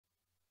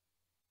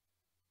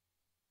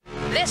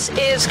This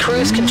is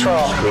Cruise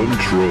Control.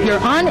 Your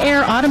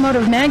on-air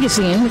automotive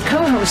magazine with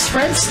co-hosts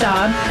Fred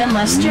Staub and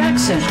Les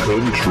Jackson.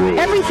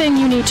 Everything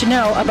you need to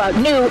know about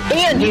new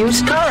and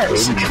used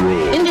cars.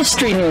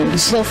 Industry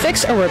news. We'll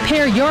fix or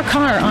repair your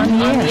car on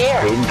the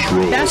air.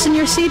 Fasten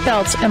your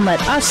seatbelts and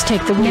let us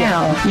take the wheel.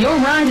 Now, your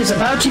ride is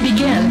about to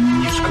begin.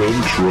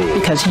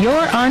 Because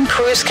you're on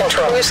Cruise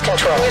Control. Cruise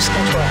Control. Cruise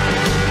Control.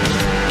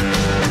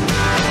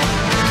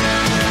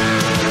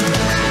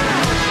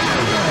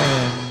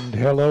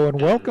 Hello and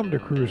welcome to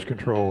Cruise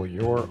Control,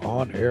 your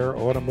on-air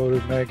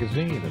automotive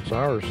magazine. It's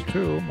ours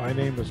too. My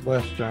name is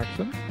Les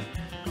Jackson.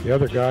 The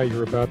other guy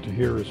you're about to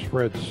hear is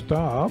Fred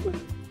Staub.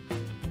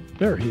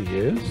 There he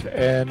is.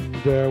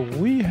 And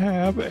we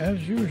have,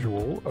 as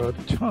usual, a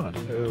ton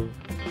of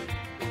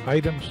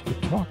items to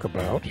talk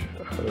about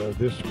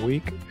this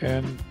week,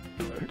 and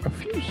a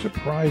few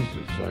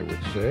surprises, I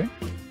would say.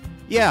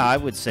 Yeah, I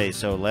would say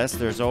so, Les.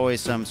 There's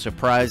always some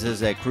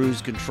surprises at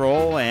Cruise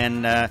Control,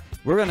 and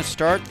we're going to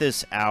start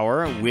this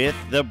hour with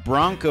the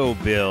Bronco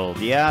build.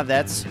 Yeah,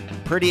 that's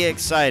pretty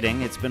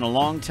exciting. It's been a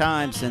long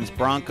time since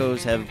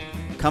Broncos have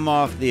come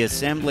off the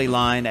assembly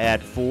line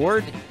at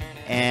Ford,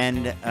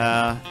 and,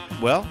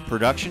 well,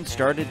 production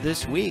started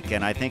this week,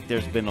 and I think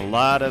there's been a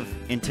lot of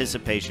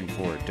anticipation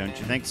for it. Don't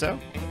you think so?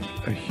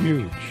 A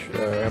huge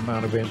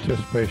amount of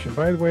anticipation.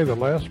 By the way, the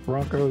last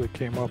Bronco that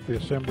came off the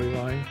assembly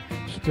line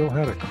still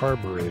had a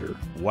carburetor.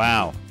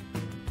 Wow.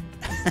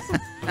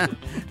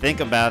 Think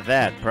about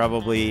that.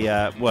 Probably,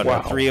 a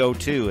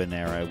 302 in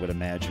there, I would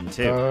imagine,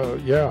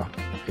 too. Yeah.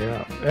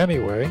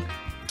 Anyway,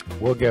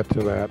 we'll get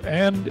to that.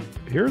 And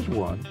here's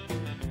one.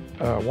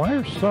 Why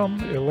are some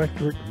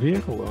electric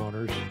vehicle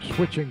owners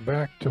switching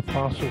back to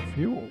fossil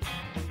fuels?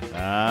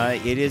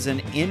 It is an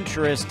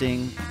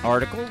interesting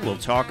article. We'll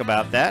talk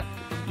about that.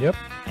 Yep.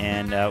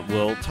 And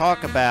we'll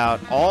talk about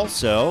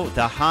also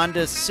the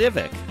Honda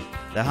Civic.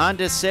 The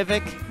Honda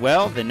Civic,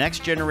 well, the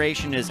next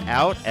generation is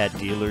out at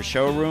dealer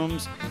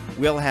showrooms.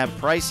 We'll have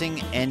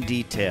pricing and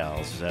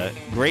details.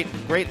 Great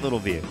little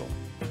vehicle.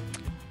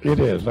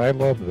 It is. I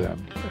love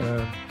them.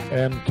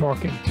 And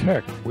talking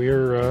tech,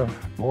 we're,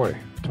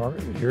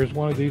 here's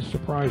one of these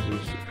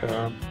surprises.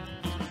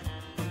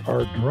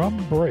 Are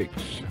drum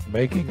brakes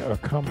making a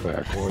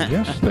comeback? Well,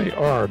 yes, they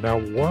are. Now,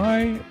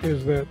 why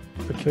is that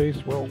the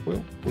case? Well,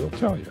 we'll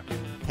tell you.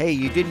 Hey,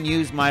 you didn't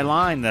use my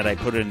line that I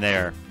put in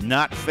there.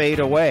 Not fade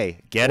away.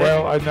 Get it?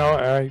 Well, I know.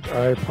 I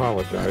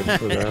apologize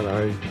for that.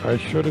 I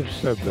should have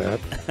said that.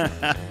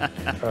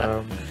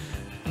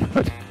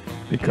 But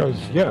because,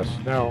 yes,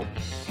 now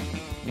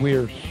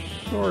we're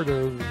sort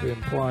of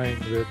implying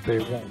that they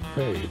won't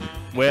fade.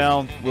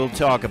 Well, we'll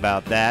talk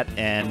about that,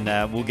 and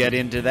we'll get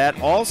into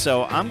that.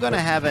 Also, I'm going to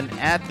have an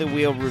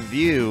at-the-wheel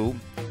review.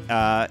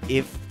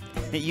 If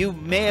you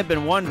may have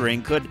been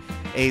wondering, could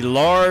a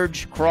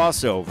large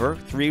crossover,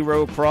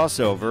 three-row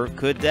crossover,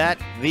 could that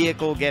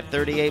vehicle get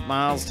 38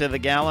 miles to the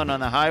gallon on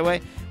the highway?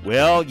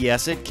 Well,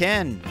 yes, it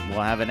can.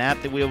 We'll have an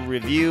at-the-wheel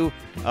review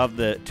of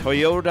the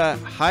Toyota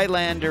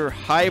Highlander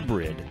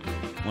Hybrid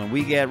when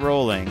we get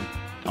rolling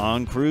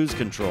on Cruise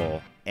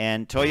Control.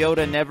 And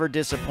Toyota never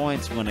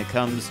disappoints when it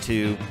comes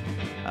to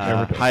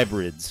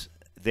hybrids.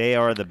 They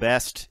are the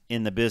best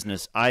in the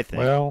business, I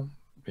think. Well,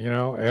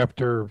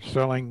 after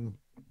selling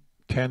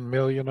 10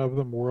 million of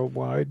them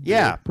worldwide,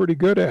 yeah, they're pretty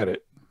good at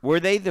it. Were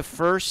they the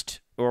first,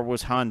 or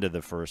was Honda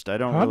the first? I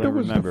don't Honda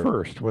really remember. Honda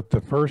was the first, with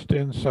the first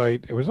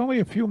Insight. It was only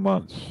a few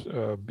months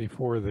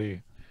before the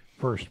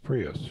first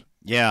Prius.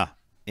 Yeah,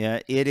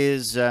 it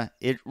is.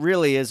 It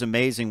really is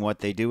amazing what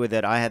they do with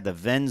it. I had the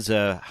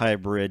Venza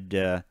Hybrid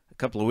a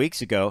couple of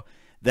weeks ago.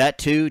 That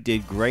too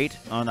did great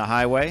on the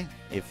highway.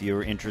 If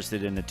you're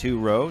interested in the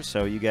two-row,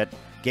 so you get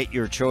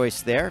your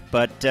choice there.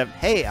 But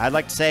hey, I'd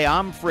like to say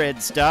I'm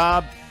Fred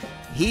Staub.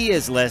 He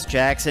is Les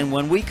Jackson.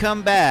 When we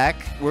come back,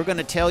 we're going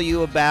to tell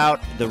you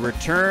about the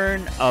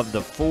return of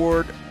the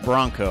Ford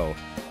Bronco.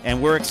 And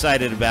we're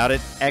excited about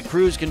it at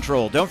Cruise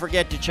Control. Don't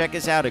forget to check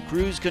us out at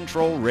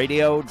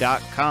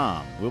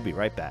cruisecontrolradio.com. We'll be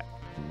right back.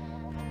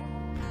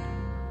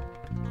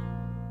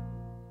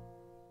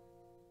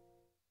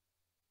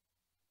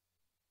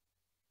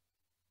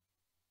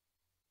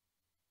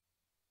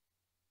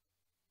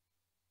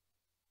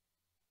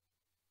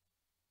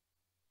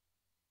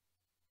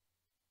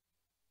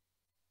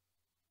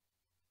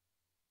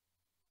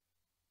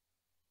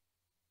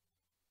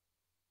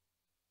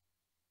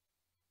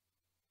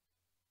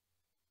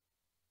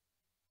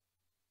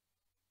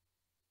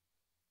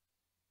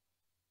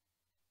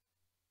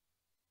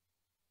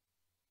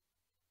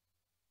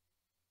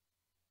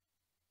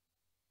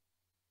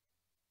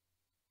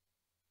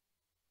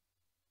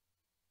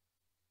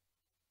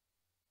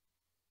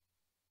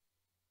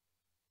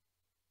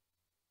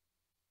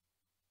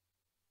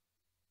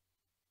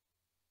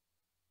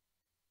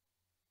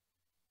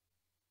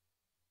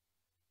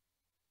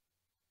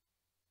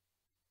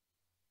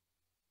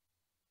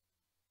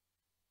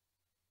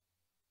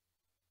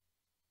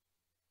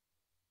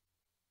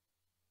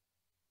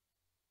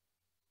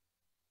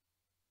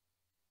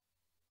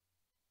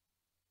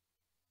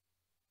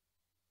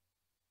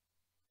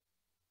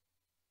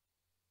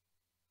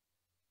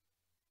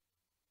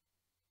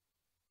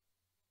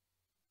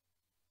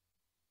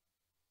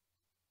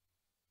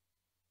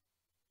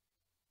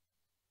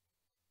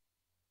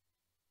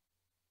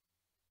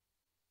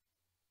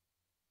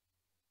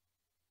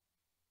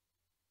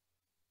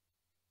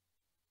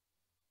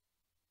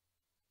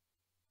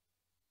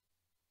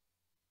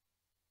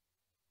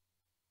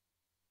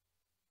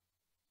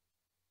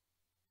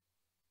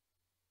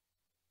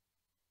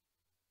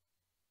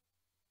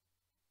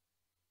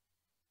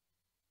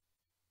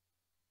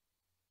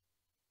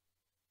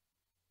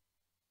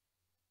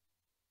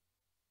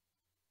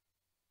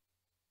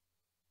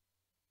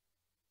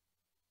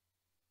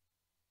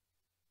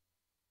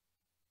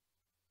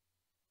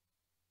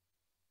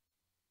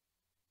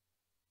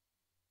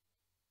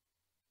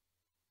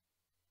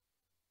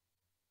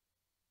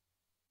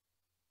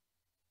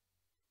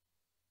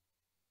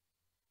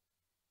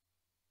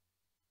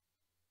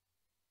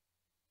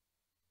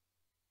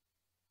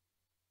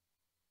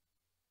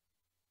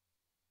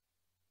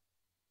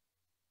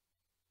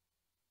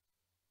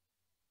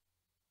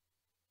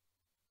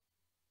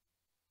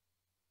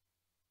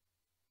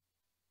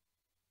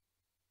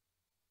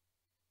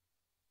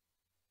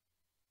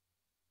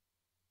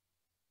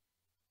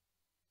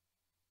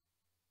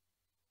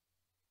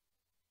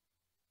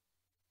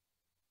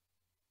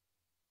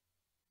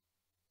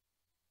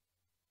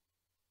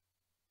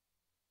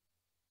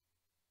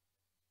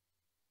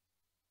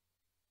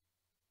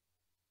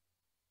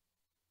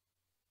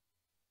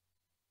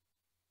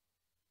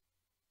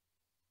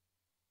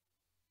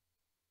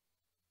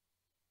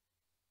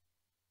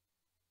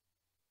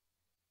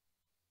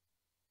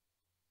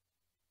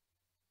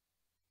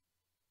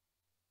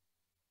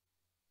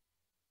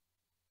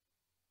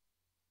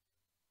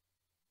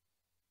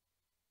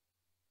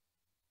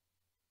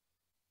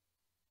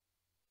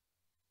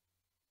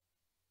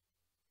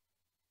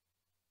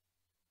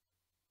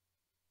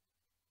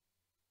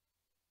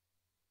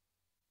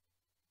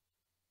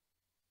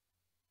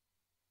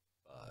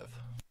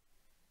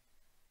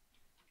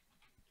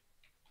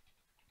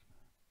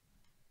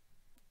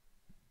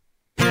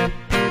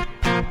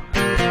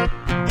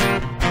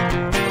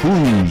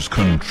 Cruise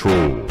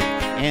Control.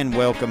 And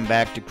welcome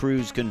back to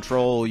Cruise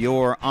Control,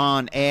 your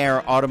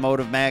on-air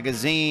automotive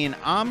magazine.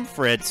 I'm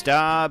Fred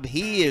Staub.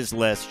 He is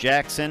Les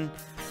Jackson.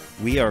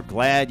 We are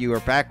glad you are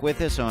back with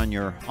us on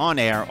your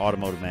on-air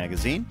automotive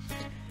magazine.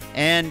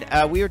 And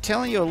we were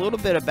telling you a little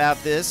bit about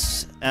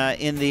this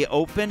in the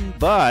open,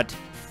 but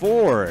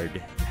Ford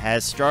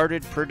has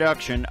started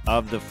production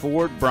of the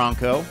Ford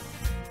Bronco,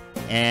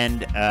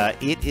 and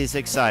it is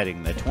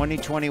exciting. The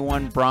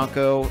 2021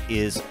 Bronco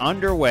is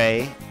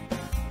underway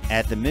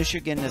at the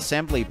Michigan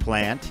assembly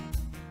plant.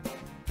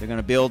 They're going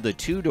to build a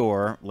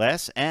two-door,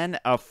 Les, and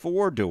a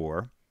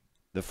four-door,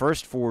 the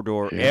first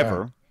four-door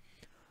ever.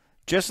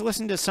 Just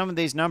listen to some of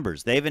these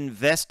numbers. They've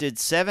invested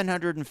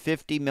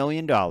 $750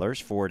 million,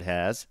 Ford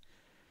has,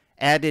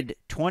 added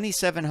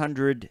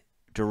 2,700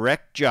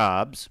 direct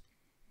jobs.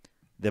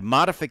 The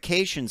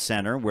modification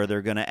center, where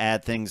they're going to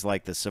add things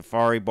like the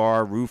safari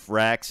bar, roof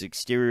racks,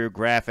 exterior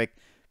graphic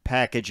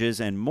packages,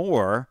 and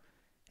more,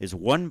 is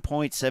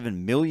 1.7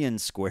 million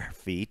square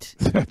feet.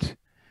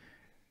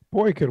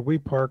 Boy, could we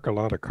park a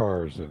lot of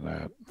cars in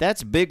that.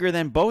 That's bigger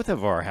than both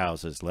of our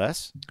houses,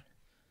 Les.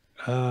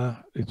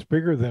 It's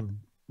bigger than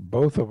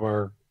both of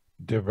our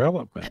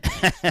development.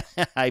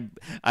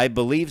 I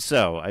believe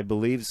so. I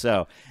believe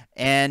so.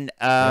 And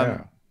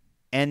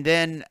and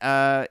then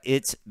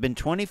it's been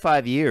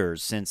 25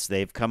 years since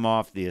they've come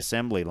off the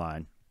assembly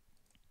line.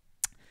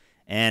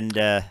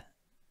 And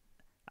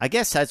I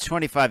guess that's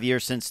 25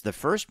 years since the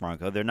first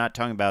Bronco. They're not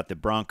talking about the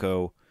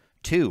Bronco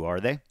 2,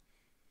 are they?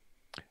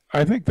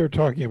 I think they're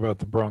talking about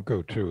the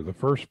Bronco 2. The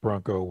first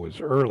Bronco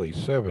was early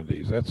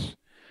 70s. That's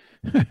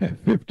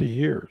 50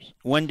 years.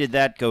 When did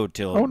that go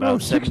till? Oh, about no,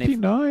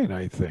 69,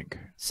 I think.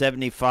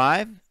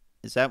 75?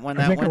 Is that when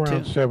that went to? I think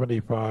around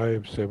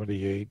 75,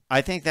 78.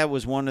 I think that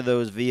was one of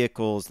those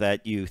vehicles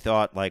that you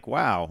thought, like,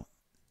 wow,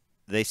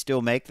 they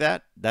still make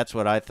that? That's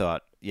what I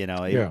thought. You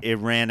know, it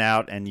ran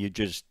out and you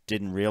just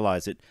didn't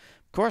realize it.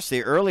 Of course,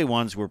 the early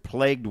ones were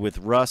plagued with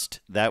rust.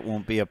 That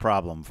won't be a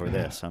problem for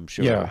this, I'm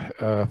sure.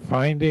 Yeah,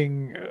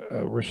 finding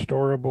a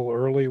restorable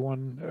early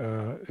one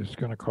is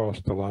going to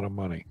cost a lot of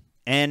money.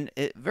 And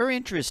very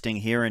interesting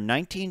here, in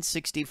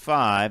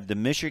 1965, the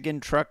Michigan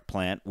truck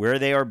plant, where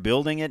they are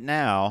building it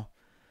now,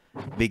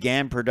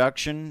 began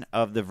production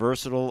of the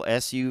versatile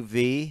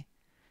SUV.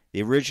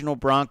 The original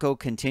Bronco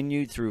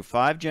continued through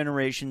 5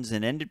 generations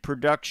and ended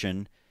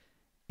production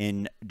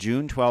in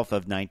June 12th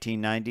of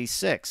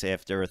 1996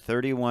 after a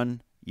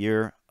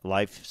 31-year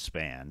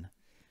lifespan.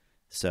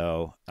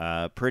 So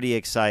pretty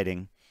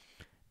exciting.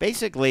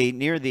 Basically,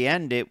 near the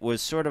end, it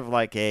was sort of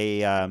like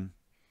a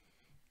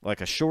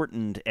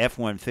shortened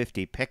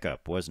F-150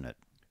 pickup, wasn't it?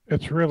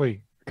 It's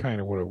really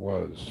kind of what it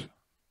was.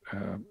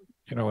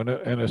 You know,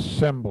 an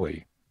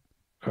assembly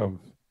of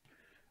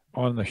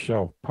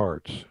on-the-shelf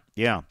parts.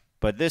 Yeah,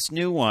 but this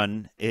new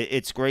one,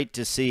 it's great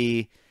to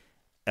see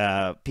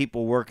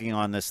people working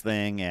on this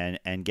thing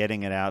and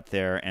getting it out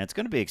there, and it's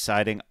going to be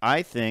exciting.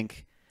 I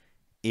think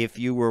if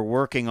you were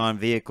working on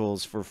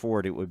vehicles for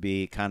Ford, it would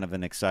be kind of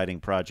an exciting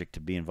project to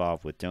be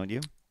involved with, don't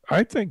you?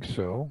 I think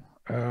so.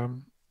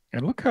 And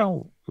look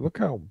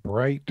how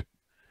bright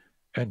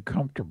and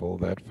comfortable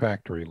that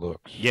factory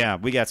looks. Yeah,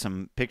 we got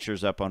some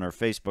pictures up on our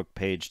Facebook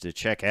page to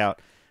check out.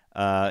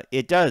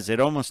 It does. It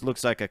almost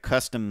looks like a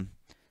custom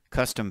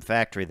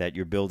factory that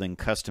you're building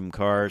custom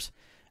cars.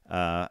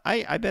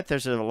 I bet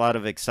there's a lot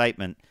of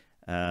excitement,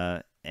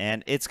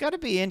 and it's got to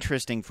be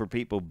interesting for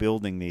people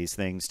building these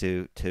things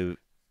to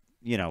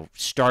you know,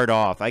 start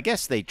off. I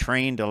guess they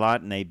trained a lot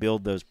and they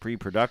build those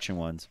pre-production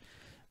ones,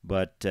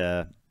 but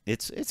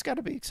it's got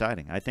to be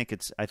exciting. I think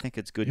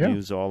it's good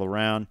news all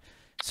around.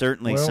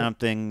 Certainly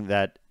something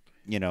that,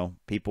 you know,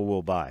 people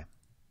will buy.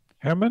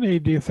 How many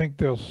do you think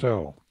they'll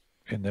sell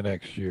in the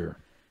next year?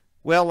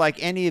 Well,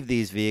 like any of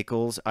these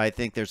vehicles, I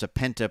think there's a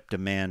pent-up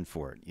demand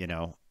for it, you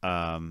know,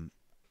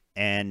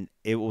 and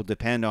it will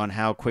depend on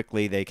how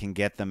quickly they can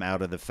get them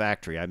out of the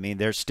factory. I mean,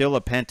 there's still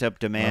a pent-up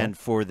demand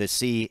for the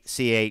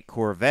C8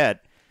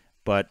 Corvette,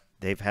 but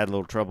they've had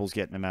little troubles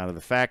getting them out of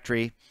the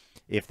factory.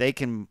 If they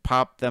can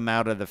pop them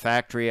out of the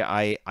factory,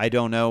 I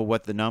don't know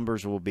what the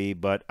numbers will be,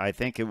 but I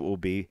think it will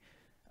be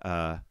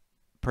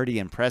pretty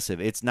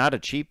impressive. It's not a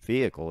cheap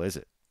vehicle, is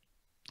it?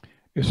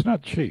 It's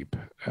not cheap,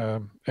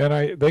 and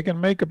they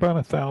can make about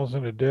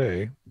 1,000 a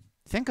day.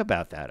 Think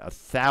about that,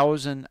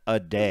 1,000 a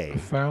day.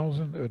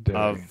 1,000 a day.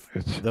 Of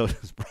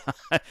those.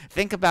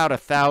 Think about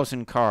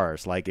 1,000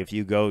 cars. Like if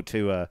you go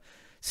to a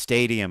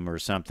stadium or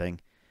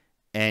something,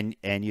 and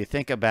you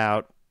think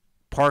about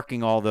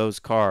parking all those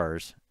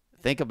cars.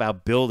 Think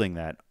about building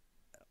that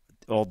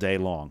all day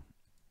long.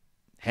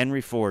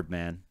 Henry Ford,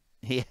 man,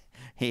 he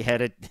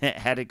had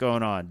it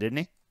going on, didn't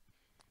he?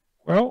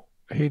 Well,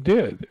 he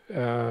did.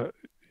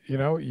 You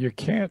know, you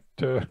can't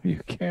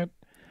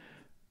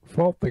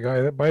fault the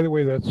guy. By the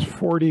way, that's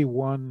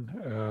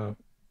 41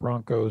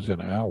 Broncos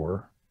an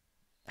hour.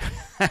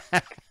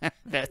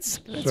 That's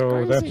so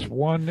crazy. That's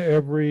one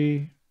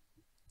every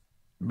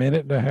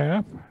minute and a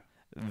half.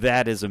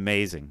 That is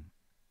amazing.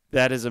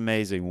 That is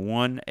amazing.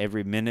 One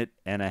every minute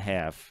and a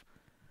half.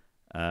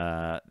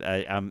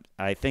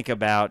 I think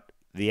about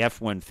the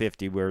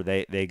F-150 where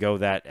they go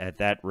that at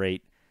that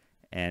rate,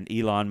 and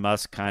Elon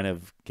Musk kind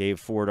of gave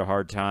Ford a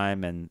hard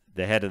time, and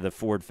the head of the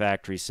Ford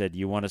factory said,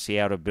 "You want to see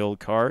how to build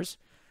cars?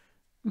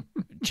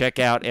 Check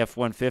out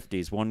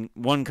F-150s.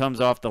 One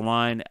comes off the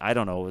line. I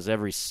don't know. It was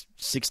every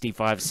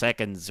 65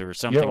 seconds or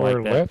something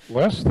like that.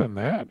 Less than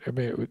that. I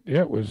mean,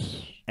 it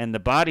was. And the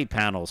body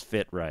panels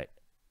fit right.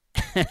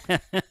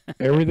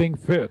 Everything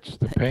fits.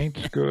 The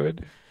paint's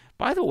good.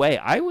 By the way,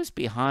 I was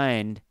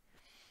behind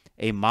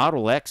a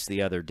Model X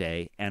the other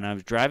day, and I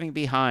was driving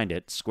behind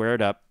it,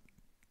 squared up.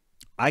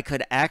 I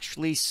could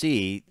actually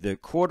see the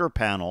quarter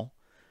panel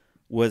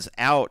was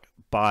out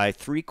by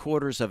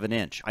 3/4 of an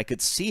inch. I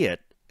could see it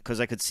because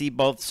I could see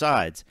both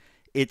sides.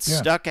 It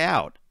stuck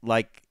out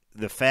like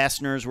the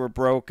fasteners were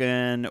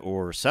broken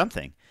or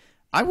something.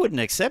 I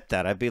wouldn't accept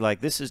that. I'd be like,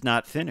 this is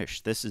not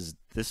finished. This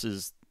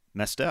is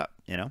messed up,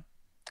 you know?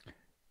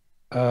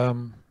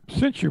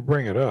 Since you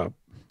bring it up,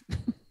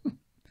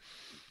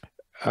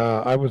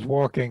 I was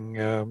walking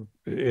in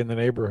the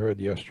neighborhood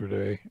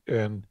yesterday,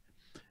 and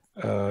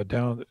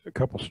down a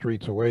couple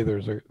streets away,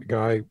 there's a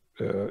guy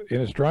in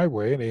his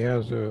driveway, and he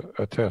has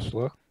a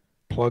Tesla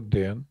plugged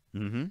in.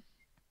 Mm-hmm.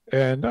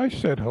 And I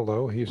said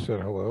hello. He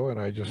said hello, and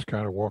I just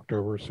kind of walked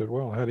over and said,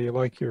 "Well, how do you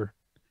like your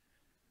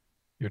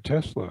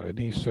Tesla?" And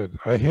he said,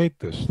 "I hate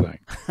this thing."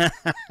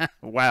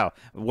 Wow.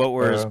 What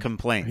were his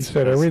complaints? He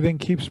said everything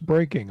keeps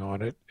breaking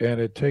on it,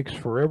 and it takes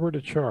forever to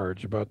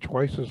charge, about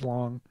twice as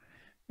long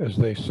as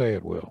they say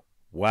it will.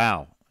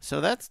 Wow. So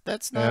that's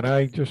not. And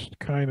I just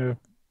kind of,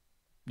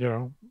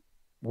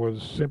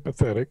 was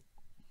sympathetic.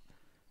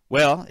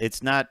 Well,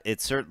 it's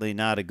certainly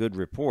not a good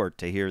report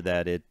to hear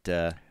that it.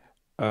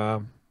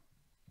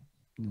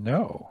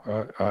 No,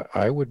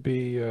 I would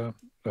be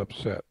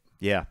upset.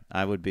 Yeah,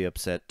 I would be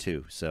upset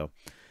too. So,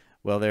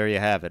 well, there you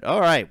have it.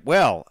 All right.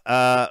 Well,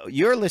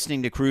 you're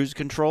listening to Cruise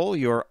Control,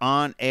 your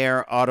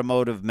on-air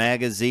automotive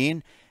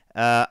magazine.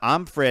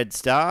 I'm Fred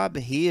Staub.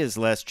 He is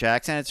Les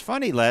Jackson. It's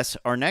funny, Les,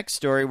 our next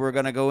story we're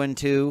going to go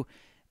into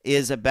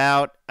is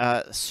about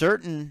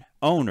certain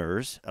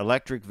owners,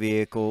 electric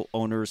vehicle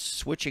owners,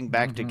 switching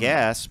back to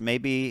gas.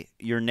 Maybe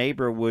your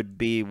neighbor would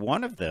be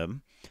one of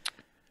them.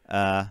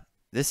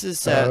 This is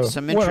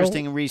some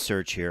interesting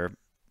research here.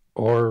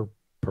 Or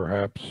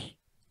perhaps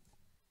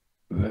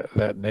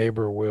that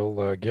neighbor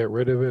will get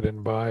rid of it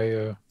and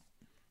buy,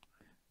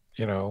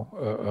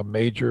 a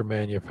major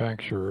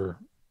manufacturer,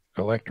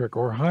 electric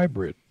or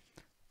hybrid.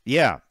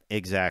 Yeah,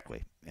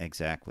 exactly.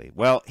 Exactly.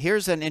 Well,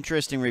 here's an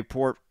interesting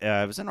report.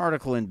 It was an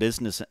article in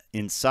Business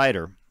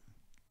Insider.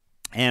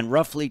 And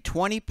roughly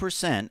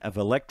 20% of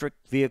electric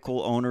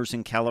vehicle owners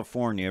in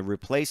California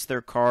replace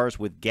their cars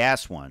with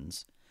gas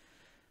ones.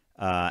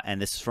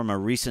 And this is from a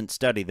recent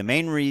study. The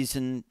main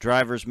reason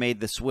drivers made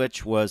the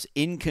switch was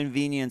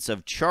inconvenience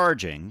of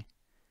charging.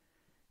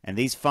 And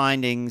these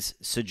findings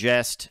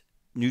suggest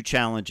new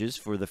challenges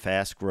for the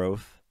fast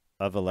growth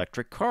of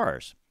electric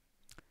cars.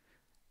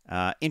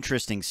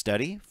 Interesting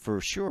study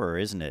for sure,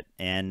 isn't it?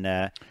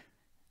 And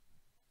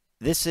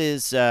this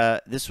was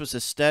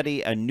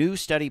a new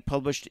study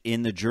published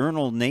in the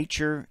journal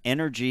Nature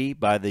Energy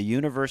by the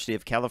University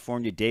of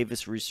California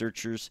Davis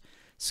researchers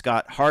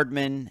Scott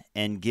Hardman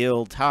and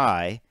Gil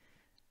Ty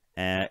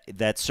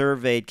that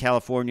surveyed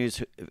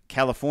Californians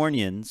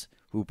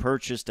who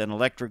purchased an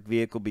electric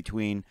vehicle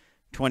between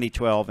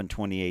 2012 and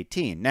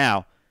 2018.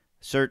 Now,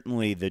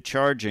 certainly the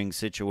charging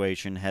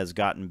situation has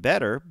gotten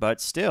better, but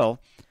still,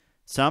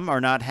 some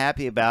are not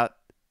happy about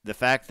the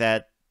fact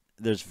that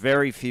there's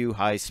very few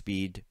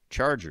high-speed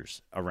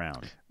chargers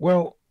around.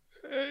 Well,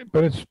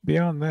 but it's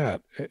beyond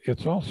that.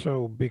 It's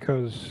also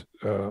because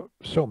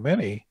so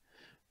many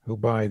who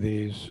buy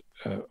these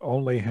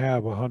only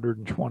have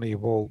 120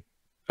 volt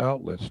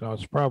outlets. Now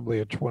it's probably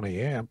a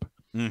 20 amp,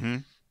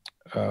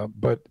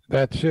 but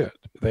that's it.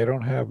 They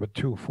don't have a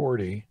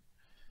 240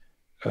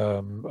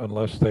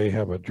 unless they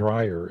have a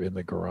dryer in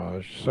the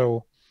garage.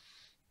 So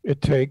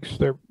it takes,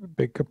 their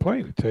big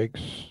complaint, it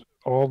takes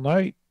all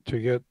night to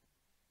get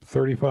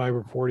 35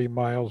 or 40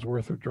 miles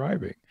worth of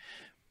driving.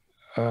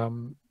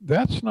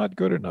 That's not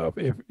good enough.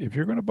 If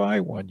you're going to buy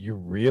one, you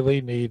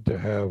really need to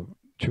have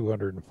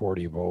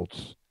 240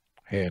 volts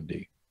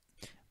handy.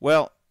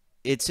 Well,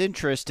 it's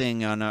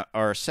interesting. On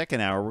our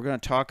second hour, we're going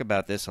to talk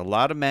about this. A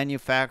lot of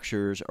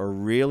manufacturers are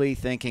really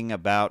thinking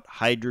about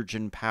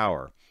hydrogen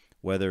power,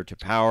 whether to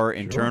power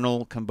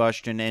internal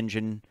combustion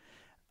engine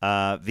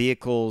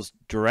vehicles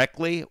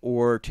directly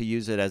or to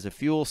use it as a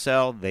fuel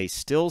cell. They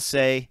still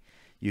say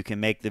you can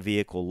make the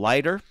vehicle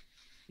lighter.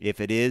 If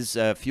it is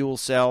a fuel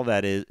cell,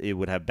 that is, it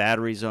would have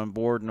batteries on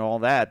board and all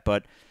that,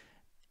 but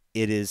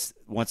it is,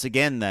 once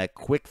again, that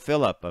quick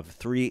fill-up of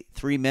 3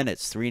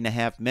 minutes,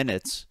 3.5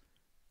 minutes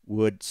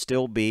would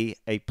still be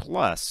a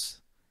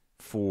plus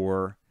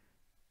for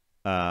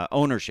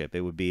ownership.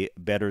 It would be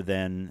better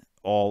than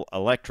all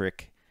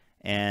electric.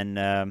 And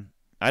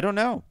I don't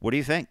know. What do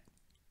you think?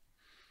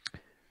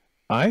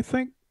 I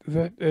think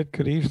that it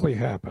could easily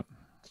happen.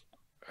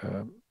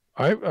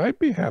 I'd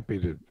be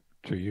happy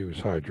to use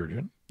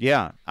hydrogen.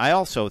 Yeah, I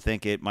also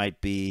think it might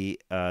be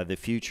the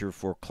future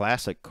for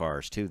classic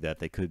cars, too, that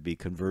they could be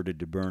converted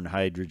to burn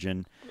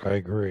hydrogen. I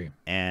agree.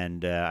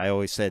 And I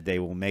always said they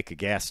will make a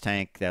gas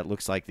tank that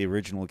looks like the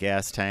original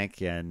gas tank,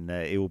 and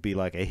it will be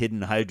like a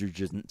hidden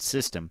hydrogen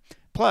system.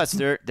 Plus,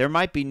 there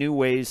might be new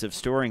ways of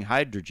storing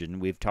hydrogen.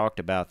 We've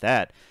talked about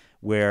that,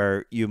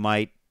 where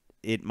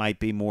it might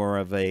be more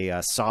of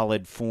a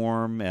solid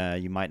form.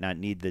 You might not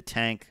need the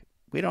tank.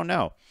 We don't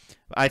know.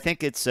 I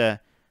think it's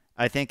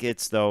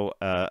though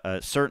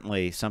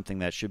certainly something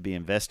that should be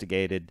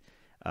investigated.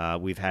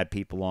 We've had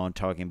people on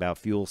talking about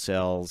fuel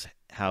cells,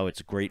 how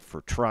it's great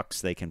for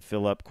trucks. They can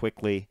fill up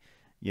quickly,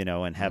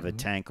 and have a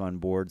tank on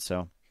board.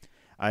 So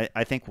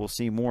I think we'll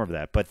see more of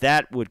that. But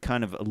that would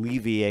kind of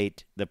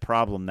alleviate the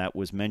problem that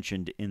was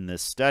mentioned in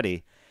this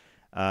study.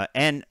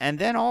 And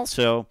then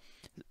also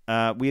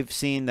we've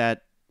seen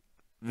that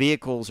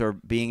vehicles are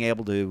being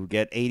able to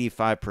get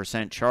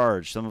 85%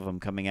 charge, some of them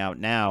coming out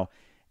now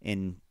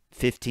in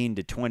 15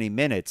 to 20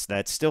 minutes.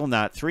 That's still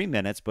not 3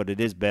 minutes, but it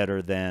is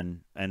better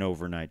than an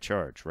overnight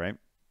charge, right?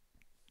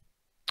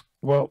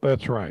 Well,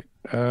 that's right.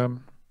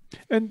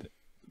 And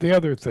the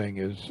other thing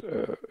is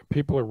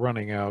people are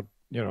running out,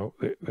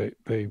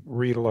 they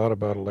read a lot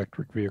about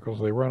electric vehicles.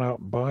 They run out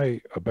and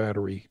buy a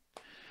battery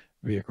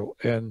vehicle,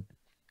 and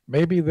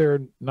maybe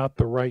they're not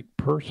the right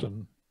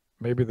person.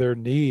 Maybe their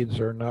needs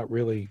are not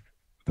really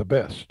the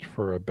best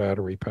for a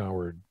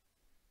battery-powered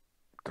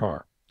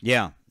car.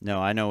 Yeah,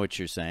 no, I know what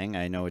you're saying.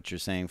 I know what you're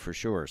saying for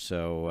sure.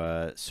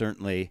 So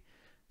certainly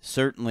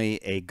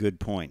a good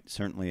point.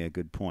 Certainly a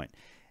good point.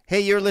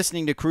 Hey, you're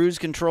listening to Cruise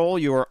Control,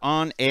 your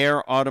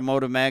on-air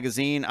automotive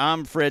magazine.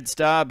 I'm Fred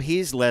Staub.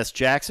 He's Les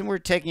Jackson. We're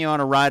taking you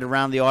on a ride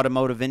around the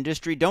automotive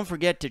industry. Don't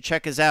forget to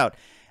check us out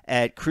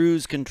at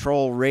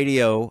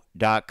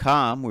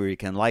cruisecontrolradio.com, where you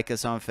can like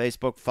us on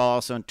Facebook, follow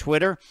us on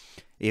Twitter.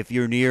 If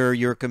you're near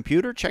your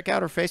computer, check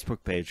out our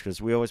Facebook page,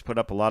 because we always put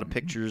up a lot of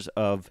pictures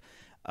of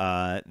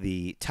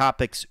the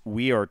topics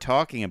we are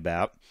talking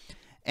about.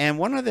 And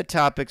one of the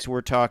topics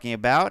we're talking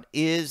about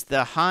is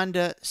the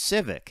Honda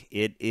Civic.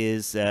 It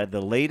is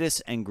the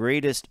latest and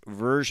greatest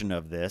version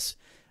of this,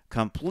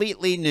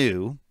 completely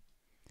new,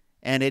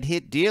 and it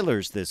hit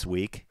dealers this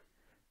week.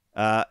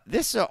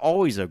 This is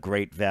always a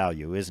great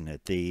value, isn't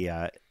it?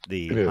 The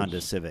Honda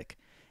Civic,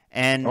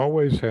 and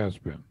always has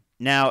been.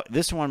 Now,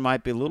 this one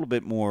might be a little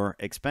bit more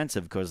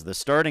expensive because the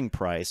starting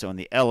price on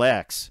the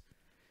LX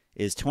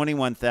is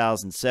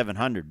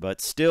 $21,700,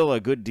 but still a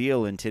good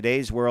deal in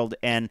today's world.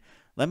 And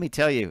let me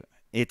tell you,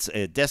 it's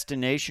a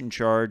destination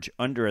charge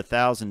under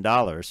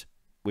 $1,000,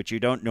 which you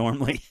don't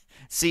normally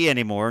see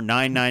anymore,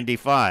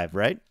 $995,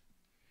 right?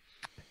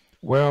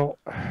 Well,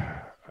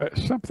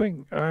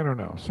 something, I don't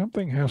know,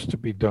 something has to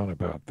be done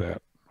about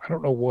that. I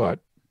don't know what.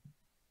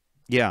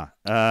 Yeah,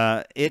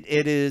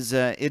 it is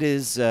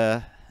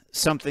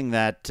something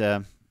that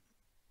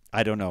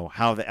I don't know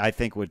how. I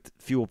think with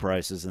fuel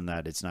prices and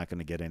that, it's not going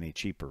to get any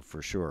cheaper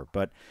for sure.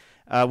 But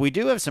we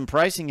do have some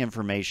pricing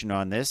information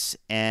on this,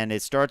 and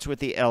it starts with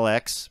the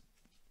LX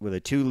with a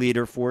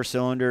 2-liter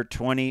 4-cylinder,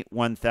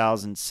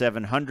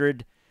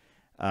 $21,700,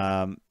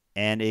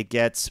 and it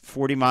gets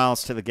 40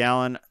 miles to the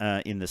gallon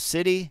in the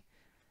city,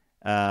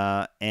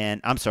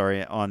 and I'm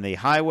sorry, on the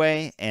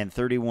highway, and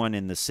 31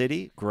 in the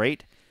city.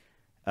 Great.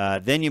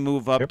 Then you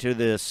move up to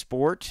the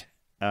Sport.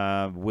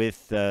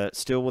 With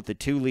still with the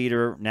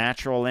 2-liter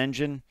natural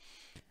engine,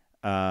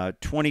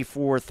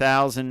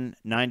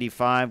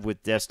 $24,095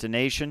 with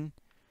destination.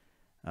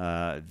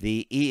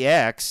 The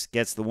EX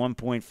gets the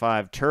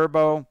 1.5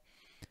 turbo.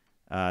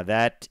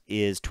 That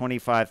is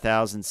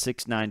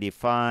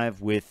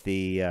 $25,695 with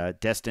the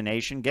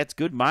destination. Gets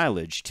good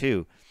mileage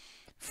too.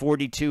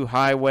 42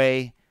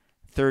 highway,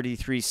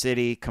 33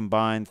 city,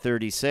 combined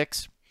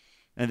 36.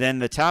 And then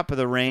the top of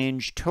the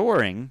range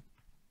touring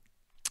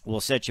will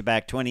set you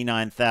back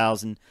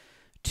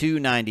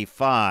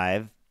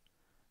 $29,295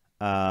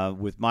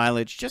 with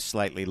mileage just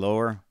slightly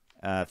lower,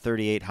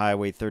 38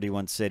 highway,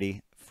 31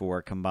 city for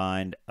a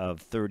combined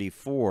of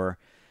 34.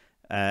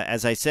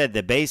 As I said,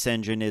 the base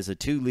engine is a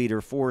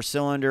 2-liter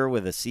 4-cylinder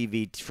with a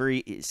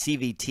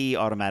CVT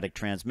automatic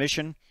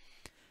transmission,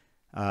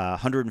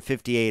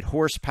 158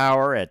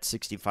 horsepower at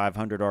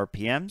 6,500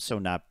 RPM, so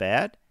not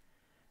bad.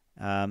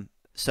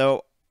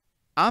 So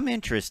I'm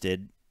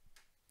interested.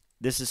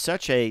 This is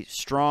such a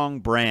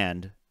strong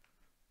brand,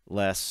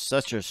 Les,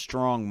 such a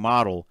strong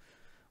model.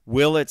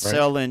 Will it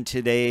sell in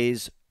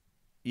today's,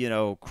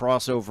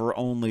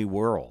 crossover-only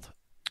world?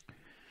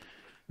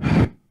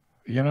 I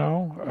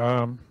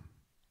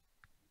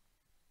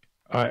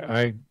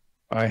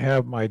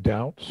have my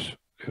doubts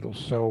it'll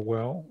sell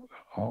well,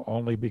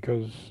 only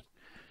because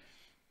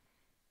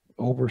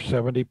over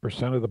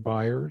 70% of the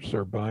buyers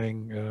are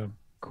buying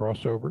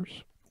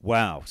crossovers.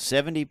 Wow,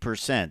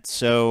 70%.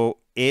 So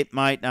it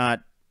might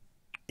not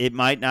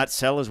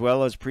sell as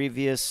well as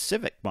previous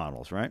Civic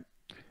models, right?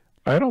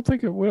 I don't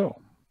think it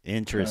will.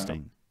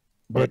 Interesting.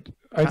 But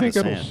I think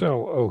it'll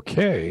sell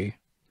okay,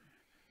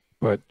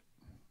 but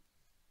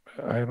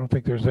I don't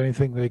think there's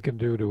anything they can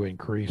do to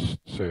increase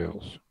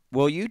sales.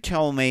 Well, you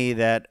told me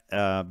that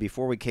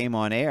before we came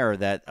on air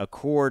that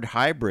Accord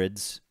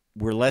hybrids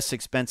were less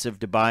expensive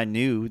to buy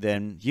new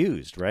than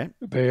used, right?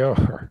 They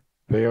are.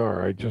 They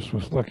are. I just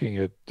was looking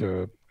at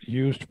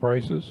used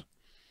prices.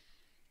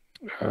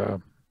 Uh,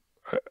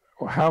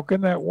 how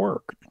can that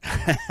work?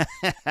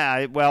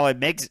 Well, it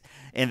makes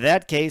in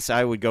that case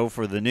I would go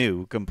for the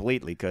new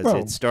completely because Well,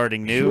 it's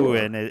starting new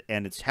sure.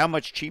 and it's how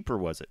much cheaper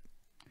was it?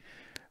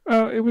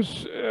 It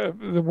was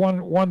the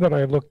one that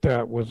I looked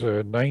at was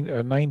a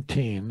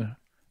 19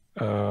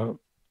 uh,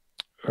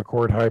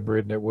 Accord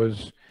Hybrid, and it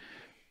was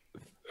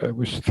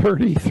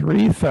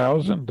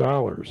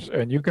 $33,000,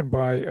 and you can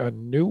buy a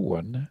new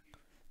one,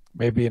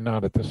 maybe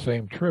not at the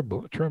same trim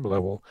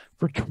level,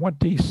 for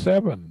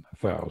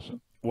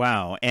 27,000.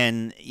 Wow.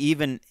 And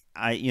even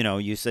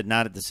you said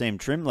not at the same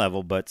trim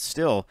level, but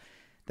still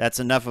that's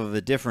enough of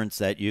a difference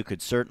that you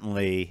could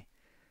certainly,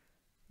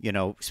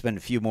 spend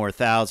a few more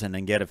thousand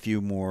and get a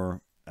few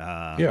more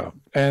Yeah,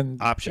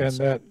 and options.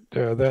 that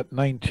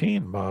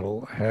 19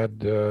 model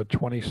had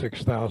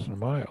 26,000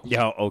 miles.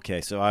 Yeah,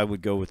 okay. So I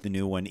would go with the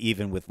new one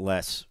even with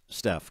less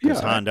stuff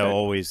because Yeah, Honda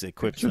always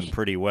equips them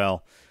pretty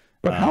well.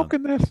 But how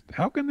can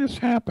this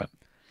happen?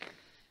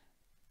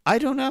 I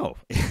don't know.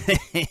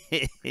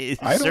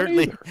 I don't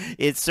either.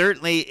 It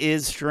certainly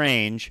is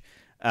strange,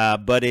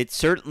 but it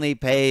certainly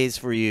pays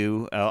for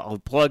you. I'll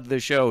plug the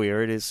show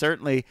here. It is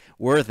certainly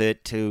worth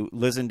it to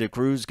listen to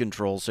Cruise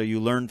Control so you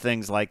learn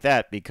things like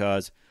that,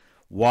 because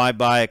why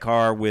buy a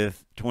car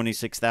with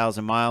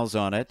 26,000 miles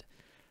on it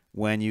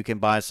when you can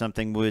buy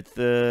something with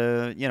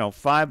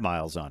 5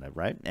 miles on it,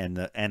 right? And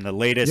the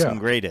latest and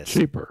greatest.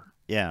 Cheaper.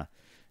 Yeah.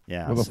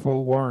 Yeah. With a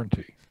full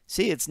warranty.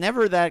 See, it's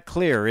never that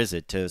clear, is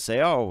it, to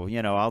say, oh,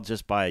 I'll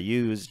just buy a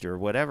used or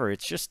whatever.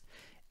 It's just,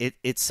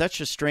 it's such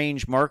a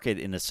strange market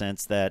in a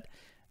sense that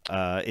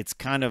it's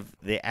kind of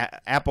the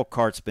apple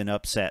cart's been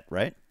upset,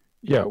 right?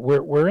 Yeah,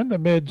 we're in the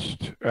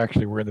midst,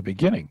 actually, we're in the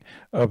beginning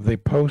of the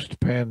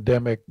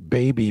post-pandemic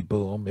baby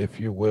boom, if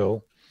you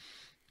will,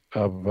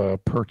 of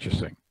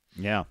purchasing.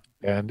 Yeah.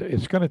 And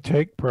it's going to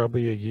take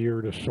probably a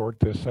year to sort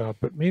this out.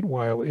 But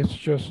meanwhile, it's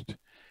just,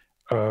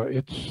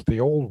 it's the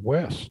old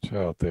West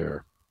out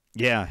there.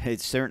 Yeah, it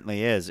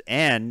certainly is.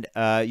 And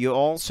you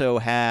also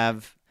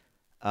have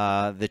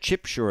the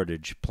chip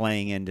shortage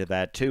playing into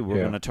that, too. We're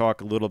going to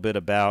talk a little bit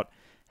about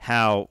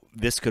how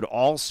this could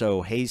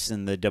also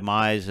hasten the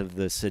demise of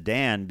the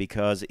sedan,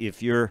 because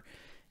if you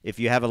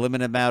have a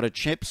limited amount of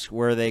chips,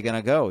 where are they going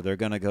to go? They're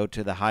going to go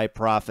to the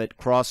high-profit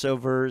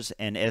crossovers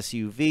and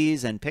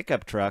SUVs and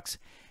pickup trucks,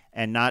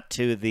 and not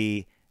to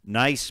the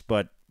nice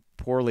but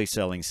poorly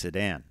selling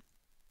sedan.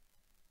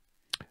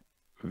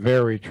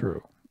 Very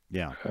true.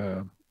 Yeah.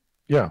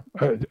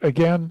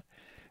 Again,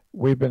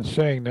 we've been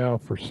saying now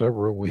for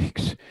several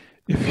weeks,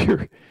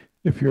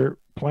 if you're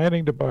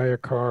planning to buy a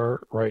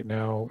car right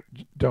now,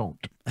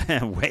 don't.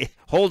 Wait,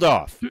 hold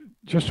off.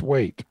 Just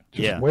wait.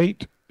 Just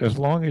wait as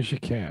long as you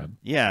can.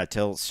 Yeah,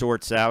 till it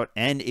sorts out.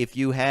 And if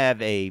you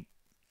have a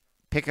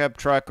pickup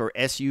truck or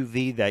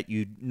SUV that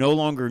you no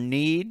longer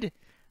need,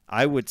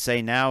 I would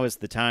say now is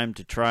the time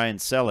to try and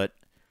sell it,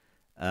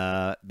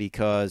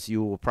 because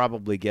you will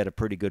probably get a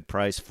pretty good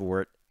price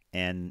for it.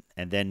 And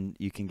then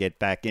you can get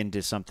back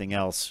into something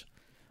else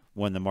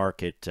when the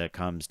market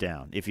comes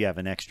down, if you have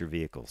an extra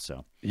vehicle.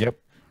 So. Yep.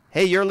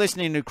 Hey, you're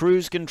listening to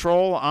Cruise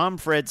Control. I'm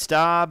Fred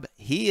Staub.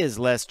 He is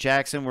Les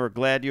Jackson. We're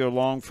glad you're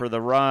along for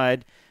the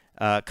ride.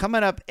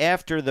 Coming up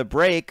after the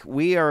break,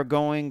 we are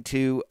going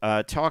to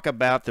talk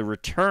about the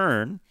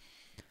return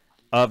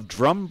of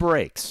drum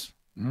brakes.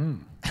 I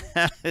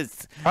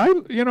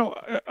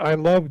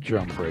love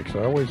drum brakes.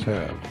 I always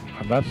have.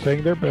 I'm not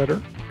saying they're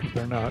better, because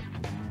they're not,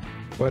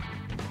 but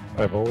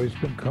I've always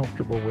been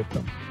comfortable with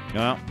them.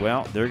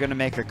 Well, they're going to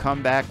make a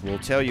comeback. We'll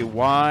tell you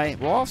why.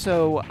 We'll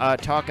also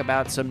talk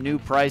about some new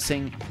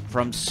pricing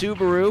from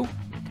Subaru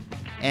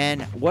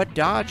and what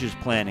Dodge is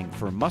planning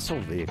for muscle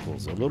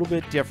vehicles. A little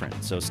bit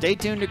different. So stay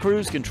tuned to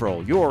Cruise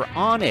Control, your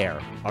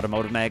on-air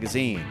automotive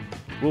magazine.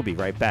 We'll be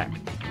right back.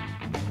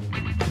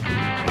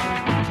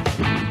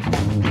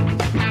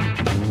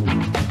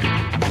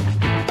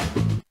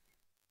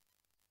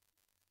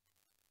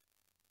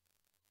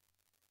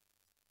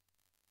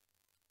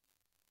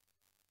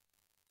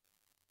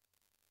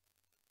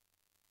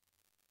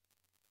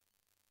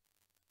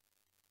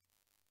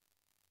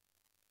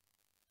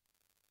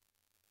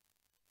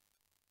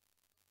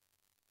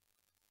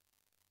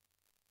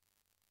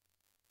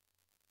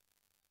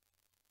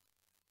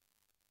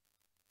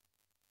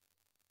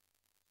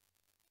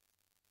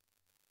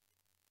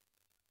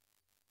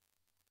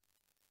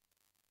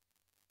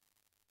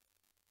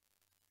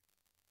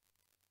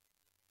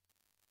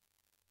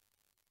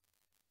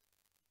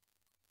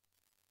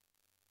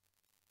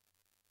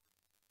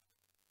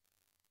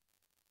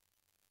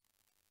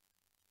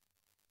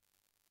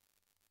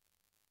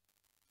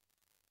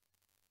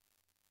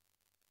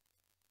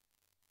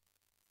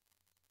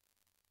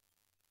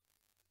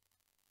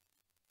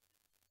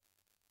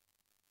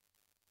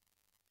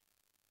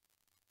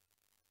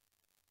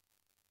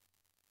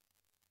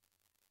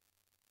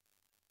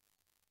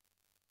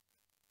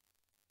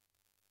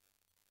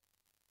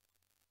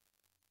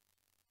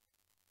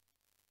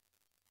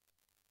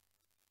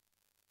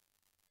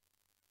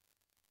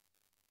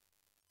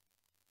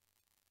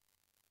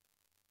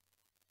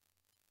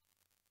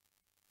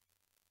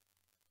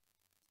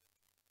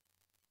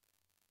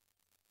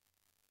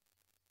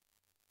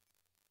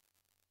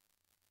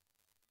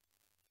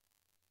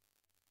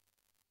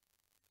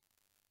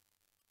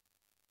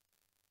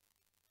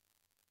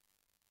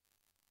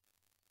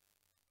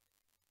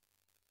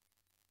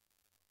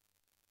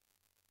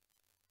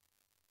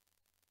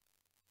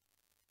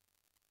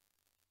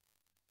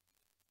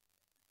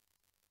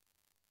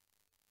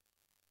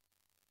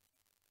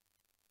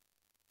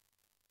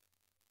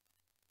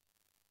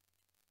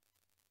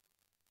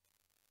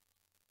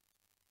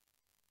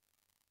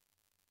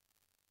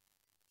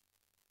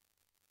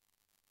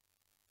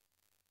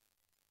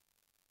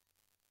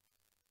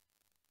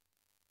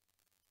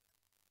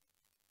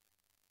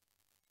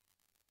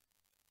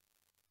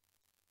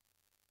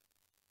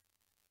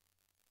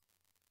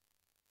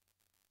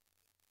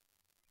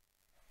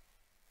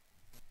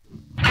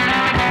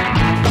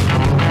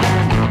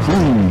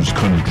 Cruise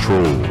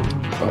Control.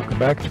 Welcome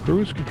back to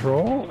Cruise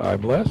Control.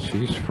 I'm Les,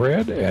 he's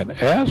Fred, and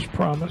as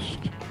promised,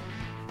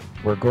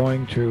 we're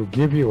going to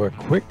give you a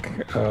quick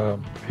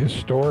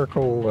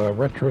historical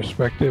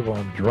retrospective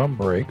on drum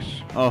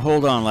brakes. Oh,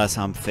 hold on, Les,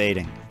 I'm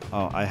fading.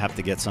 Oh, I have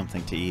to get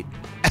something to eat.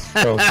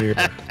 Oh dear!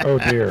 Oh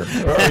dear!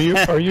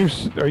 Are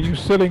you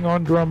sitting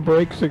on drum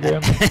brakes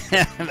again?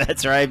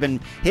 That's right. I've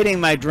been hitting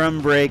my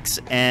drum brakes,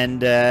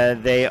 and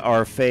they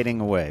are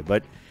fading away.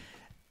 But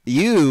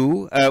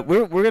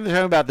we're going to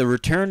talk about the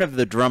return of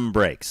the drum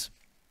brakes.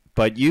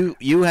 But you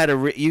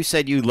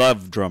said you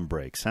love drum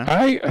brakes, huh?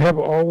 I have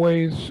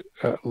always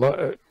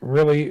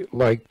really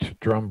liked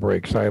drum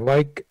brakes. I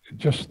like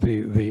just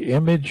the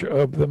image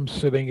of them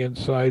sitting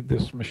inside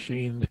this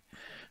machined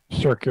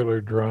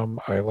circular drum.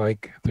 I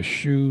like the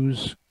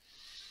shoes,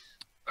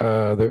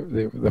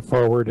 the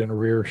forward and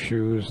rear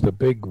shoes, the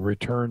big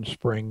return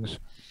springs.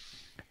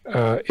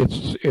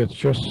 It's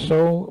just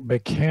so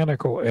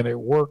mechanical, and it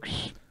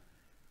works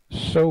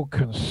so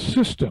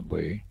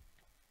consistently.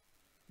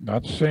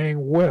 Not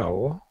saying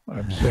well,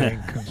 I'm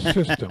saying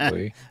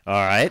consistently.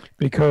 All right.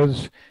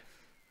 Because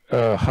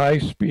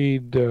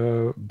high-speed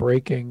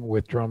braking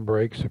with drum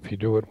brakes, if you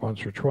do it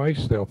once or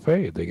twice, they'll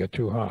fade. They get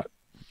too hot.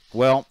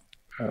 Well,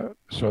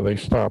 so they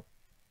stop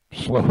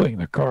slowing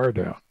the car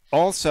down.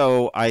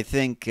 Also, I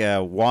think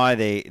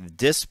why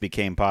discs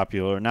became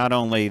popular, not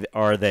only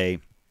are they,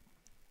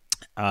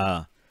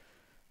 they're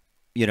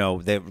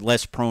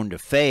less prone to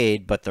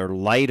fade, but they're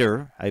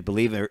lighter. I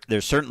believe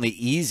they're certainly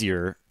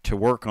easier to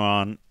work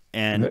on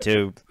and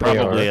to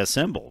probably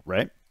assemble,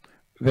 right?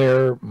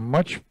 They're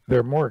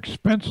more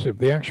expensive.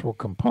 The actual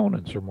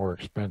components are more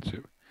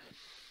expensive,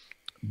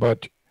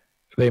 but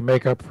they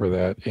make up for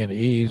that in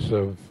ease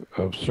of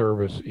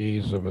service,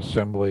 ease of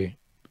assembly,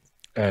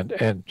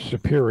 and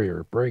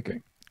superior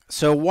braking.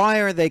 So why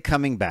are they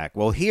coming back?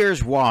 Well,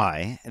 here's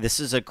why. This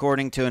is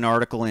according to an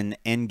article in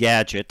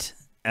Engadget.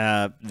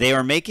 They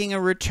are making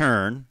a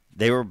return.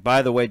 They were,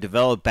 by the way,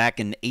 developed back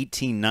in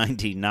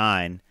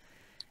 1899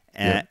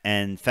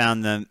 and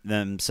found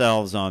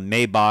themselves on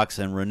Maybachs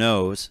and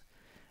Renaults.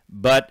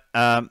 But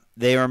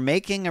they are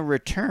making a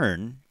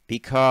return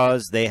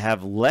because they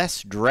have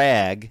less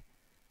drag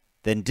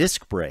than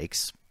disc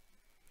brakes,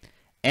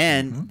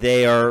 and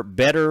they are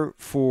better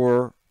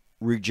for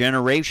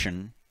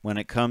regeneration when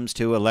it comes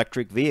to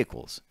electric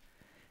vehicles.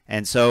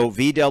 And so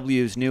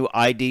VW's new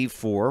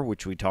ID4,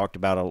 which we talked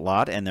about a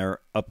lot, and their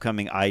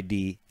upcoming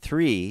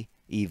ID3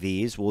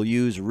 EVs will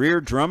use rear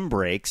drum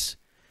brakes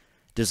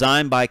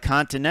designed by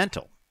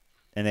Continental.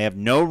 And they have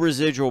no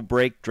residual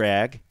brake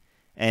drag,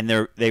 and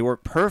they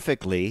work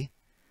perfectly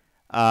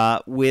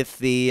with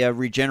the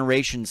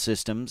regeneration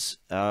systems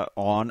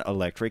on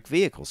electric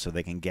vehicles, so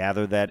they can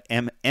gather that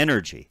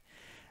energy.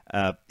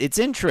 It's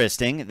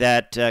interesting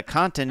that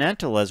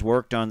Continental has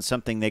worked on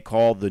something they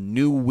call the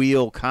new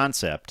wheel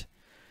concept,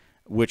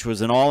 which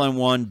was an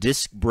all-in-one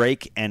disc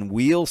brake and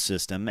wheel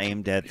system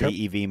aimed at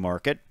the EV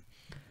market,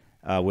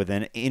 with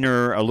an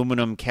inner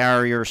aluminum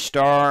carrier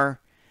star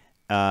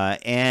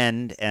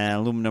and an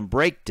aluminum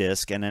brake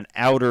disc and an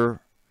outer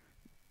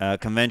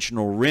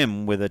conventional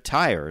rim with a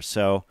tire.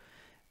 So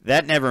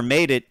that never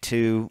made it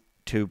to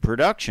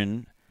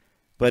production,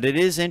 but it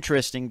is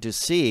interesting to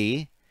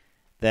see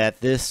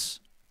that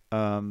this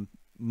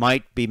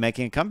might be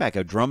making a comeback,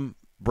 a drum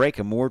brake,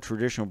 a more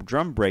traditional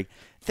drum brake.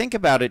 Think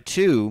about it,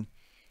 too.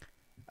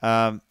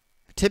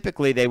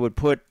 Typically, they would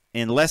put,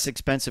 in less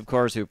expensive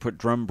cars, they would put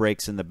drum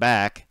brakes in the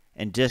back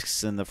and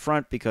discs in the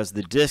front because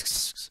the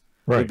discs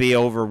would be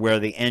over where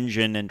the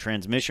engine and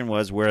transmission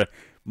was, where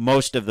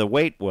most of the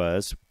weight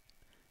was.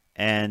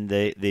 And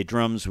the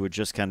drums would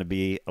just kind of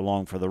be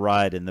along for the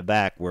ride in the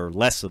back where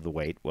less of the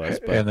weight was.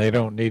 But, and they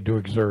don't need to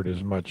exert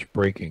as much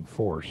braking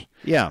force.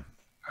 Yeah.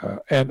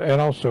 And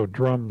also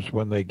drums,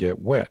 when they get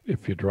wet,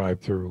 if you drive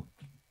through,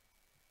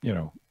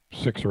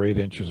 6 or 8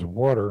 inches of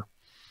water,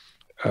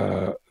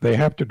 they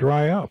have to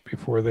dry out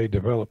before they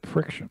develop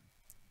friction.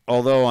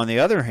 Although, on the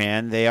other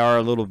hand, they are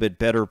a little bit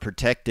better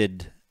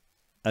protected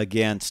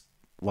against,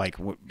 like,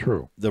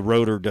 the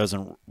rotor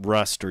doesn't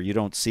rust, or you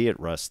don't see it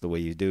rust the way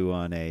you do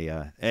on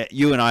a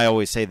you and I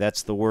always say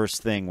that's the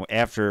worst thing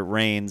after it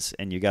rains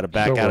and you got to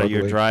back out of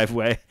your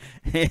driveway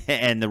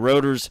and the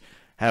rotors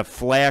have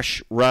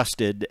flash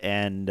rusted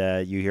and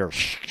you hear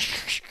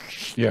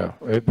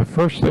the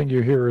first thing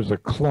you hear is a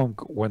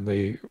clunk when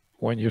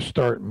you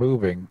start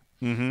moving,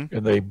 and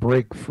they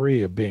break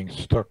free of being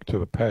stuck to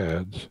the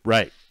pads.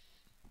 Right.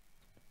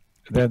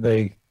 Then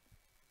they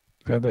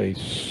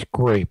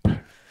scrape.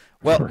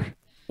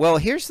 Well,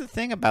 here's the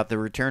thing about the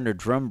return to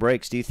drum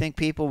brakes. Do you think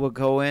people will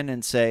go in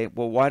and say,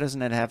 well, why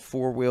doesn't it have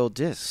 4-wheel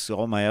discs?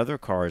 All my other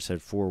cars had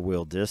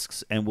 4-wheel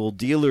discs. And will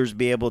dealers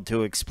be able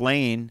to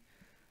explain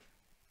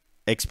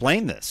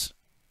this?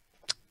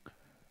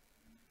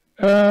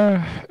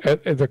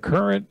 At the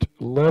current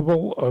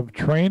level of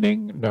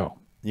training, no.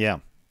 Yeah,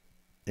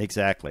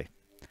 exactly.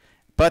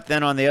 But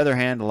then on the other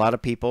hand, a lot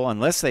of people,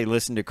 unless they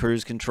listen to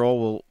Cruise Control,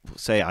 will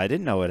say, I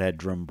didn't know it had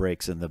drum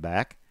brakes in the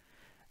back.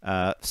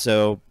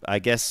 So I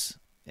guess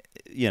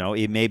you know,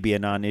 it may be a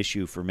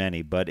non-issue for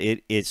many, but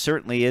it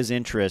certainly is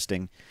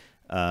interesting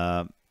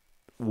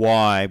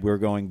why we're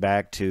going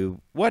back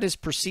to what is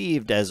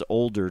perceived as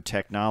older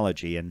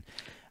technology. And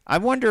I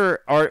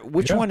wonder,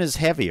 which one is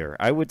heavier?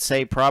 I would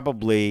say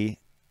probably...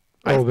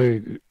 Oh,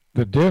 the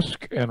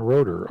disc and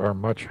rotor are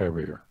much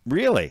heavier.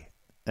 Really?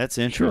 That's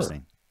interesting.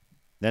 Sure.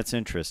 That's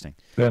interesting.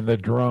 Then the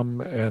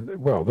drum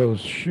and, well,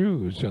 those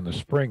shoes and the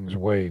springs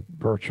weigh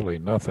virtually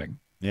nothing.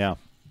 Yeah.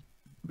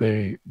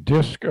 The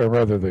disc, or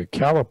rather the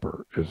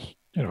caliper, is,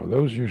 you know,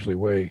 those usually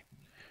weigh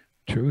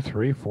 2,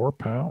 3, 4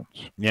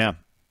 pounds. Yeah.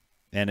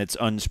 And it's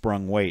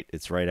unsprung weight.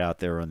 It's right out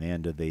there on the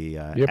end of the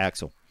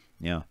axle.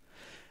 Yeah.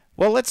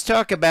 Well, let's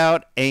talk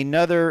about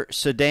another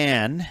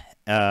sedan,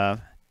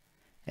 and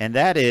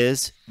that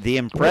is the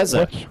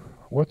Impreza.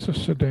 What's a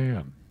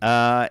sedan?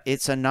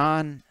 It's a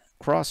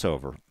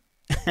non-crossover.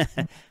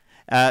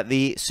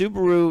 The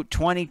Subaru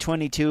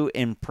 2022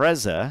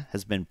 Impreza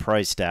has been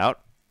priced out.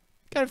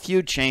 Got a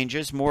few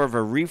changes, more of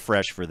a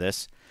refresh for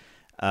this.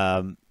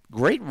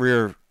 Great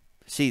rear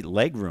seat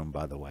legroom,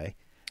 by the way.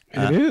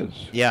 It is.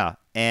 Yeah,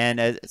 and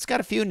it's got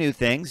a few new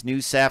things.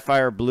 New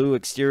sapphire blue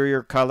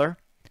exterior color.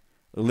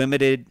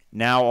 Limited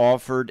now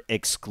offered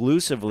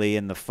exclusively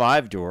in the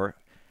 5-door.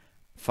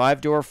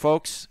 5-door,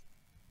 folks,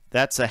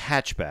 that's a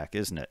hatchback,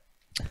 isn't it?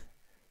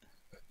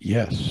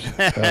 Yes.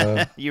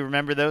 You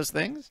remember those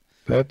things?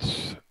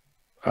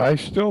 I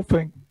still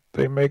think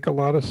they make a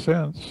lot of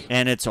sense.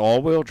 And it's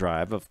all-wheel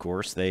drive, of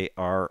course. They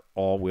are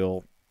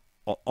all-wheel,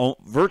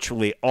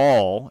 virtually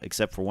all,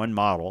 except for one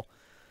model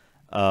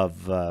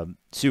of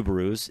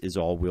Subarus is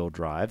all-wheel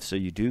drive, so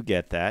you do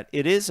get that.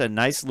 It is a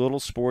nice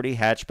little sporty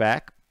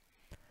hatchback.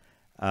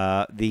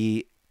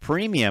 The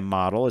premium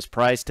model is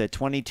priced at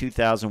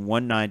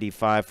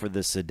 $22,195 for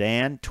the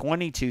sedan,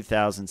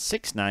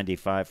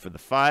 $22,695 for the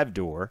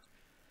 5-door.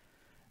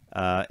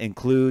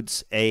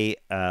 Includes a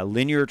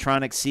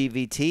Lineartronic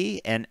CVT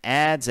and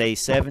adds a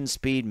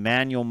 7-speed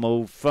manual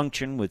mode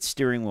function with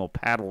steering wheel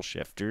paddle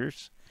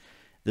shifters.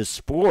 The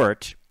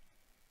Sport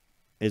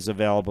is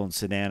available in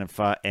sedan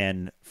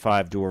and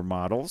 5-door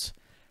models.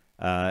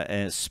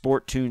 And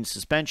Sport-tuned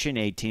suspension,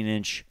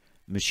 18-inch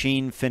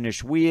machine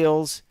finish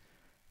wheels.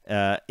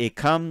 It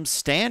comes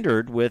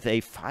standard with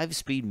a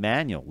 5-speed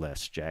manual,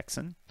 Les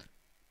Jackson,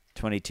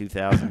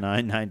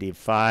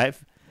 $22,995.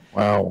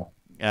 Wow.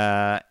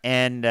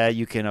 And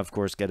you can, of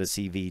course, get a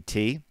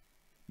CVT.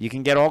 You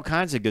can get all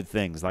kinds of good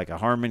things, like a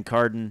Harman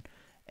Kardon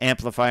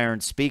amplifier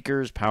and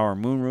speakers, power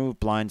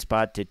moonroof, blind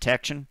spot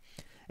detection.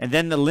 And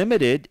then the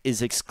Limited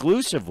is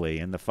exclusively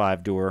in the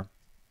 5-door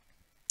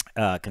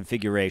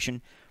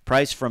configuration,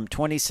 priced from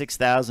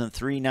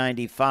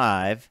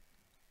 $26,395,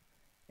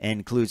 and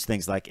includes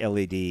things like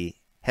LED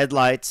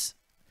headlights,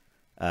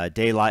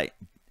 daylight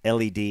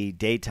LED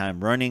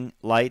daytime running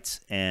lights,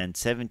 and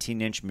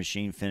 17-inch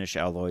machine finish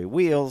alloy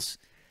wheels.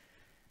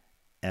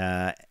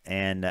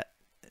 And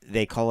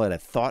they call it a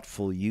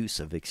thoughtful use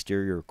of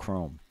exterior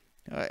chrome.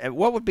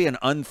 What would be an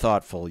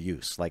unthoughtful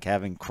use, like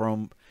having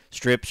chrome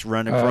strips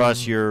run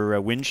across your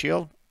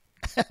windshield?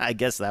 I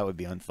guess that would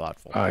be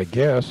unthoughtful. I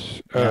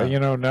guess. You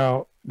know,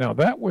 now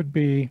that would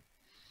be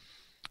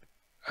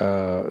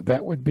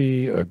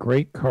a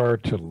great car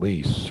to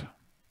lease.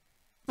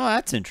 Oh,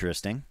 that's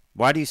interesting.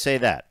 Why do you say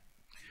that?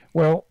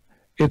 Well,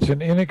 it's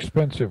an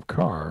inexpensive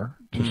car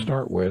to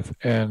start with,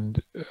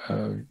 and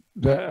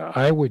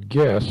I would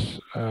guess,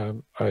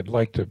 I'd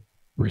like to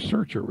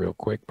research it real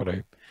quick, but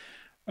I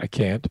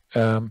can't.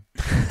 I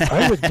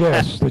would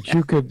guess that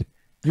you could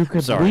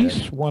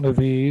lease one of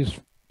these,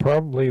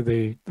 probably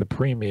the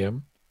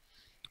premium,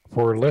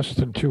 for less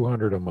than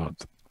 $200 a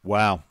month.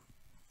 Wow.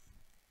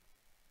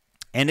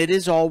 And it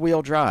is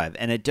all-wheel drive,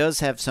 and it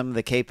does have some of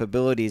the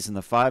capabilities in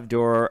the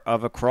 5-door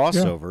of a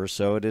crossover,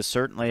 so it is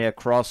certainly a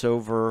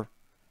crossover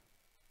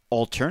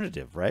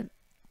alternative, right?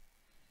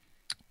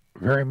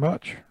 Very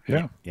much,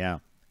 yeah. Yeah.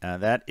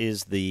 That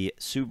is the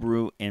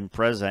Subaru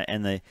Impreza,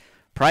 and the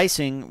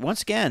pricing,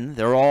 once again,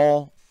 they're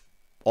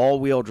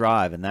all-wheel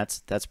drive, and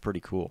that's pretty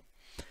cool.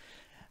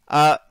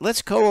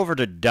 Let's go over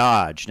to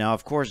Dodge. Now,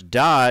 of course,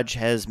 Dodge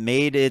has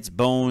made its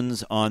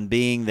bones on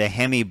being the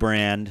Hemi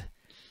brand,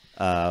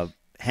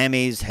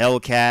 Hemis,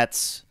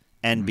 Hellcats,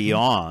 and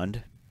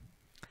beyond.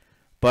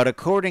 But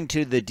according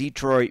to the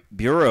Detroit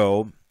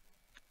Bureau,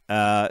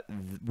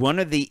 one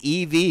of the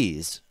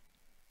EVs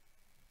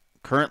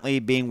currently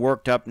being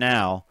worked up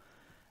now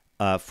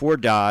for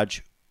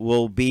Dodge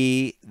will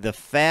be the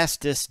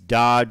fastest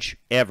Dodge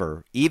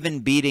ever, even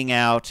beating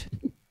out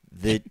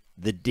the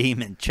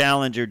Demon,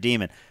 Challenger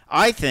Demon.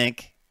 I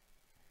think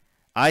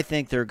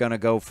they're going to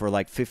go for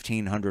like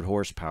 1,500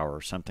 horsepower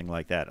or something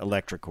like that,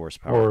 electric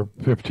horsepower. Or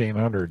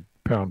 1,500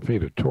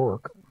 pound-feet of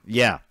torque.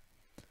 Yeah.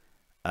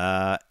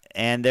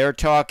 And they're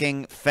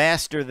talking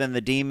faster than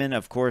the Demon.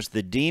 Of course,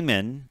 the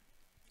Demon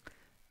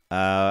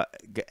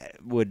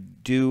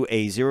would do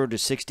a 0 to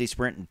 60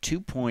 sprint in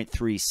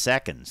 2.3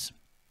 seconds.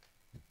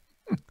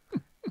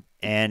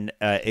 and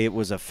it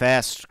was a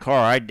fast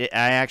car. I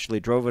actually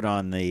drove it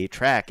on the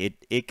track.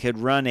 It could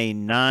run a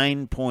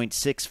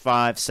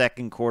 9.65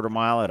 second quarter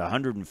mile at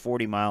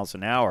 140 miles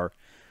an hour,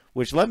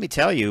 which, let me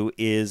tell you,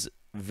 is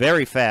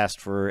very fast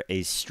for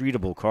a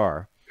streetable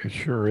car. It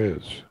sure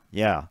is.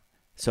 Yeah.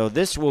 So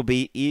this will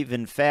be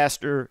even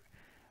faster.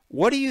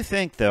 What do you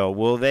think, though?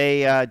 Will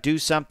they do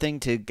something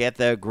to get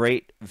the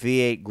great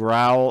V8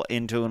 growl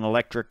into an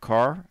electric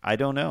car? I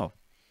don't know.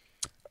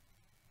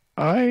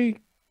 I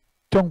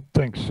don't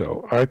think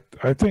so.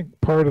 I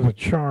think part of the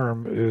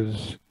charm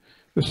is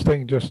this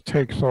thing just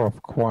takes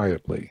off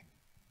quietly.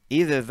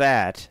 Either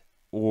that,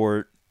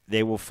 or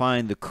they will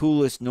find the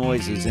coolest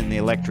noises in the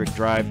electric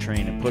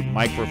drivetrain and put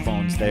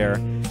microphones there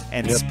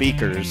and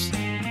speakers.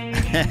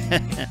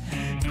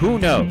 Who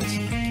knows?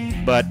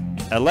 But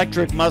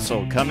electric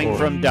muscle coming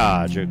from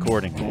Dodge,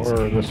 accordingly.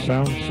 Or the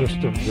sound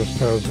system just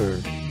has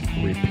a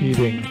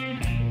repeating,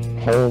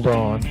 hold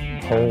on,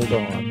 hold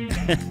on.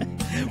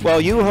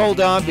 Well, you hold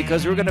on,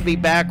 because we're going to be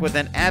back with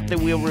an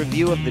at-the-wheel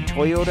review of the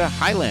Toyota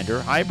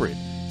Highlander Hybrid.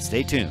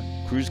 Stay tuned.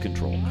 Cruise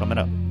Control coming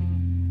up.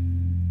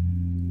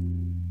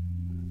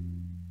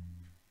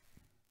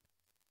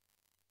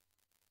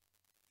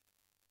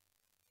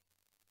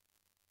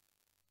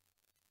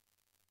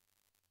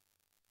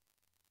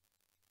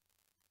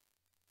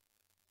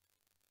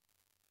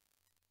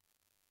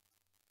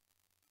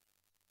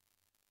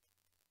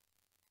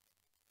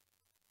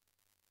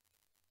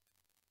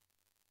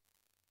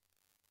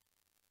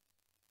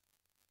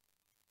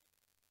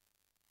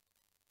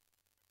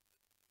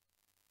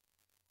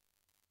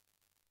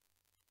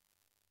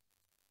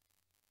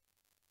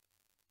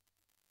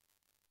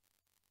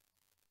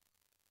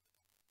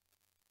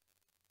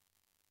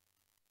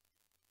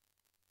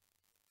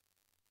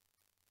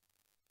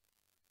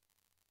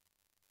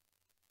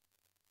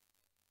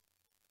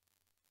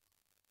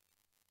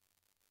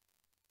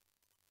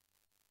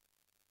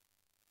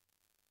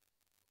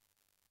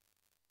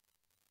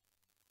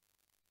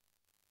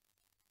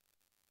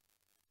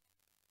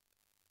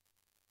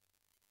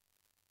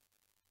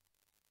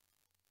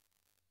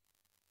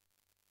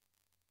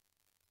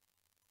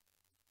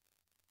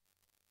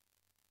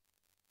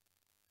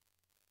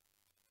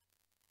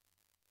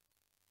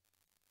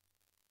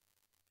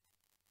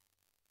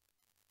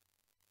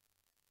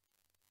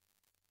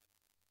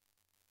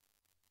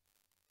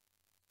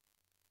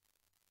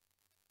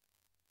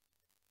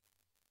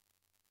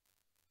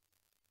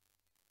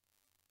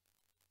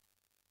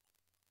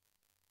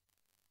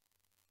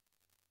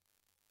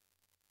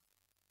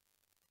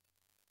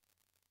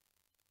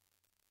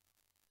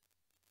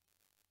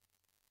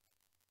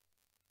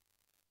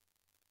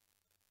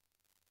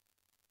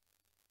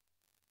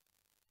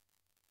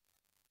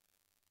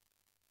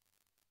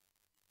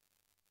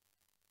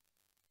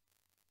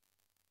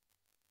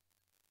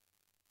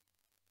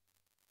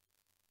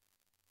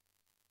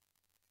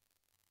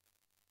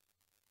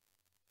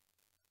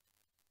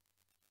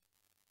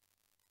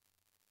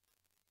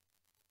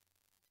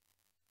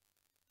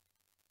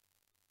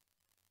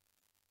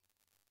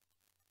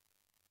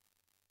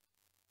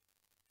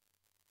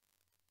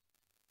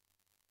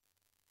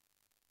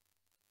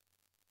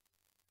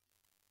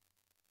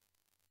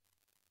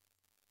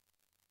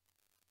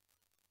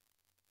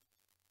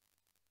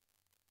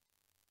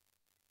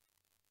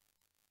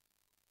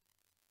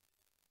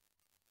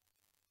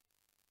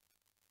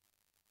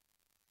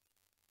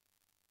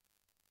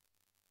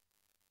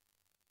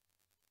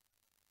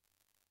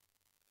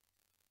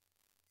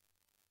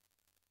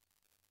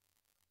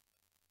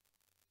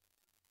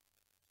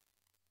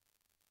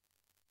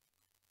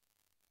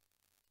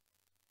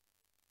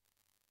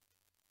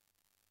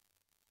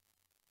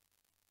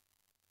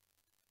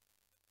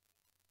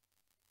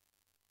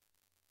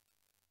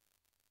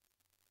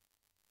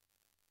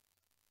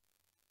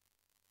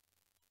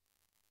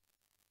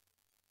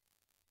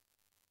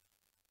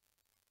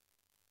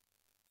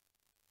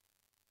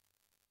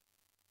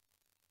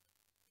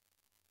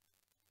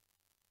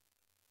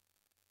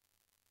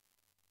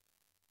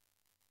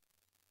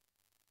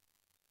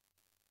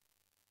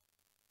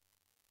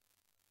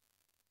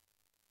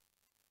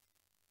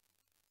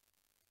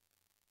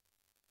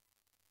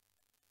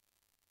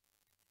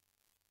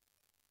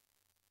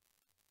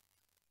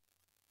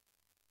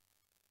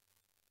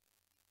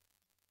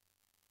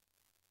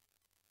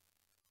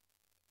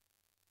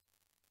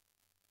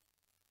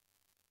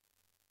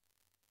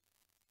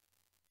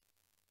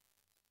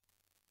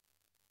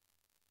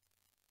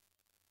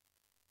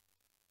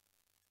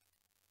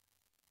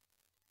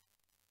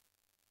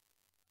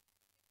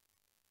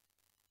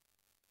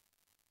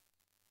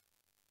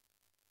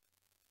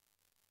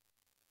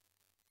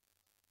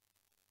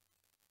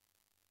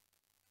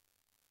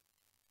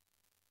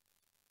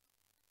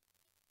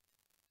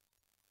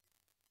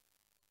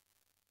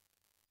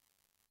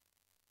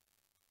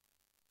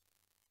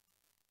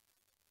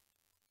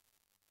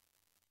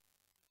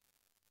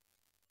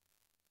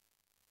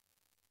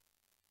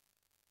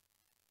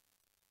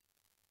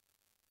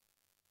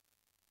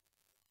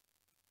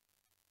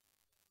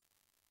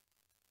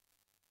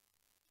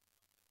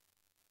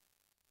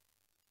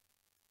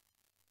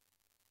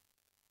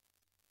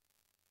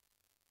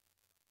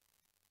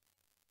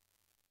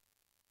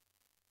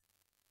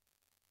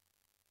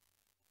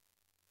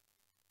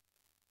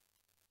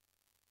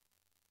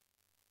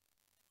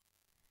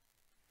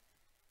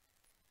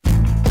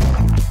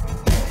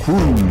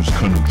 Cruise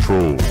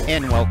Control.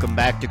 And welcome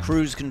back to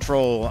Cruise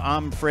Control.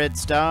 I'm Fred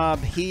Staub.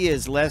 He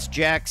is Les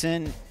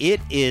Jackson. It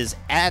is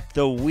at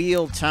the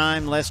wheel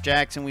time. Les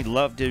Jackson, we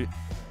love to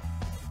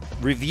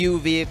review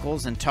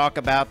vehicles and talk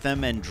about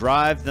them and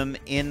drive them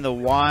in the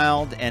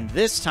wild. And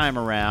this time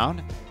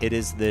around, it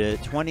is the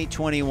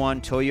 2021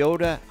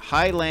 Toyota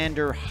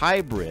Highlander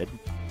Hybrid.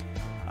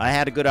 I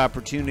had a good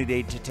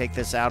opportunity to take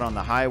this out on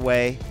the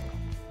highway.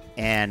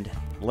 And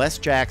Les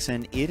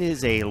Jackson, it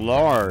is a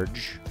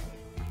large,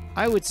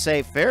 I would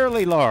say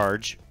fairly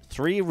large,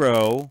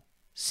 3-row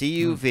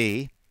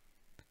CUV.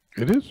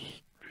 It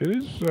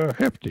is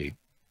hefty.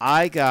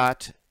 I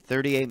got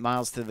 38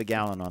 miles to the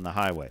gallon on the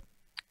highway.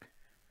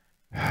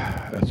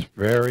 That's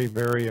very,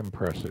 very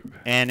impressive.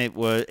 And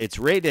it's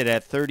rated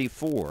at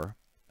 34.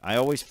 I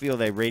always feel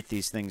they rate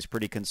these things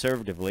pretty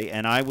conservatively.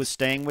 And I was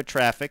staying with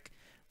traffic,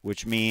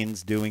 which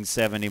means doing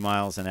 70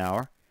 miles an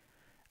hour.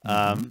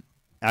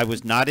 I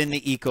was not in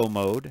the eco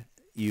mode.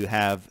 You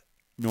have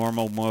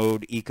normal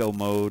mode, eco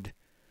mode,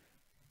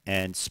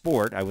 and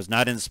sport. I was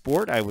not in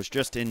sport. I was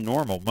just in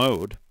normal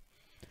mode.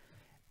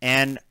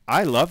 And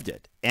I loved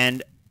it.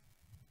 And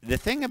the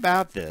thing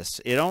about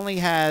this, it only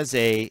has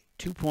a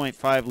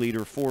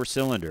 2.5-liter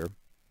four-cylinder.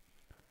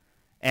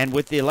 And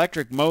with the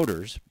electric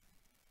motors,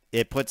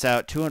 it puts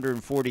out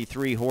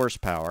 243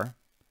 horsepower.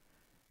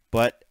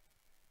 But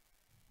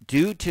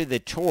due to the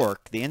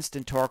torque, the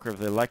instant torque of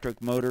the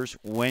electric motors,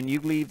 when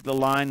you leave the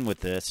line with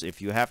this,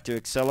 if you have to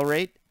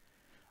accelerate,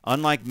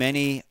 unlike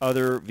many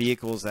other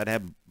vehicles that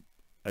have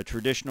a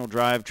traditional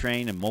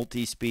drivetrain and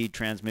multi-speed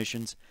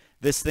transmissions,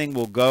 this thing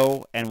will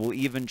go and will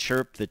even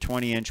chirp the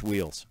 20-inch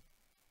wheels.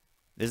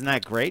 Isn't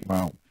that great?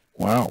 Wow.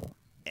 Wow.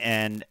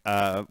 And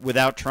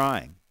without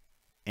trying.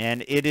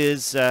 And it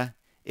is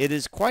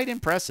quite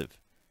impressive.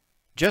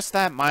 Just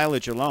that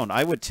mileage alone.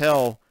 I would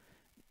tell,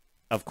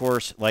 of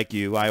course, like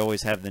you, I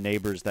always have the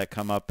neighbors that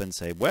come up and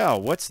say,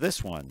 well, what's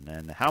this one?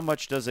 And how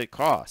much does it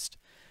cost?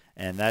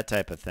 And that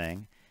type of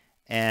thing.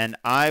 And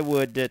I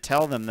would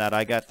tell them that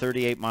I got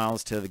 38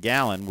 miles to the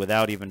gallon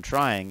without even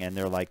trying. And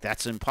they're like,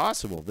 that's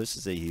impossible. This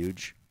is a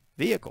huge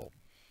vehicle.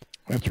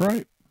 That's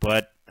right.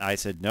 But I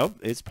said, nope,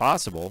 it's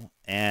possible.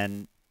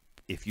 And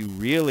if you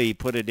really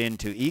put it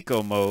into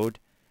eco mode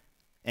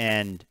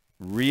and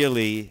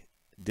really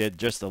did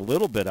just a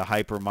little bit of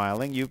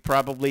hypermiling, you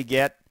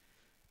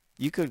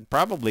could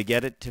probably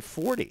get it to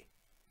 40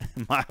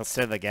 miles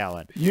to the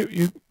gallon.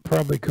 You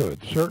probably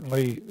could.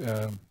 Certainly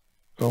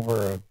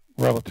over a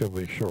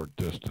relatively short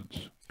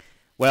distance.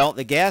 Well,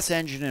 the gas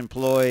engine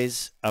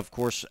employs, of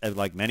course,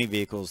 like many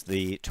vehicles,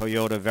 the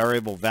Toyota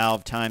Variable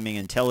Valve Timing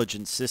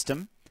Intelligence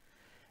System.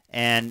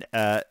 And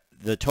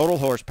the total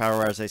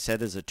horsepower, as I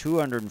said, is a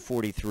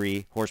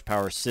 243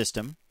 horsepower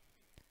system.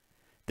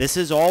 This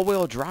is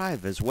all-wheel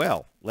drive as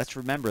well. Let's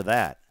remember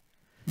that.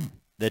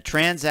 The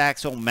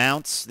transaxle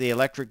mounts the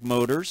electric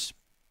motors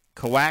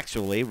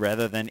coaxially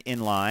rather than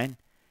inline,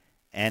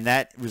 and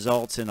that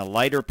results in a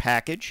lighter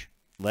package,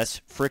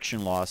 less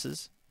friction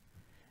losses.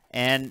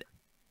 And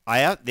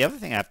the other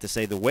thing I have to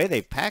say, the way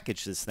they've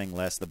packaged this thing,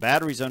 Les, the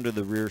battery's under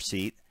the rear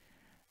seat.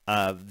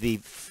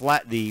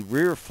 The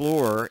rear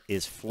floor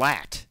is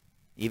flat,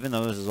 even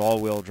though this is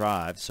all-wheel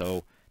drive,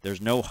 so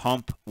there's no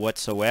hump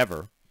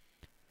whatsoever.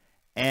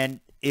 And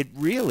it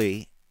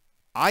really,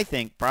 I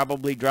think,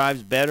 probably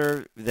drives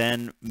better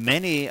than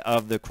many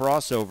of the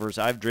crossovers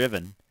I've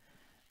driven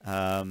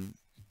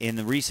in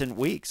the recent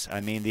weeks.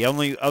 I mean, the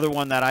only other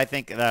one that I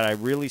think that I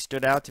really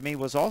stood out to me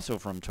was also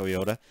from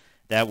Toyota.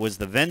 That was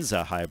the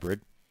Venza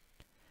Hybrid.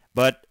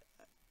 But,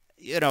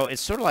 you know,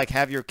 it's sort of like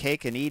have your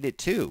cake and eat it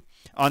too.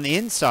 On the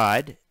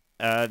inside,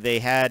 they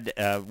had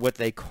what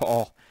they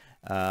call,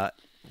 what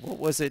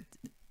was it?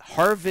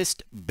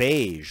 Harvest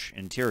beige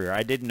interior.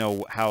 I didn't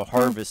know how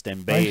harvest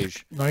and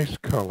beige. Nice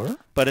color.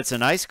 But it's a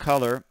nice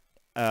color.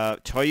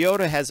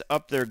 Toyota has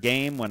upped their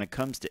game when it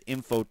comes to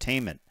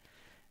infotainment.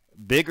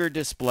 Bigger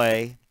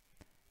display.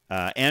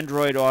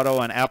 Android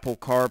Auto and Apple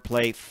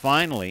CarPlay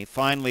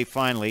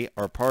finally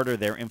are part of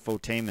their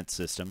infotainment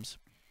systems.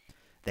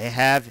 They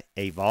have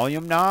a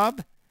volume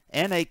knob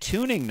and a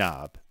tuning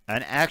knob,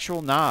 an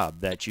actual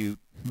knob that you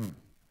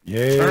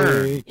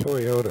Yay,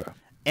 Toyota.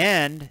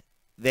 And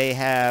they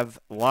have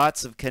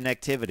lots of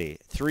connectivity.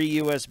 3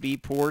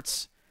 USB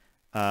ports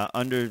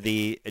under in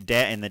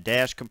the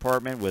dash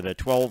compartment with a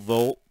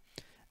 12-volt.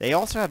 They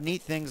also have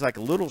neat things like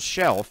a little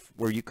shelf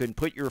where you can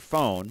put your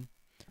phone,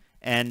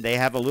 and they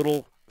have a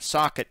little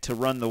socket to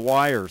run the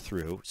wire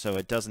through so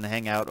it doesn't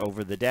hang out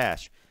over the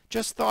dash.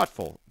 Just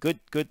thoughtful,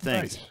 good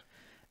things.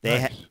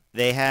 Nice.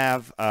 They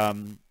have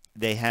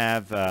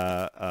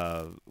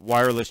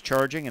wireless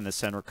charging in the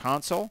center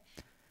console,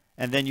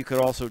 and then you could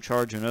also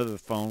charge another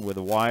phone with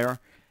a wire.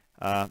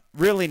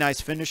 Really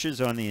nice finishes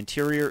on the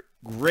interior.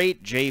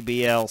 Great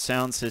JBL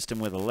sound system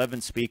with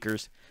 11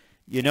 speakers.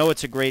 You know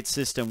it's a great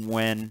system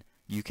when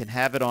you can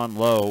have it on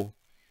low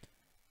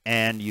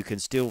and you can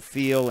still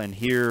feel and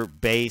hear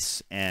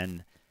bass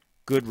and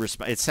good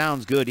response. It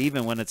sounds good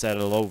even when it's at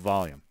a low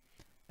volume.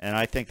 And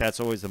I think that's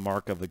always the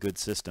mark of a good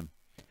system.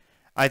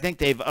 I think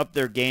they've upped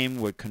their game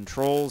with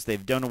controls.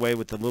 They've done away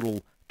with the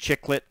little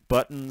chiclet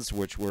buttons,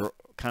 which were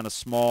kind of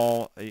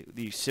small.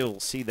 You still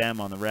see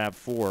them on the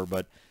RAV4,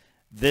 but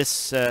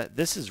this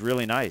is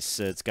really nice.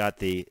 It's got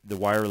the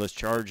wireless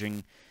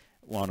charging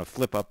on a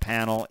flip-up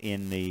panel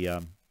in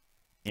the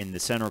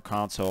center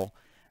console.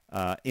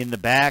 In the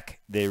back,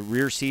 the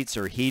rear seats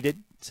are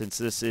heated. Since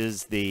this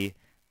is the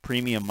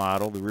premium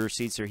model, the rear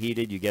seats are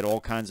heated. You get all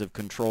kinds of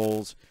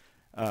controls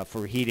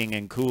for heating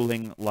and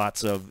cooling.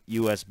 Lots of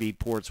USB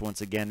ports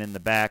once again in the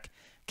back.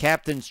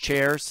 Captain's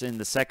chairs in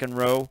the second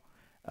row.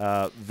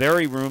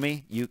 Very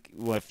roomy.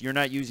 If you're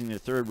not using the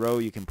third row,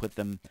 you can put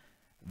them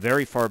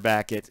very far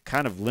back. It's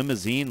kind of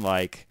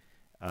limousine-like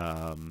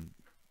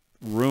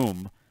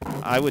room.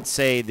 I would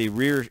say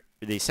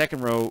the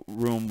second row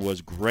room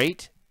was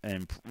great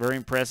and very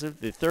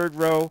impressive. The third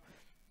row,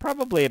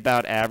 probably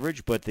about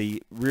average, but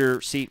the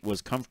rear seat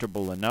was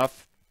comfortable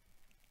enough.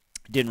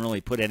 Didn't really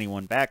put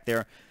anyone back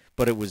there,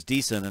 but it was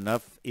decent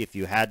enough if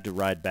you had to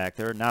ride back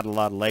there. Not a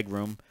lot of leg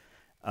room,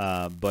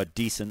 but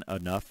decent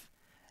enough.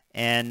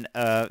 And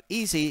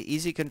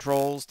easy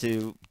controls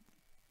to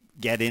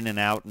get in and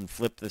out and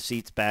flip the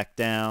seats back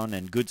down,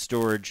 and good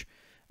storage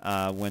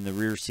when the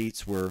rear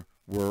seats were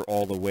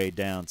all the way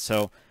down.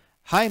 So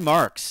high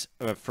marks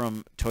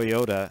from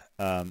Toyota.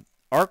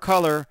 Our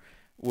color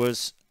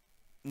was,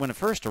 when it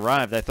first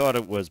arrived, I thought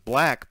it was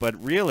black,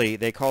 but really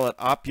they call it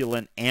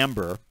opulent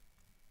amber,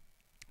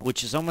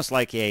 which is almost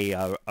like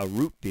a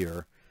root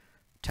beer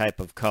type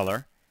of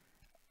color,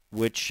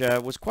 which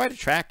was quite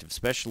attractive,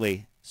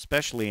 especially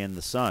in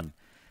the sun.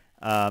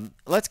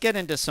 Let's get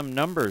into some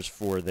numbers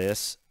for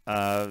this.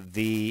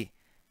 The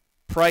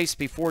price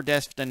before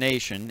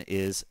destination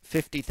is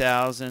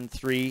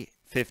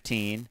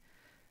 $50,315.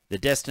 The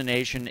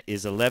destination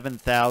is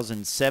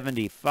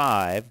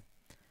 $11,075,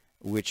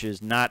 which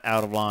is not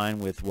out of line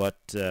with what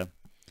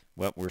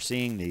we're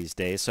seeing these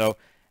days. So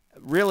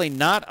really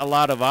not a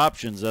lot of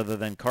options other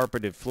than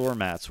carpeted floor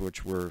mats,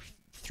 which were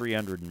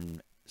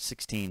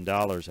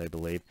 $316, I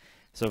believe.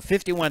 So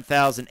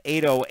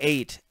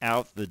 $51,808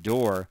 out the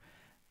door.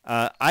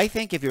 I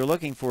think if you're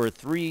looking for a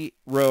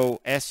three-row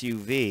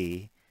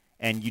SUV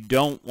and you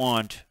don't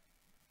want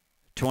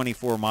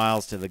 24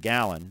 miles to the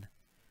gallon,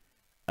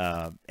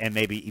 and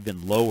maybe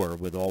even lower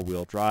with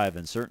all-wheel drive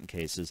in certain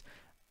cases,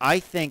 I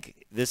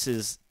think this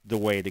is the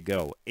way to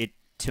go.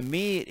 To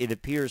me, it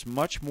appears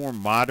much more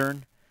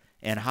modern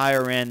and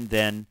higher end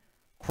than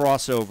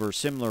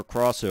similar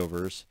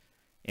crossovers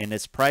in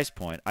its price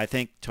point. I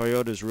think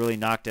Toyota's really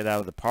knocked it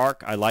out of the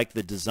park. I like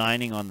the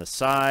designing on the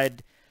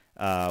side,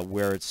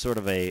 where it's sort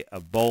of a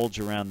bulge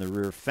around the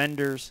rear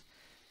fenders.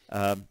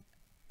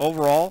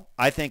 Overall,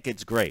 I think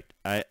it's great.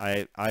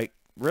 I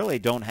really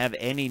don't have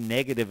any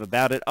negative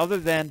about it, other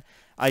than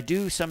I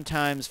do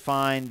sometimes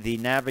find the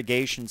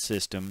navigation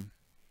system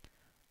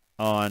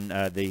on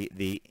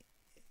the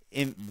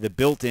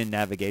built-in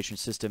navigation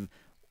system.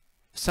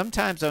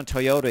 Sometimes on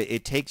Toyota,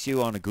 it takes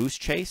you on a goose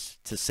chase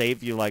to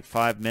save you like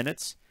 5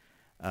 minutes.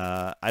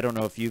 I don't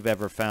know if you've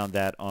ever found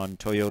that on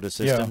Toyota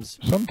systems.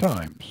 Yeah,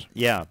 sometimes.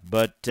 Yeah,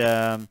 but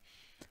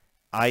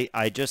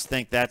I just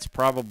think that's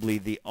probably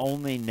the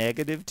only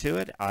negative to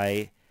it.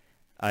 I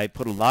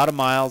put a lot of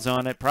miles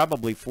on it,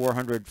 probably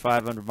 400,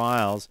 500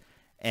 miles,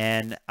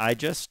 and I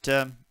just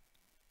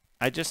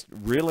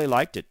really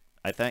liked it.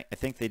 I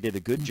think they did a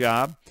good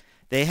job.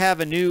 They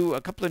have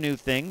a couple of new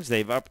things.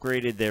 They've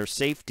upgraded their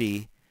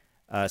safety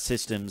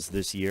systems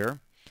this year,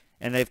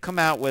 and they've come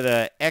out with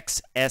a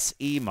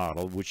XSE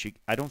model, which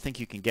I don't think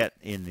you can get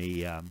in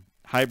the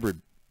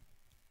hybrid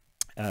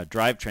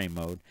drivetrain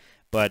mode,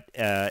 but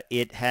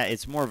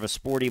it's more of a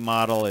sporty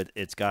model.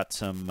 It's got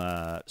some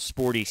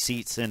sporty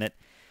seats in it,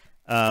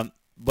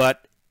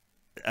 but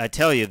I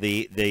tell you,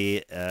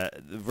 the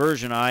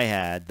version I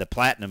had, the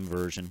Platinum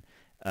version,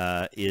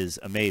 is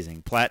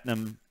amazing.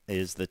 Platinum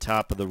is the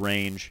top of the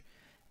range,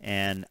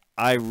 and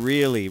I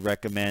really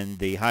recommend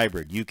the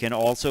hybrid. You can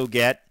also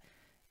get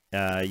a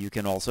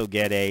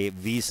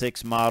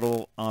V6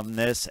 model on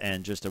this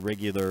and just a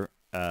regular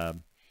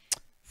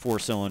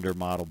 4-cylinder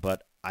model.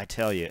 But I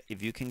tell you,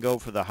 if you can go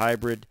for the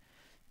hybrid,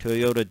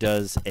 Toyota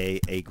does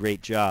a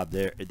great job.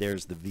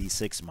 There's the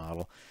V6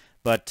 model.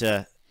 But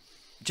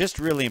just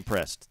really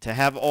impressed. To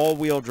have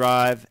all-wheel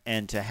drive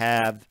and to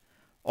have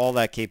all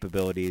that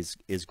capability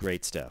is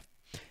great stuff.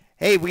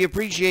 Hey, we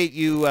appreciate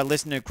you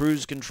listening to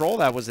Cruise Control.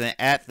 That was an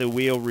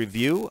at-the-wheel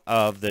review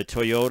of the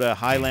Toyota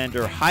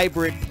Highlander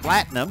Hybrid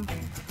Platinum.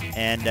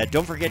 And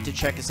don't forget to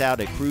check us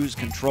out at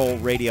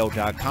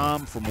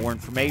cruisecontrolradio.com for more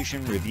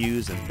information,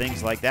 reviews, and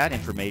things like that.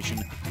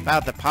 Information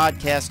about the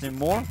podcast and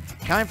more.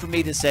 Time for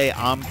me to say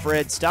I'm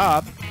Fred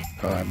Staub.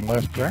 I'm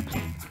Les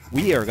Jackson.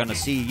 We are going to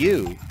see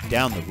you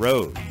down the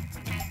road.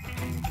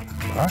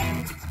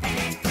 Bye.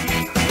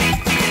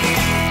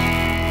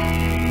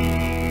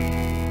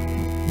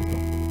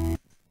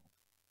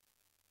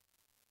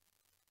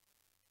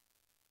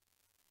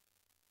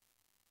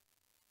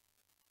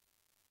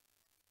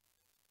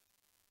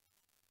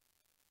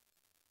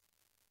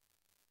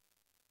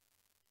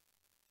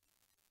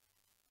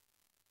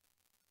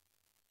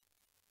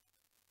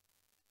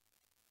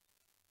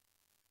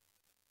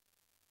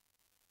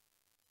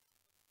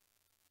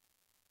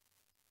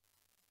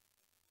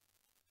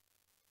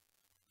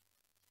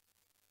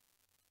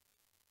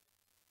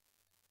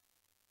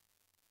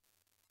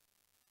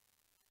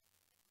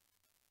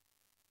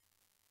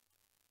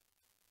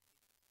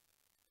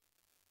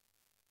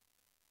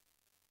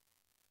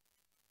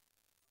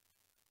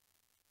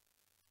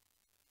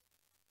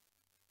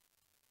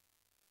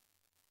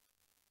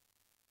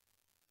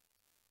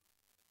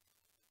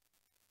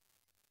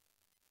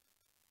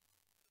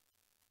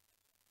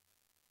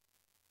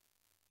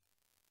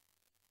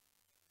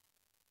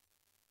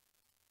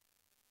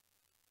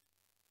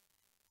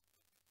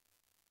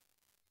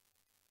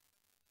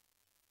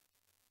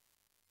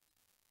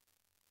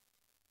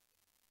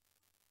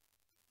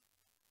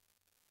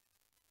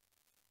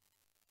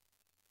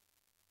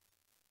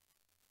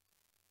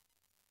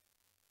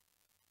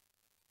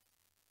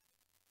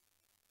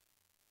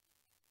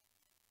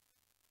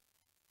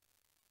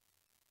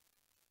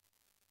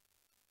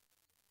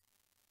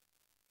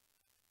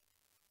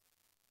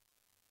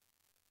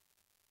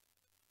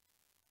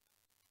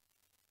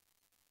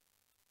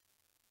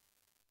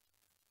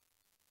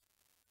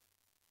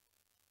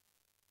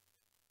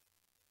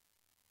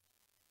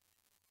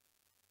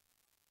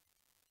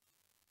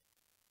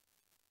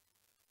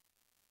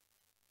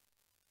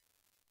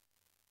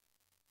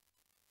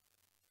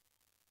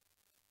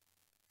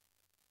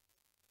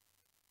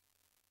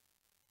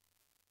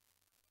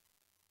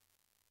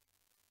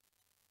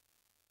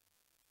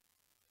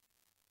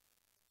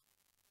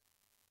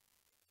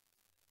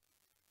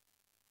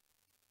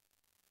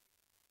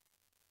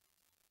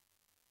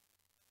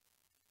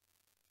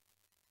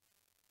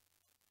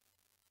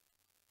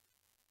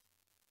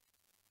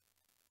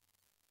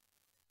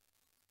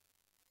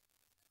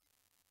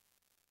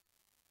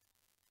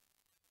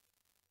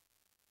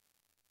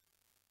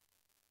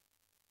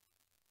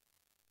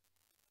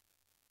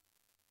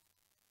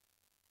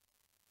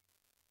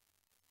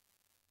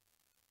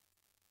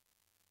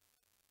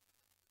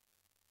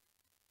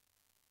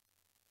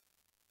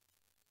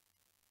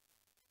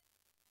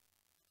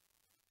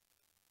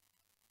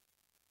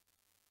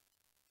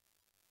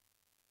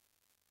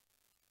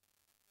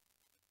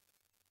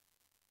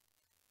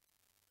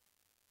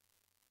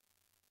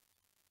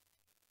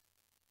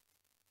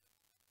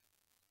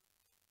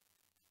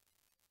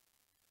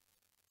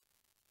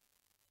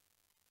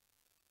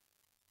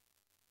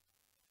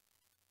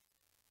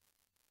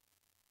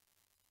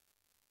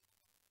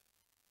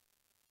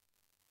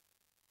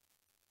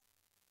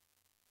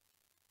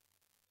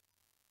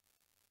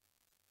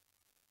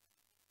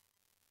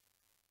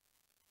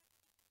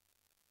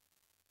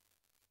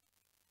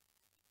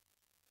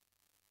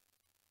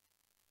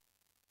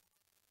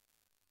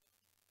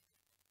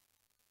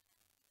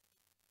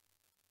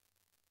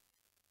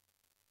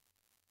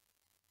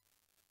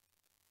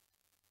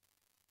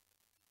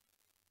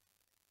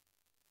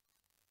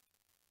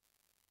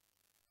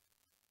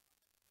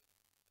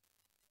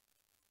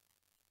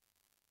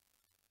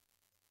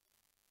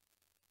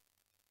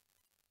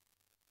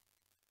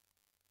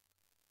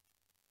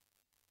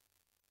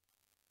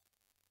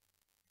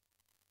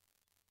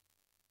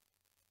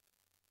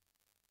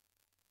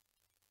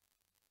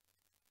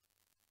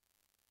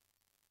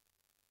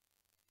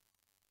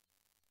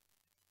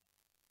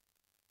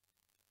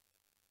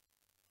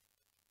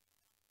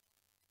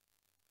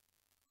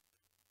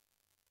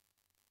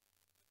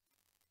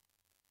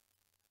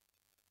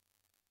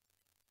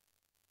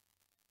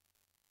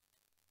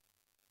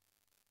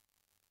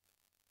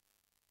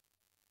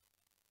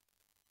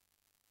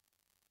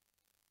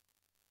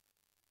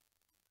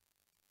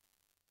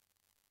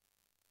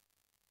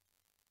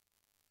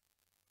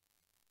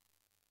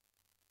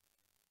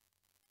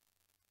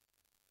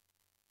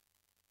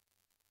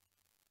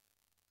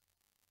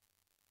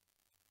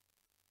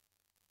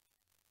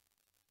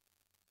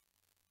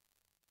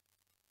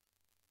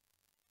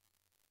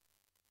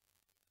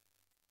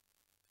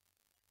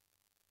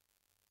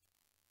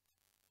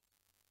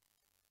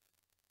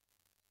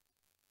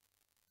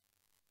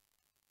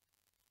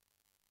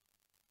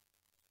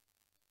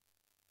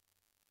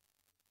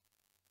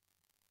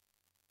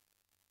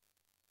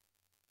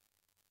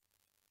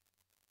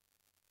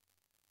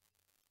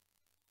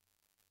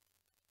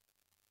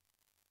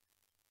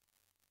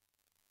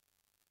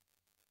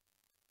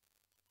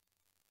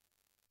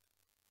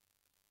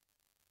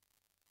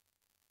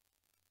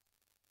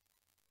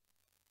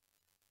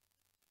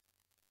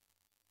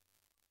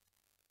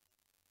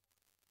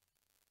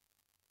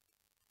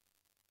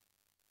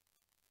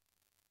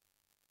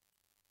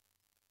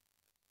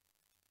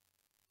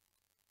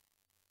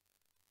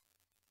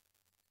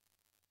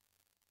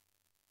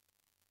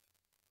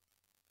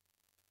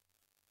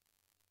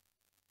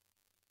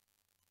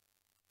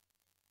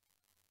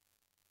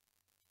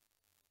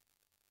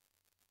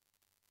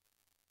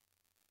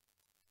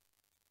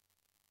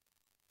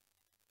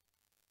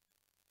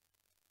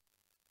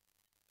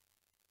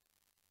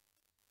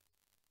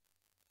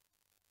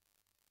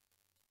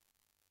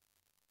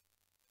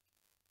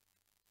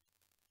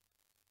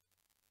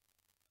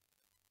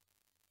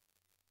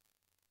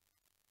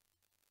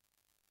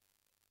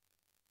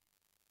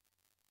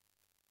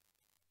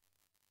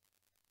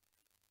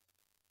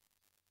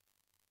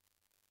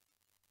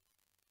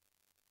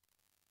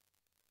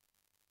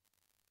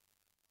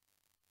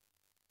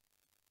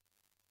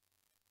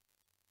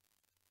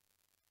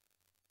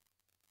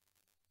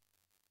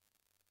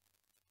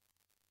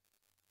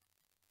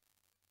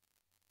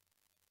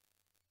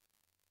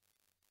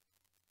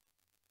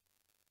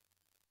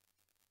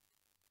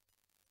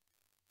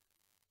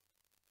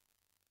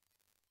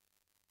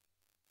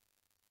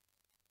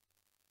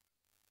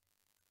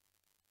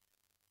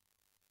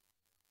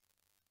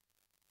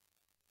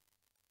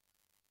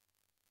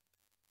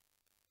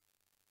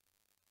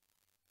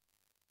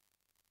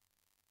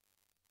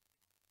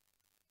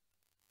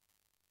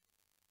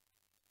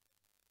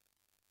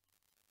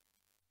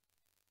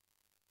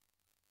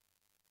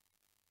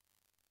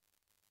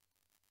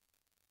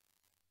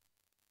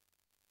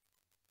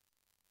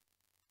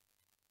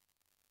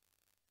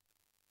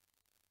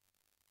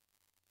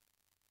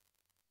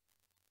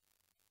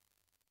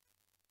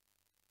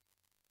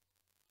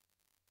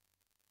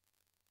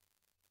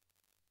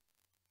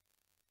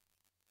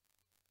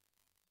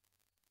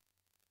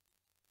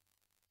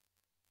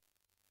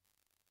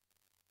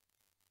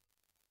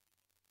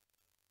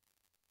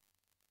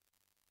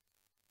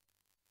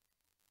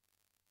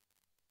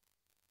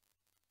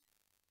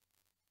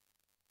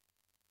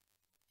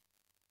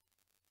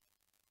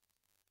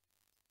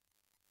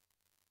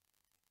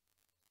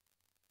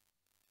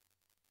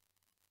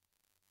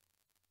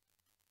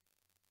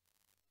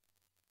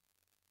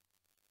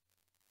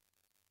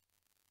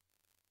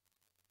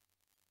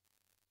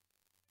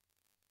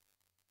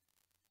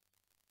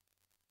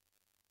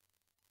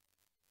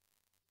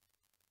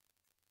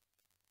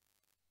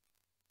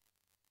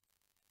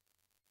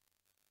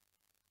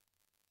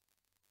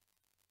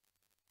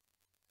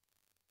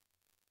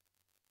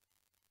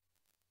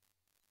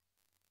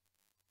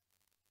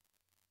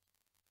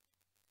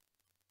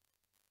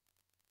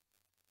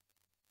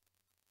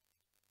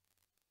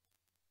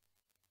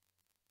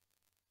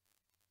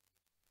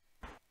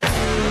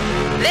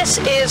 This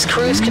is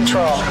Cruise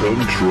Control.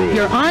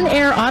 Your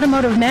on-air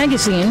automotive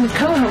magazine with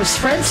co-hosts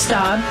Fred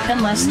Staub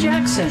and Les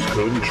Jackson.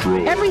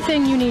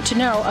 Everything you need to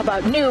know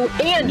about new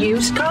and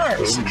used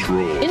cars.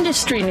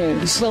 Industry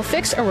news. We'll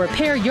fix or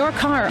repair your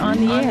car on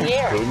the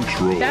air.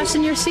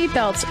 Fasten your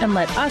seatbelts and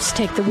let us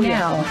take the wheel.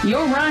 Now,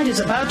 your ride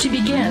is about to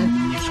begin.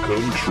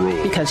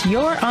 Because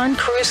you're on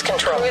Cruise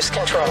Control. Cruise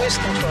Control. Cruise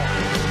Control.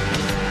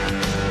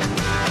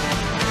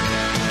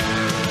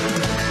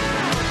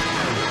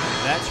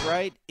 That's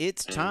right,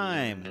 it's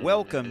time.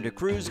 Welcome to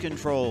Cruise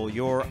Control,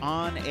 your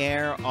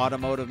on-air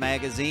automotive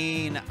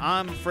magazine.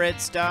 I'm Fred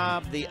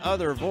Staub. The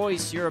other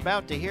voice you're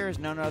about to hear is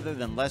none other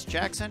than Les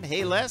Jackson.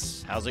 Hey,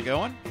 Les, how's it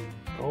going?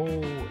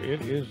 Oh,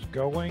 it is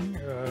going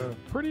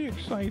pretty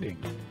exciting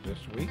this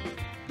week.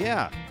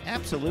 Yeah,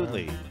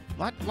 absolutely.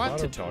 Lot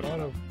to talk about. A lot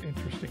of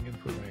interesting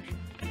information.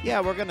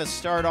 Yeah, we're going to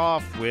start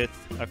off with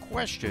a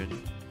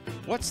question.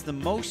 What's the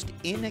most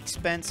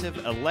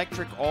inexpensive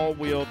electric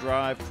all-wheel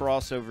drive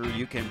crossover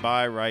you can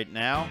buy right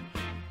now?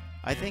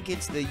 I think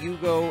it's the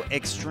Yugo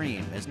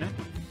Extreme, isn't it?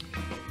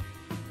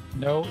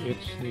 No,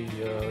 it's the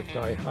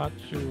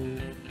Daihatsu,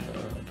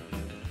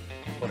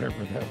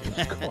 whatever that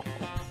was called.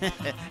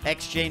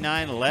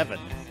 XJ911.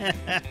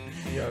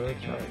 Yeah,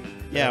 that's right.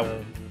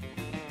 Yeah.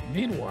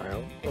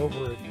 Meanwhile,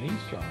 over at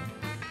Nissan,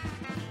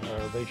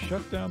 they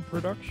shut down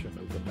production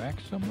of the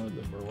Maxima,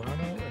 the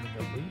Murano, and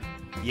the Leaf.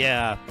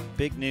 Yeah,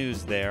 big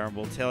news there.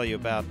 We'll tell you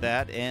about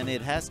that. And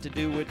it has to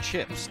do with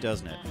chips,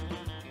 doesn't it?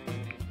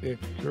 It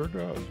sure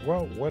does.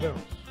 Well, what else?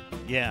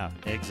 Yeah,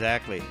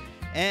 exactly.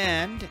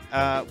 And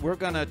we're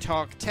going to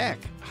talk tech.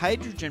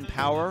 Hydrogen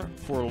power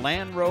for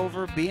Land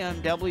Rover,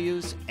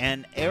 BMWs,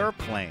 and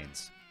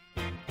airplanes.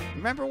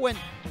 Remember when,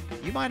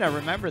 you might not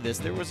remember this,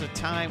 there was a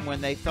time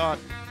when they thought,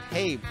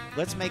 hey,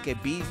 let's make a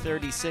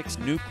B-36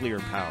 nuclear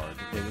powered.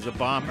 It was a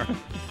bomber.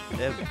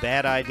 That was a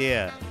bad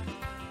idea.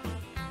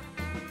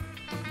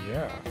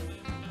 Yeah.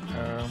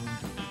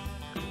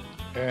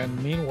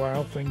 And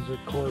meanwhile, things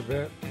at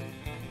Corvette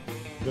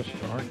just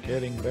aren't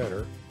getting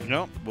better.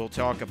 Nope, we'll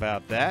talk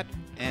about that.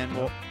 And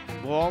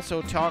we'll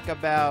also talk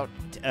about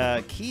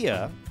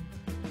Kia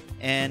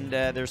and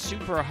their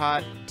super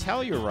hot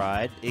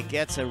Telluride. It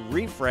gets a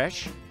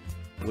refresh,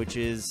 which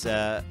is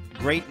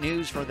great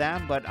news for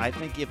them, but I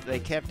think if they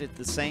kept it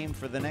the same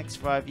for the next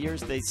 5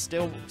 years, they'd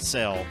still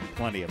sell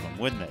plenty of them,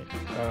 wouldn't they?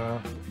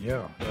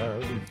 Yeah.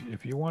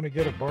 If you want to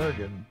get a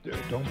bargain,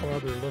 don't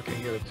bother looking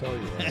at a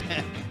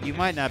Telluride. You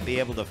might not be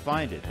able to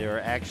find it. There are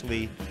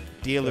actually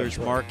dealers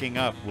right. marking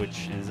up,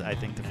 which is, I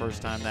think, the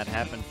first time that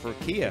happened for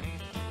Kia.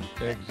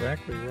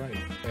 Exactly right.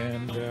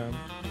 And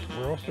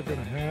we're also going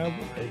to have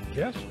a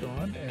guest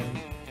on, and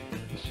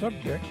the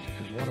subject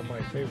is one of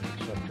my favorite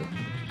subjects,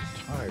 which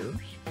is tires.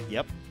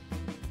 Yep.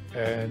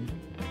 And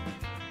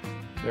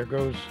there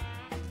goes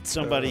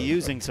somebody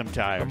using some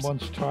tires.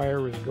 Someone's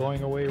tire is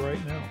going away right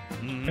now.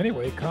 Mm-hmm.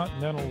 Anyway,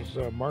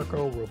 Continental's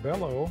Marco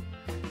Rubello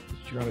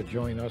is going to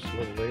join us a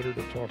little later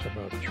to talk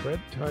about tread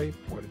type,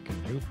 what it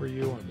can do for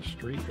you on the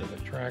street or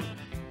the track.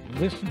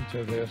 Listen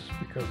to this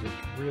because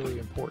it's really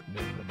important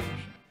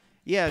information.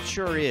 Yeah, it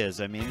sure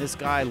is. I mean, this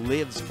guy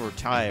lives for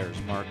tires,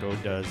 Marco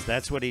does.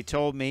 That's what he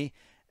told me.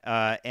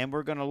 And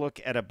we're going to look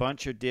at a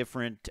bunch of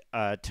different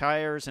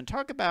tires and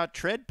talk about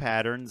tread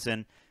patterns.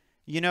 And,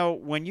 you know,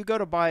 when you go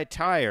to buy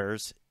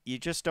tires, you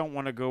just don't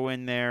want to go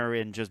in there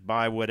and just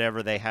buy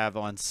whatever they have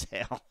on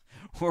sale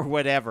or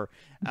whatever.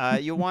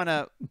 You want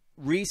to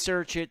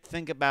research it,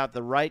 think about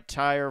the right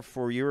tire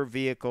for your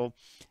vehicle.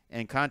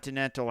 And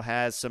Continental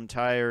has some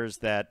tires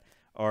that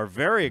are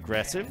very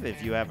aggressive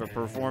if you have a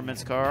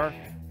performance car,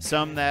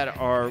 some that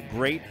are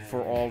great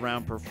for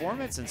all-round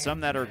performance, and some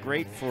that are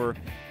great for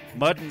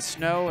mud and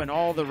snow and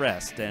all the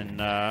rest. And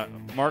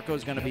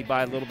Marco's going to be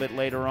by a little bit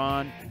later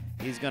on.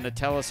 He's going to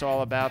tell us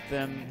all about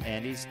them,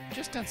 and he's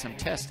just done some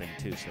testing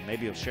too, so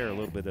maybe he'll share a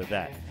little bit of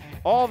that.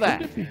 All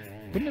that.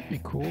 Wouldn't it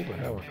be cool to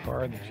have a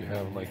car that you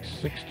have like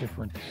 6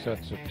 different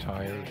sets of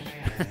tires?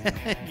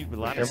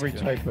 Every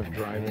type of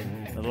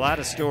driving. A lot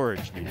of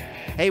storage.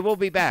 Hey, we'll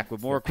be back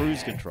with more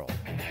Cruise Control.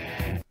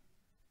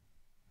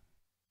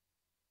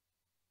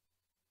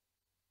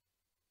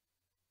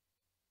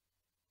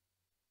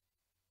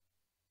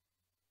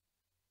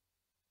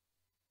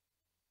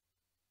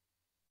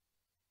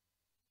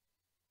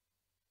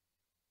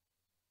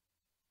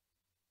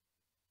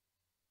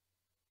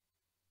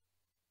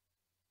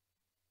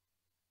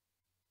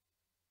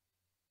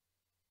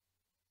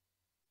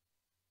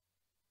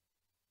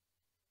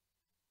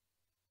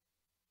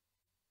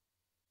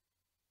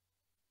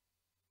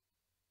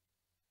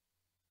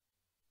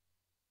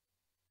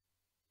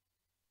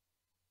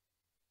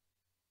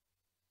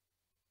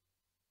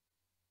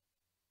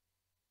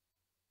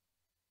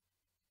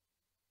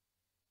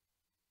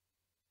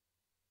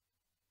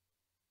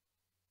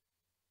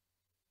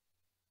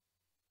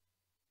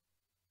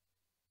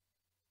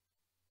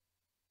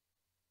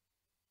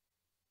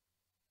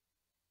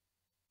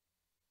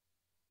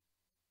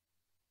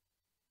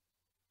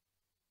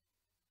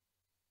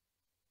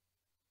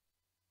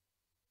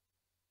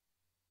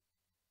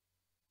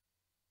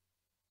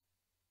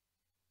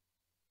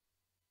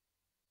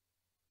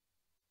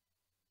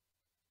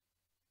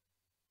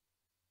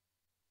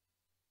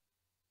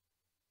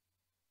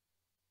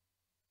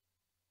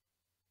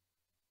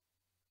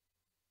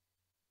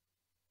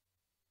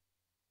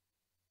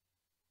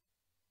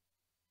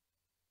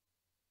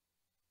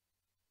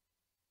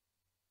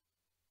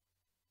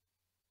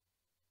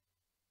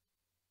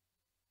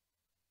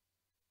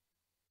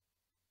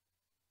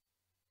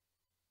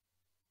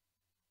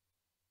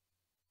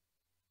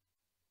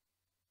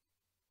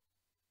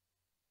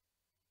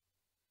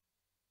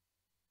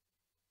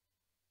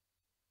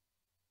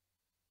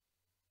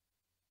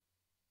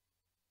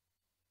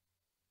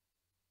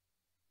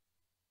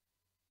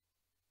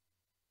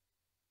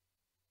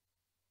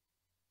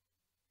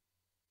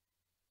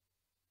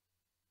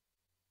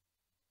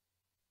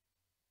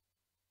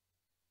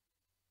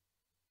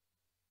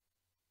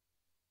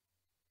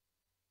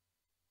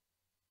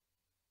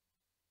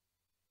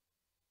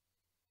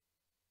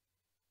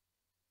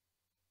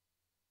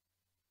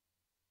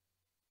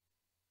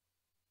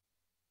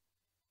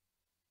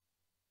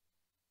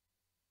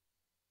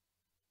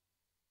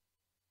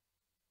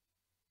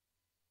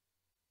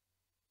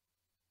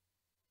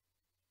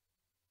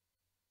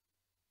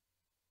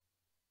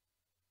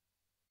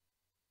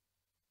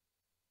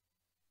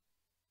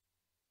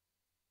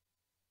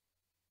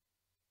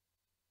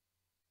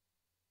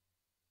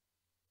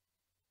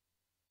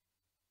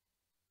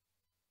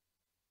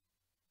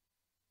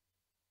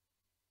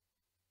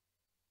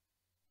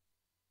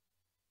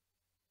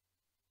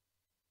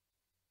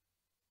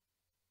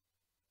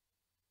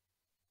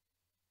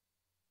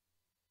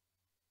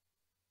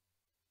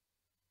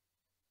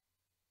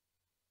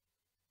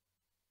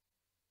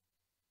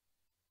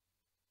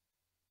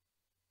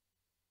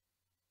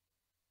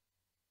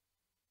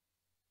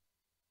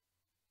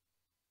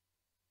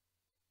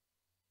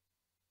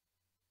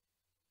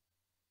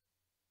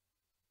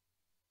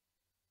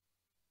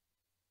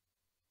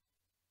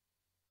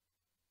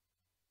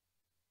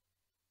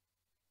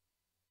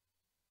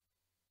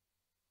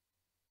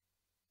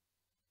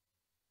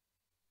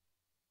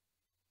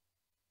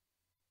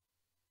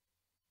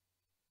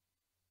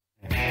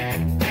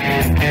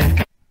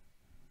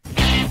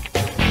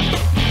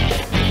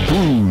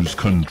 Cruise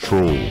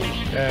Control.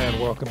 And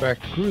welcome back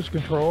to Cruise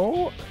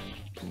Control.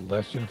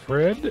 Les and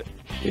Fred,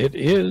 it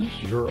is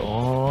your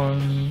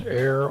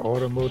on-air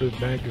automotive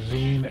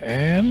magazine,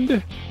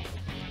 and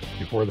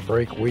before the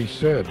break we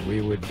said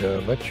we would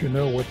let you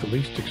know what the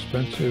least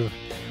expensive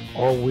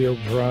all-wheel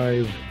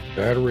drive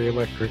battery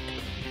electric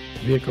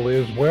vehicle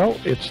is. Well,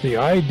 it's the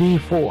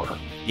ID4.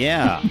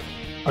 Yeah.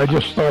 I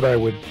just thought I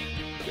would,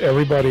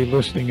 everybody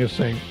listening is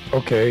saying,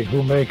 okay,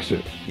 who makes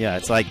it? Yeah,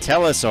 it's like,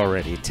 tell us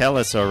already. Tell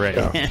us already.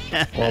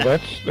 Yeah. Well,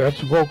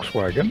 that's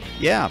Volkswagen.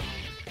 Yeah.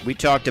 We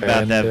talked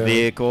about And, that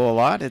vehicle a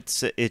lot.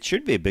 It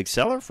should be a big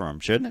seller for them,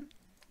 shouldn't it?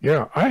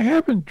 Yeah, I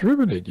haven't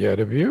driven it yet.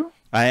 Have you?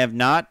 I have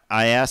not.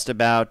 I asked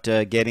about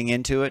getting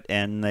into it,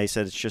 and they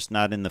said it's just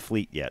not in the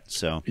fleet yet.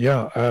 So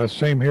Yeah,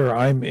 same here.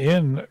 I'm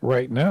in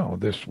right now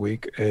this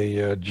week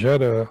a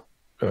Jetta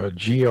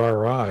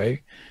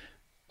GRI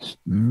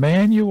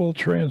manual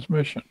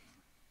transmission.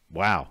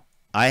 wow.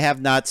 I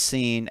have not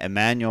seen a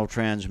manual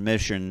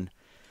transmission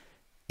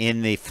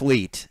in the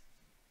fleet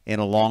in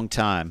a long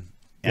time.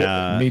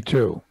 Yeah, me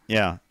too.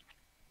 Yeah,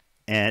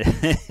 and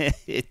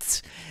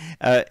it's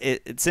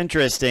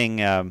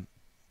interesting. A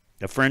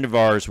friend of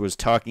ours was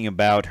talking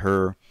about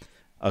her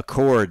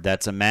Accord.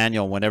 That's a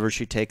manual. Whenever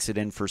she takes it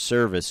in for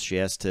service,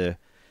 they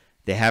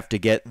have to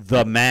get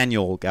the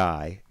manual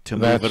guy to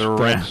move it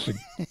around.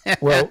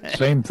 Well,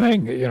 same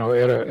thing. You know,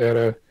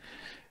 at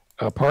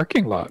a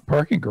parking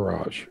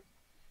garage.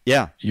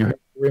 Yeah, You have to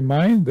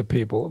remind the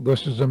people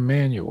this is a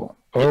manual.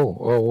 Oh,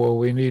 well,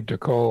 we need to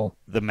call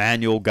the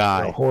manual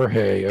guy.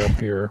 Jorge up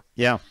here.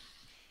 Yeah.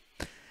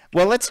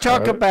 Well, let's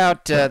talk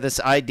about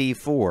this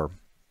ID4.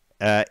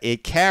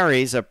 It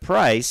carries a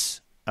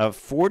price of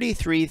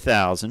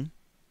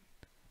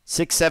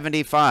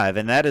 $43,675,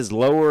 and that is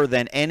lower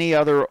than any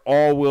other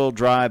all-wheel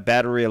drive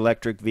battery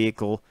electric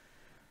vehicle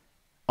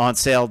on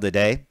sale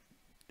today.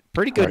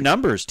 Pretty good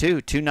numbers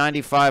too.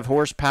 295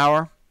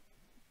 horsepower,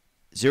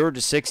 0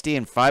 to 60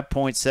 in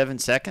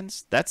 5.7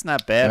 seconds. That's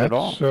not bad at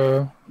all.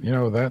 You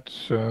know,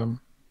 that's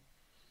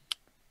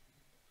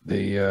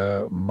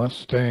the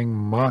Mustang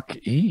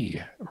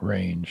Mach-E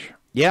range.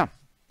 Yeah,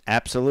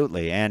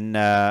 absolutely. And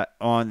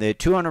on the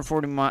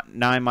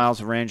 249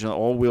 miles of range on the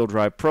all-wheel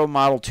drive Pro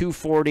model,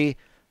 240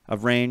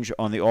 of range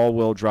on the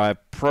all-wheel drive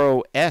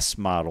Pro S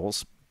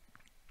models.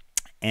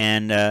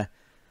 And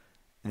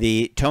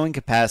the towing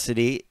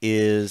capacity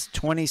is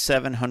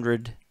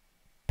 2,700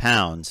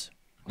 pounds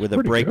with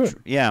a brake.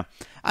 Yeah.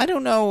 I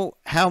don't know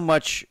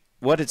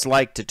what it's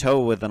like to tow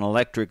with an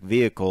electric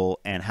vehicle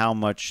and how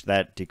much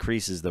that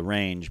decreases the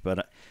range,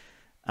 but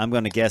I'm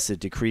going to guess it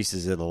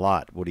decreases it a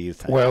lot. What do you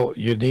think? Well,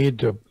 you need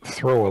to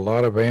throw a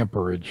lot of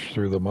amperage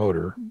through the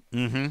motor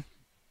to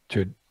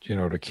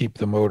keep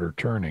the motor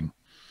turning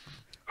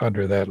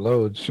under that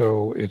load.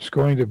 So it's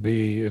going to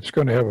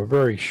have a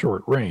very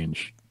short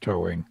range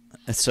towing.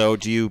 So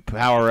do you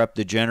power up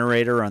the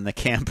generator on the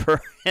camper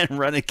and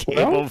run a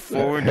cable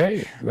forward?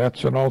 Hey,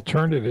 that's an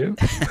alternative.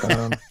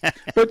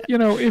 But, you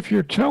know, if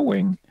you're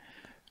towing,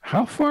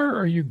 how far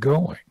are you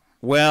going?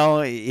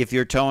 Well, if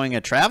you're towing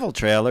a travel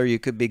trailer, you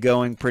could be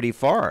going pretty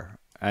far.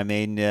 I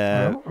mean,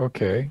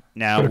 okay.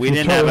 Now, we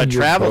didn't have a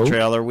travel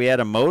trailer. We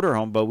had a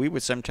motorhome, but we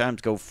would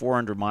sometimes go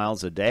 400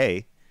 miles a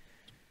day.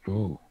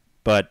 Ooh.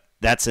 But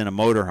that's in a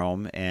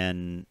motorhome,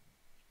 and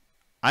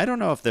I don't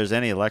know if there's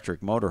any electric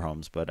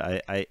motorhomes, but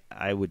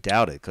I would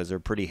doubt it because they're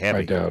pretty heavy.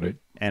 I doubt it.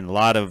 And a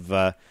lot of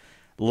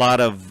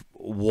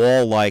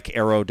wall-like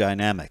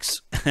aerodynamics.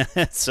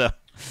 So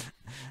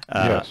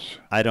yes.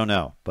 I don't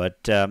know, but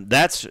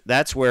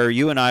that's where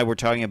you and I were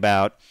talking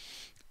about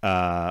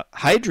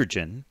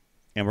hydrogen,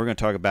 and we're going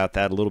to talk about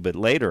that a little bit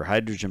later.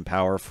 Hydrogen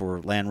power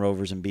for Land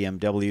Rovers and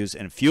BMWs,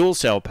 and fuel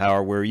cell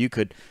power, where you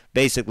could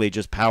basically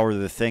just power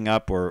the thing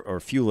up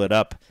or fuel it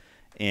up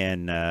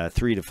in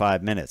 3 to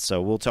 5 minutes.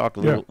 So we'll talk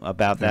a little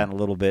about that in a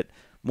little bit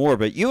more.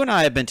 But you and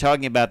I have been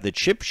talking about the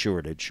chip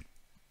shortage,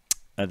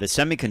 the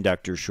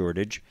semiconductor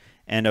shortage,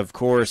 and of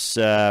course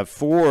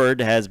Ford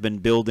has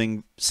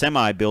been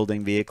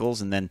semi-building vehicles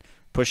and then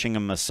pushing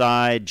them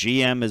aside.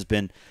 GM has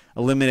been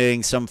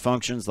eliminating some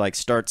functions like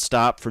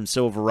start-stop from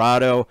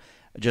Silverado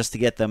just to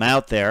get them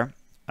out there.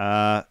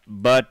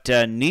 But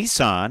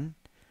Nissan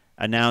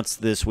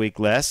announced this week,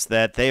 Les,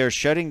 that they are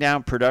shutting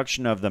down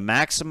production of the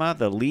Maxima,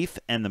 the Leaf,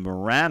 and the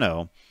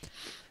Murano.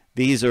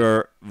 These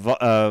are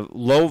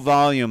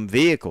low-volume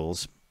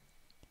vehicles.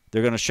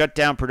 They're going to shut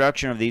down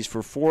production of these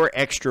for 4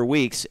 extra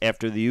weeks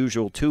after the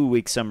usual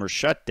 2-week summer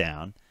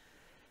shutdown.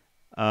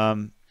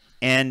 And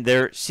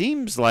there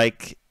seems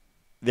like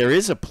there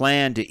is a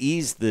plan to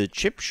ease the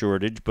chip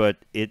shortage, but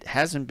it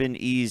hasn't been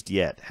eased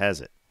yet, has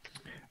it?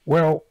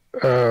 Well,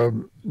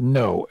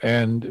 no.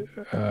 And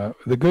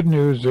the good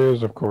news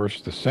is, of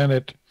course, the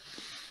Senate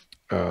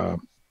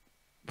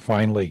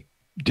finally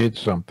did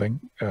something,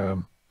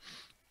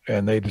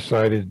 and they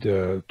decided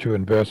to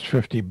invest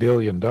 $50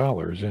 billion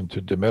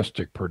into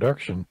domestic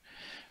production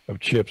of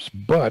chips.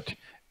 But,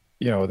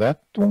 you know,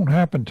 that won't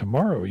happen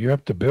tomorrow. You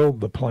have to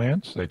build the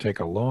plants. They take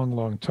a long,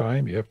 long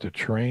time. You have to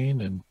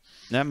train and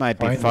that might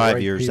be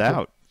 5 years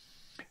out.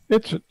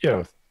 It's,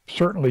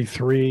 certainly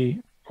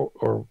 3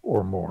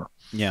 or more.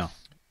 Yeah.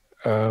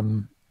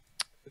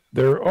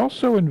 They're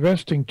also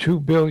investing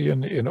 $2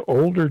 billion in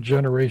older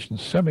generation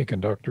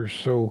semiconductors.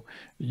 So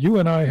you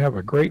and I have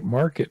a great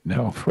market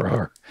now for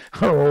our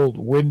old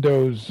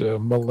Windows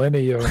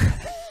Millennium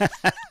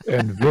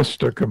and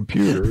Vista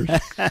computers.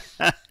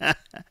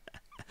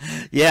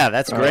 Yeah,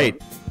 that's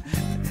great.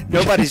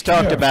 Nobody's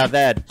talked about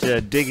that,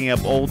 digging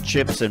up old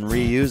chips and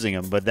reusing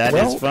them, but that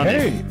is funny.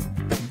 Hey,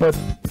 but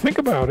think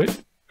about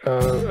it.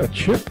 A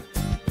chip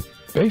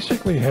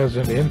basically has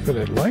an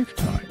infinite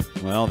lifetime.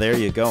 Well, there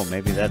you go.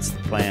 Maybe that's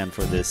the plan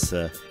for this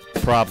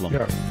problem.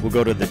 Yeah. We'll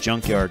go to the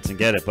junkyards and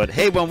get it. But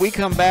hey, when we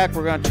come back,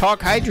 we're going to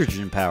talk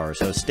hydrogen power.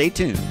 So stay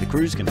tuned to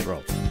Cruise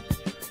Control.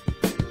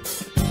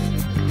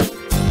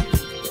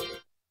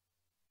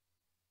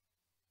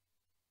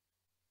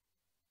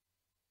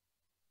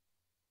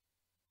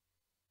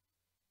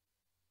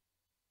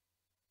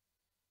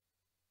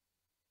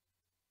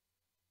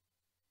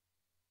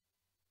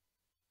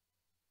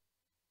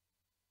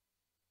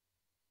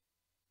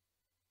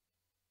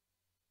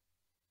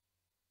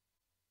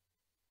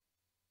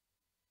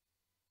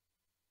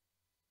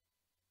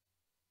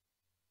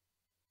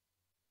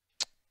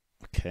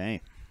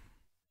 Okay.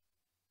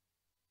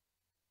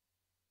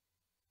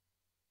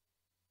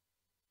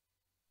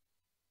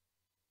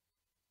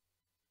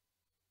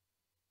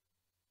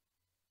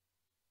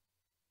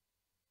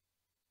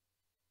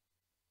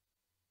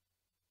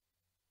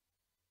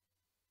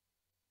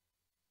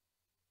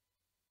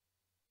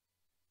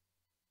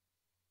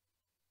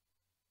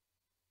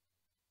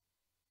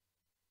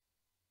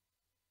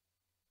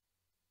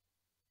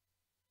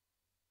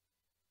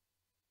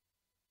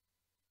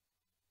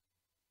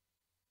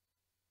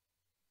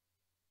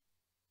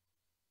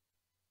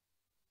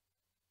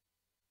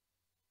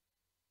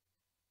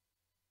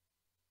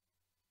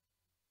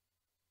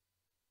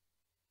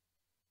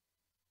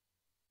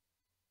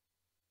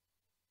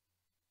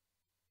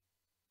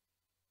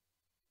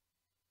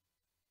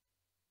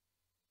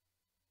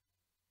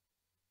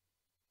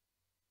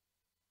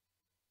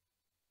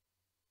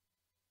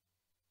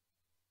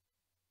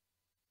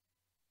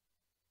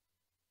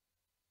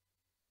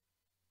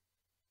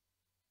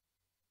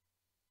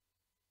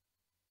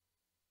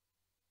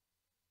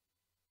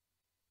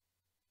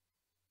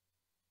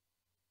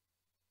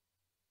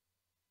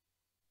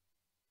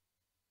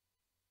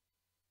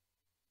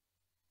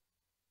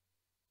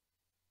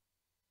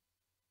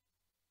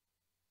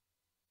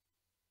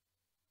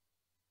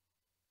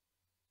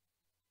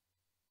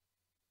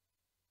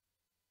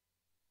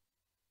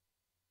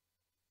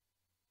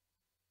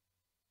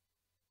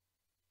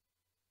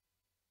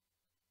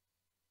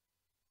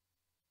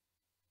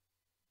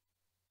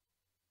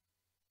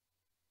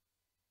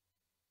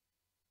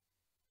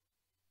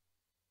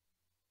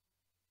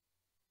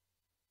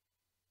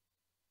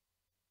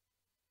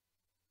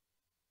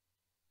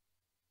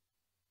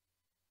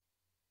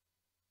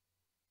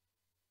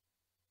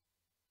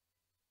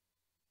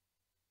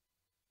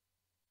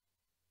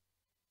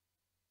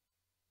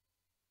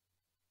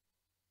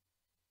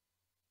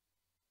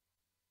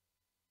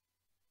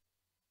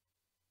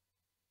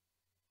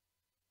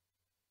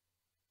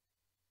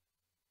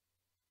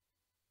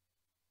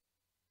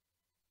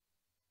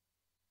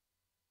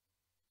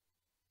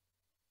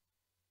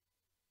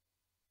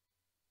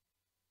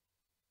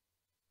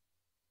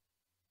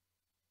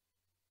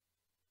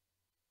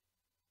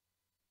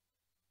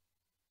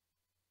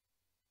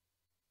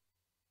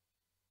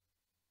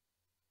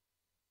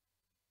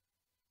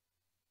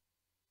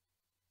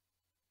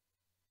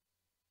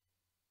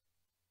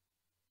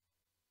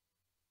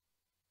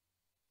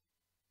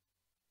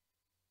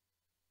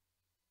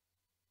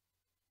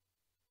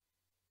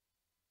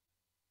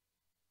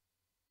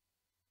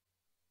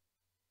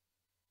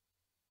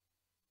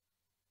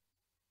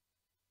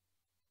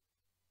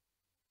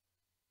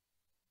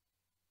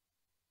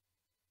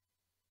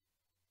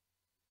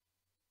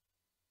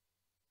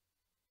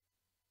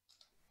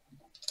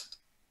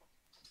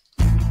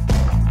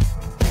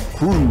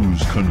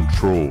 Cruise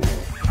Control.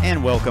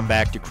 And welcome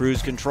back to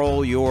Cruise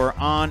Control, your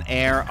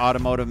on-air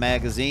automotive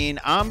magazine.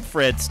 I'm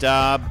Fred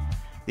Staub.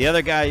 The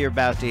other guy you're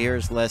about to hear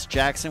is Les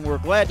Jackson. We're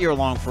glad you're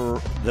along for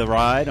the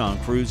ride on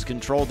Cruise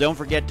Control. Don't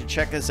forget to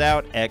check us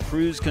out at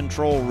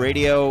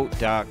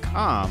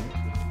cruisecontrolradio.com,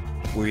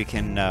 where you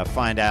can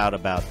find out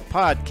about the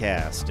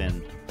podcast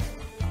and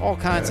all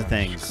kinds of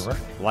things. Correct.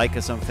 Like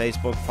us on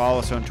Facebook, follow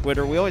us on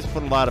Twitter. We always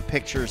put a lot of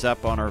pictures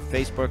up on our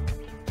Facebook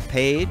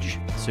page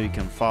so you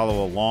can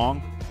follow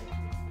along,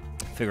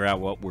 figure out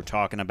what we're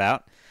talking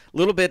about. A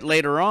little bit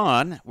later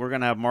on, we're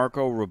going to have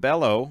Marco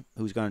Rubello,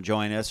 who's going to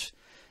join us.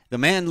 The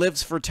man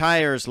lives for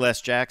tires,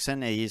 Les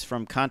Jackson. He's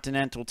from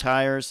Continental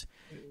Tires.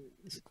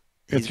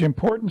 It's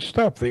important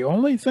stuff. The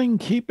only thing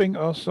keeping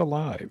us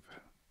alive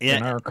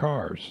in our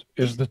cars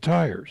is the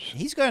tires.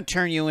 He's going to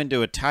turn you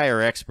into a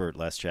tire expert,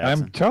 Les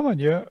Jackson. I'm telling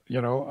you,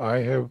 I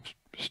have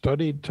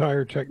studied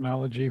tire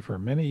technology for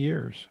many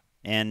years.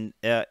 And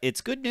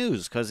it's good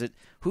news because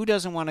who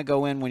doesn't want to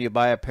go in when you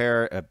buy a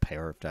pair of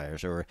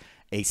tires or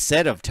a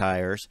set of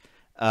tires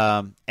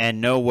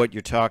and know what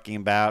you're talking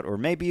about, or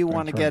maybe you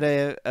want to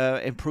That's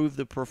get improve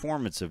the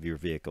performance of your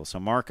vehicle. So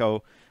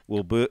Marco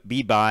will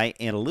be by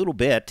in a little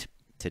bit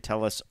to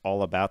tell us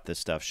all about this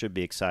stuff. Should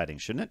be exciting,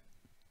 shouldn't it?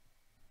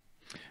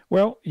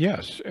 Well,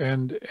 yes,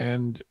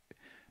 and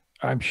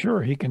I'm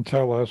sure he can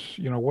tell us,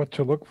 what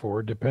to look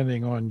for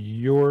depending on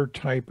your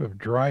type of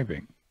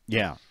driving.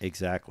 Yeah,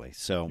 exactly.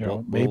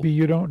 So maybe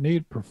you don't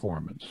need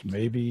performance,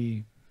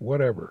 maybe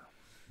whatever.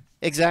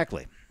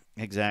 Exactly.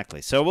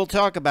 So we'll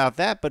talk about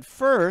that, but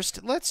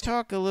first, let's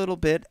talk a little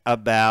bit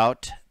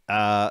about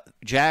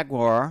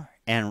Jaguar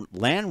and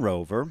Land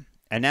Rover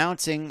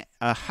announcing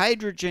a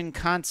hydrogen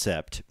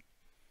concept.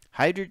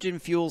 Hydrogen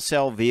fuel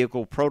cell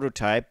vehicle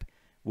prototype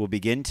will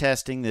begin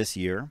testing this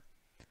year.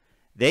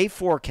 They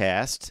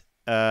forecast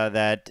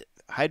that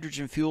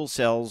hydrogen fuel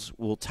cells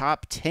will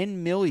top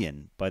 10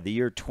 million by the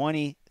year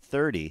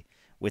 2030,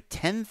 with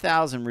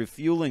 10,000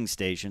 refueling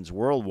stations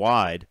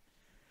worldwide.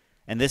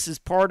 And this is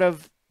part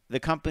of the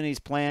company's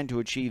plan to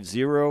achieve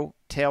zero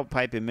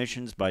tailpipe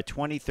emissions by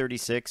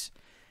 2036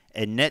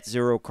 and net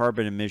zero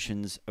carbon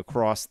emissions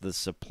across the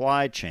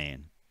supply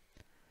chain.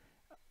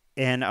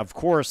 And, of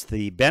course,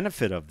 the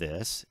benefit of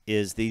this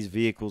is these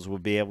vehicles will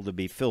be able to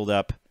be filled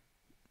up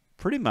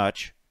pretty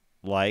much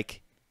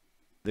like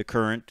the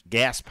current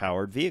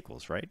gas-powered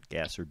vehicles, right?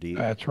 Gas or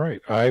diesel. That's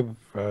right. I've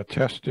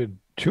tested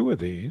 2 of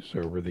these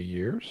over the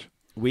years.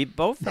 We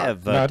both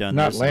have done this.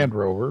 Not Land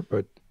Rover,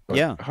 but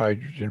yeah,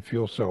 hydrogen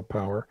fuel cell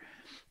power.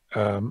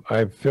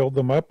 I've filled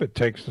them up. It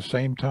takes the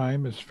same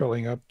time as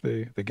filling up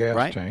the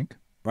gas tank.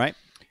 Right.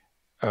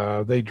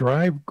 They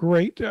drive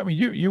great. I mean,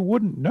 you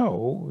wouldn't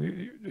know.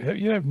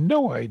 You have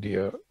no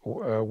idea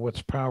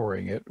what's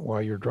powering it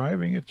while you're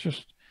driving. It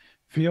just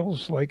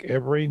feels like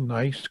every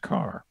nice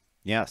car.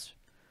 Yes.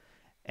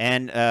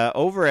 And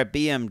over at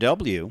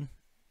BMW,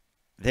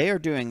 they are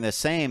doing the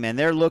same, and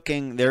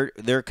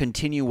they're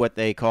continue what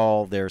they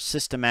call their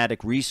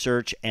systematic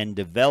research and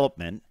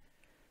development.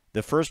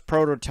 The first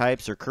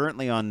prototypes are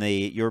currently on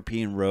the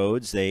European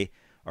roads. They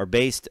are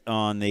based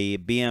on the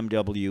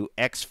BMW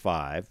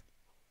X5,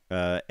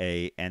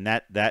 and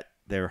that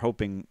they're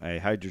hoping a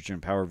hydrogen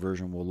power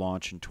version will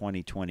launch in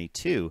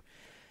 2022.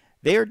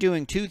 They are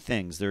doing 2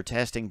 things. They're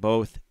testing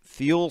both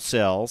fuel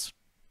cells,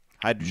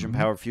 hydrogen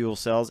power fuel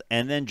cells,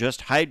 and then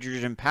just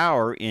hydrogen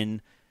power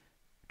in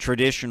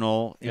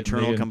traditional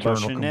internal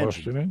combustion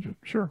engine.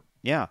 Sure.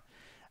 Yeah.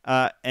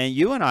 And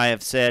you and I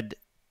have said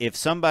if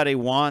somebody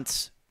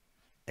wants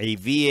a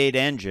V8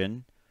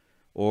 engine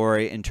or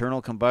an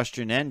internal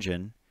combustion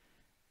engine,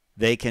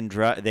 they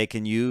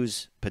can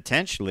use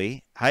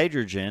potentially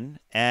hydrogen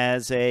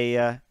as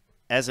a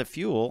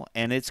fuel,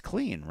 and it's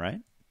clean, right?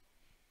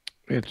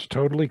 It's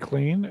totally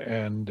clean,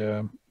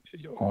 and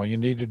all you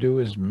need to do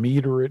is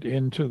meter it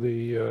into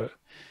the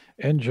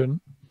engine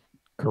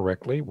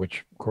correctly,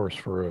 which, of course,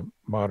 for a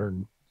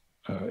modern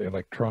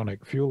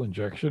electronic fuel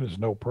injection is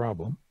no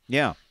problem.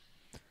 Yeah.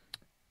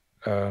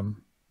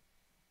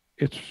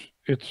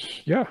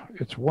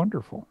 It's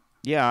wonderful.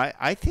 Yeah,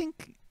 I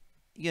think,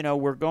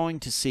 we're going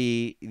to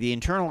see the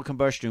internal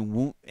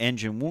combustion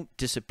engine won't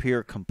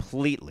disappear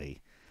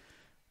completely.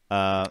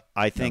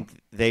 I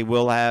think they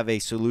will have a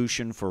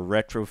solution for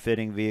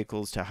retrofitting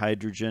vehicles to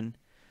hydrogen.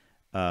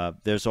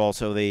 There's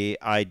also the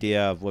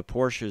idea of what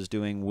Porsche is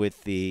doing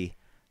with the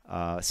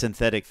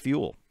synthetic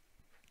fuel,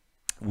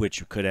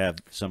 which could have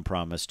some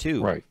promise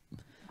too.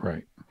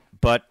 Right.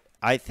 But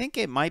I think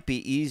it might be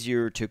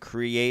easier to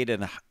create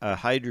a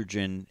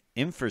hydrogen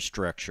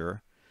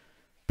infrastructure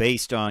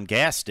based on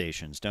gas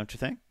stations, don't you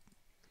think?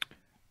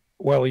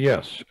 Well,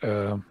 yes,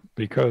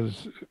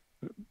 because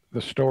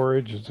the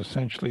storage is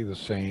essentially the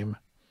same.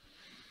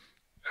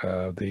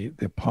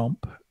 The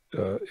pump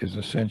is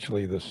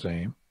essentially the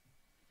same.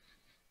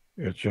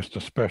 It's just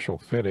a special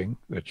fitting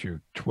that you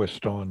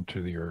twist on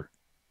to your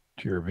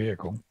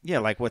vehicle. Yeah,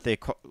 like what they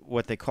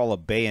call a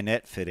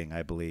bayonet fitting,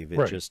 I believe.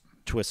 It just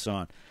twists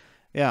on.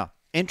 Yeah,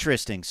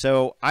 interesting.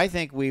 So I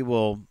think we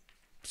will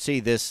see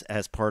this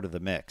as part of the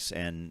mix,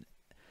 and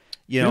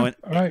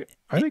I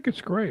think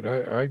it's great.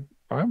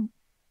 I'm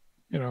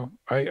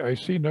I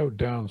see no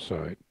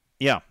downside.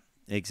 Yeah,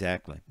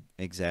 exactly.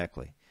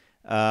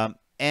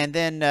 And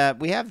then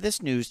we have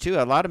this news, too.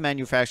 A lot of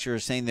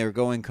manufacturers saying they're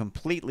going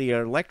completely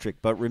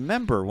electric. But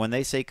remember, when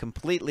they say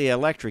completely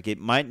electric, it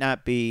might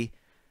not be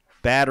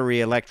battery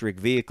electric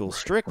vehicles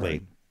strictly.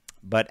 Right.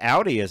 But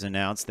Audi has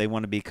announced they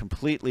want to be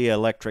completely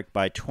electric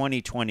by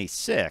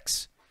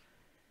 2026,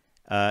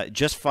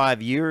 just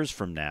 5 years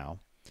from now.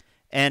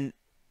 And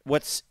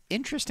what's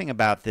interesting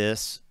about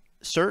this,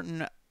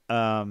 certain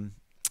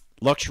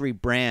luxury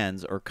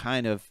brands are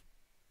kind of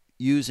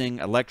using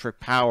electric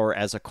power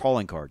as a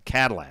calling card.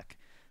 Cadillac.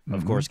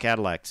 Of course,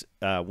 Cadillac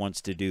wants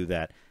to do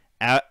that.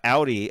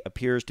 Audi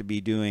appears to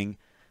be doing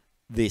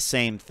the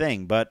same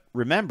thing. But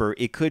remember,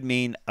 it could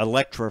mean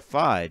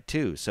electrified,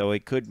 too. So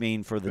it could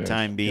mean, for the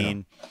time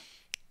being,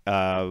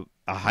 a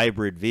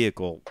hybrid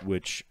vehicle,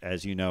 which,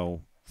 as you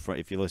know,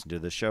 if you listen to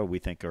the show, we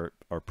think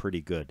are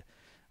pretty good.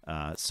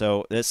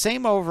 So the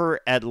same over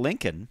at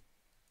Lincoln.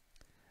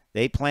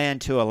 They plan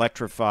to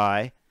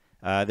electrify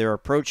They're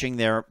approaching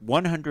their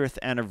 100th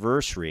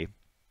anniversary.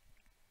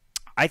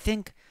 I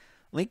think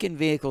Lincoln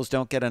vehicles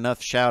don't get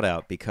enough shout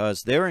out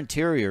because their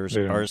interiors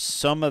are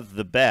some of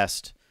the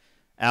best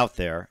out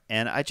there,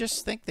 and I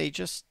just think they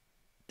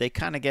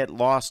kind of get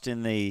lost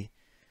in the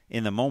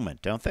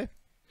moment, don't they?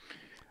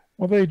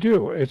 Well, they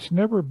do. It's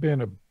never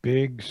been a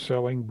big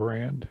selling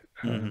brand,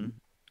 Mm-hmm.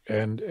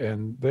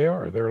 and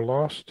they're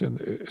lost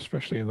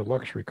especially in the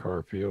luxury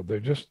car field. They're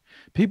just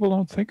people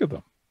don't think of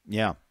them.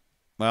 Yeah.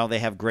 Well, they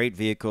have great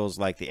vehicles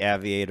like the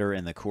Aviator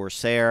and the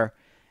Corsair,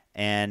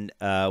 and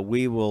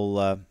we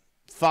will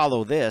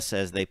follow this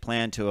as they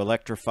plan to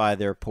electrify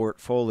their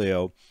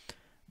portfolio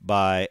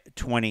by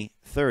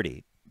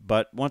 2030.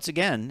 But once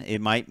again, it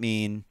might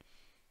mean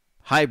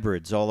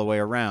hybrids all the way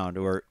around,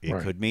 or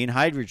it could mean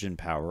hydrogen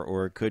power,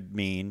 or it could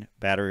mean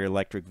battery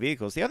electric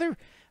vehicles. The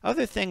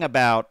other thing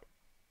about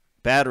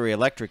battery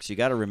electrics, you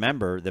got to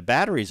remember, the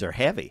batteries are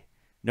heavy.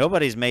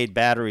 Nobody's made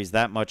batteries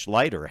that much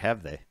lighter,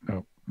 have they?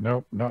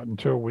 Nope, not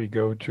until we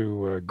go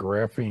to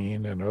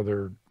graphene and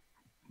other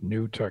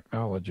new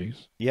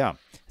technologies. Yeah.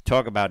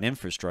 Talk about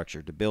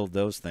infrastructure to build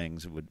those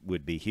things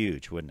would be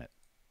huge, wouldn't it?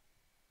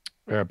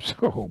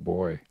 Absolutely. Oh,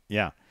 boy.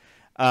 Yeah.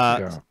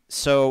 Yeah.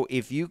 So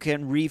if you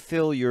can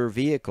refill your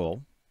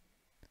vehicle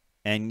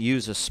and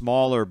use a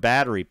smaller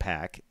battery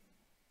pack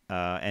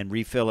and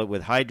refill it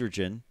with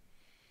hydrogen,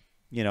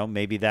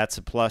 maybe that's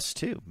a plus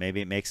too.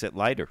 Maybe it makes it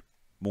lighter,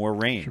 more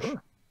range.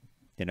 Sure.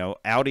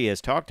 Audi has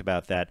talked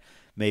about that.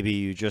 Maybe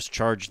you just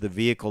charge the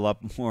vehicle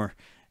up more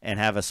and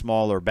have a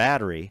smaller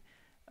battery,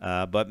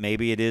 but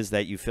maybe it is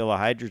that you fill a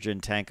hydrogen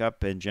tank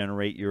up and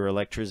generate your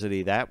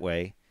electricity that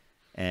way,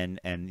 and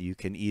you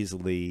can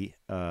easily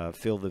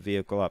fill the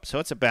vehicle up. So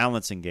it's a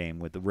balancing game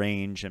with the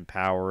range and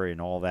power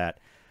and all that.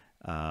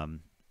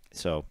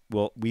 So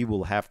we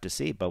will have to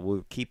see, but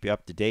we'll keep you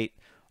up to date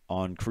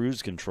on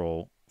Cruise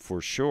Control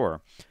for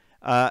sure.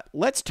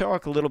 Let's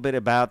talk a little bit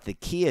about the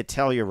Kia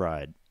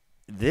Telluride.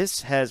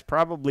 This has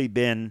probably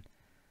been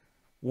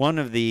one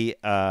of the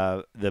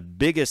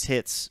biggest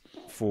hits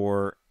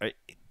for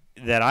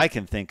that I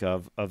can think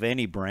of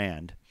any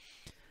brand.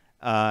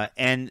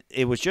 And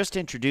it was just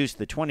introduced,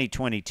 the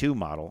 2022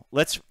 model.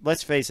 Let's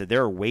face it,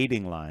 there are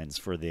waiting lines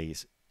for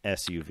these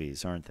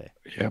SUVs, aren't they?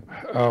 Yep.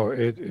 Oh,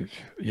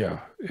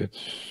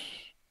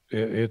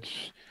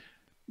 it's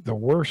the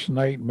worst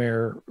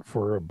nightmare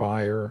for a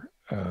buyer,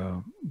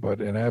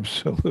 but an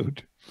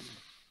absolute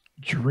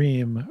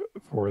dream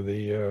for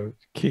the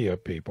Kia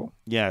people.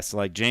 Yes,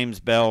 like James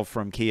Bell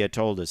from Kia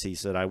told us. He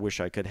said, "I wish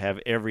I could have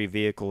every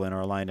vehicle in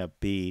our lineup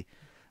be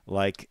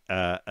like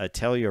a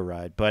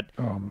Telluride." But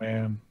oh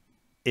man.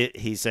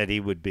 He said he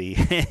would be,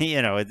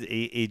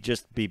 he'd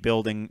just be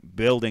building.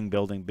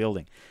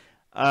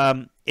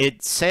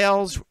 It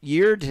sales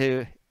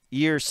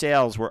year-to-year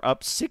sales were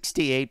up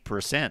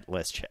 68%.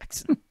 Les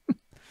Jackson.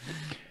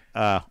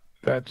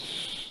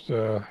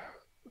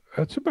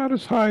 That's about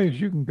as high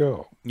as you can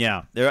go.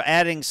 Yeah, they're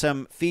adding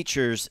some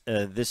features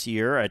this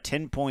year: a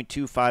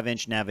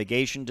 10.25-inch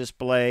navigation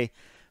display,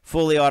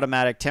 fully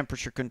automatic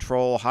temperature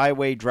control,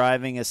 highway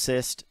driving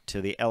assist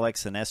to the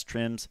LX and S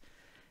trims,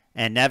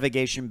 and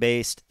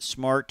navigation-based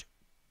smart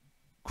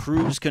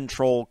cruise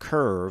control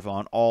curve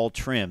on all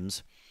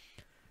trims.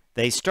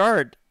 They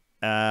start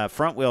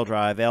front-wheel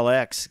drive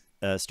LX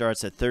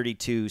starts at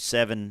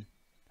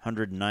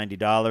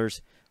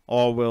 $32,790.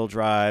 All-wheel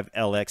drive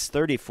LX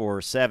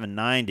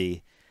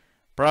 $34,790.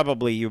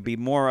 Probably you'll be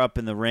more up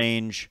in the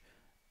range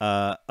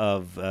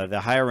of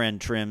the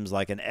higher-end trims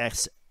like an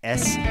SX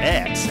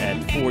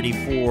at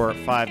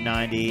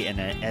 $44,590 and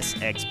an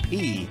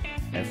SXP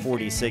at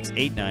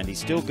 $46,890.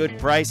 Still good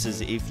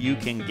prices if you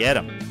can get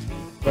them.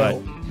 But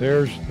well,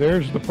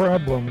 there's the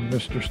problem,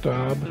 Mr.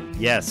 Staub.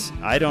 Yes,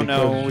 I don't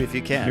know if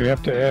you can. You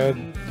have to add,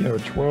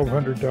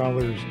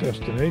 $1,200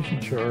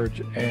 destination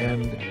charge,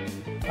 and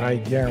I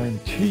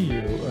guarantee you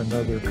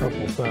another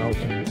couple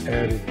thousand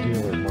added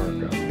dealer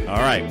markup.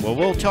 All right. Well,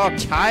 we'll talk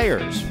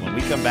tires when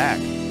we come back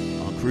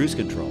on Cruise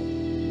Control.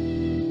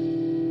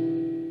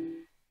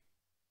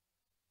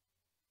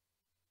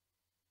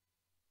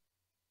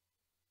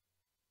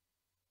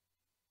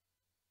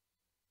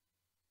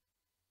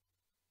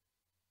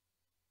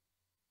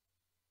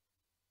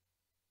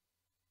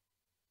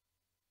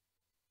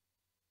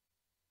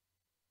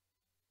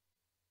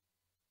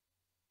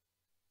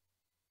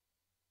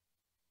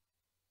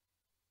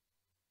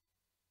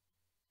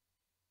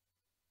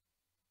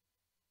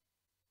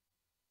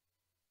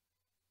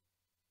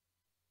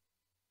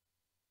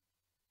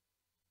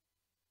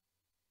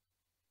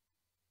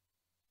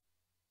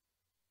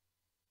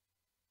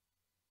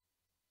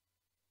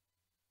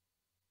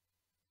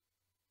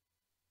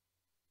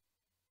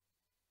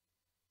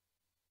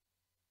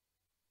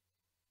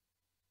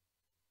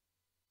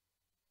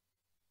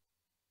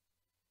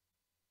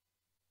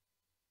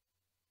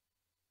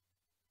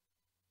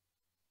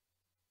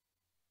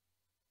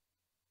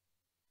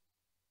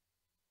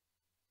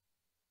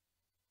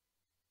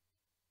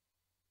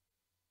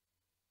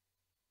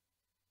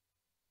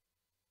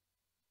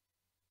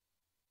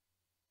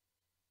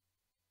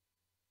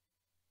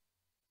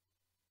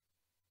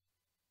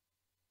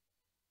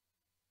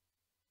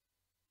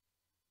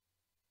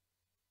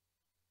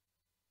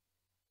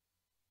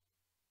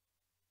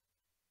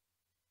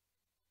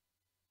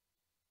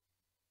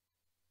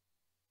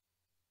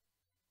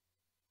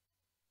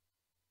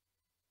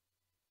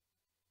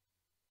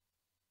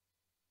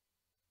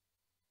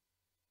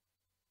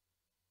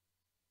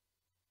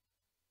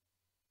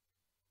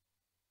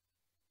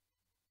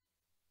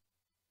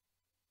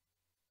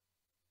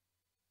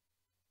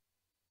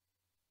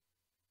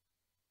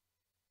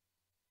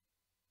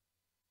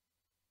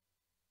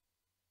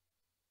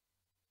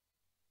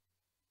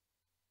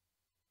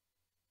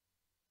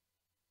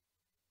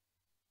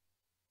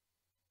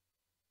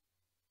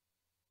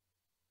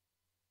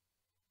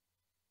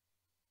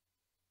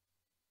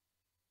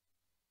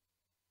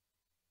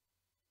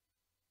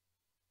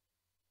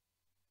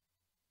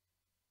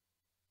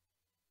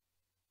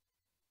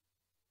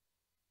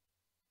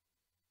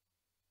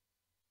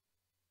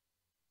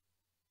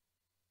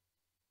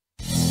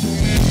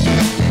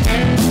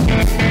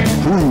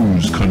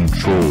 Cruise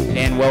Control.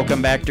 And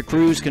welcome back to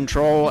Cruise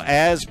Control.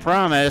 As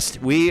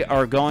promised, we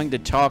are going to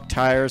talk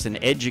tires and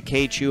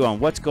educate you on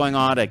what's going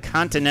on at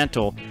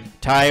Continental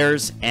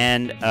Tires.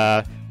 And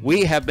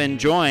we have been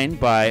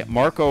joined by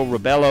Marco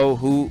Ribello,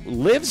 who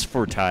lives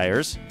for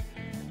tires.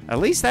 At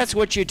least that's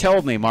what you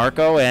told me,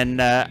 Marco.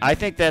 And I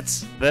think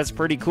that's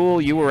pretty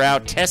cool. You were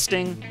out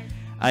testing,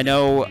 I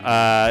know,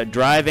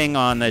 driving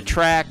on the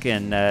track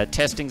and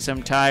testing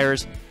some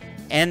tires.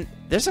 And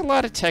there's a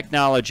lot of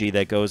technology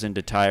that goes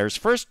into tires.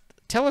 First,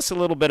 tell us a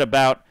little bit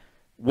about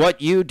what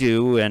you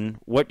do and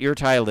what your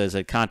title is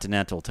at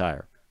Continental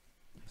Tire.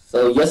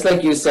 So just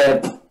like you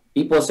said,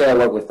 people say I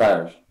work with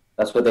tires.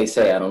 That's what they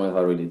say. I don't know if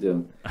I really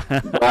do.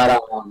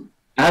 But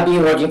I've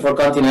been working for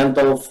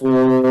Continental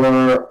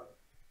for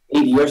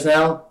 8 years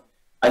now.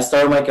 I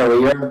started my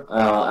career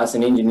as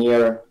an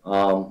engineer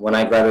when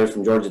I graduated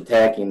from Georgia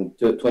Tech in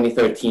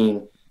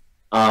 2013.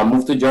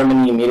 Moved to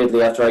Germany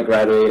immediately after I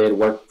graduated,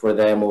 worked for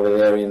them over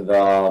there in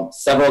the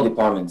several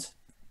departments.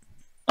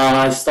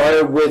 I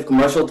started with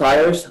commercial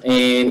tires,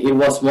 and it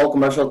was small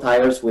commercial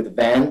tires with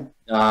van,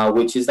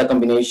 which is a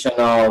combination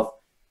of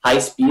high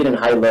speed and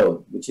high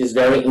load, which is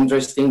very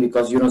interesting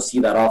because you don't see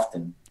that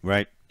often.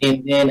 Right.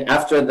 And then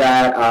after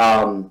that,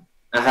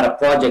 I had a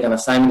project, an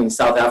assignment in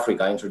South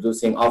Africa,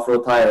 introducing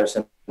off-road tires,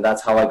 and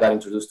that's how I got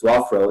introduced to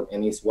off-road,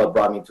 and it's what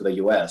brought me to the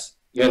U.S.,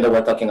 even though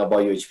we're talking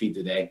about UHP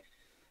today.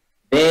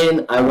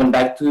 Then I went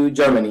back to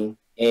Germany,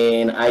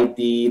 and I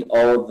did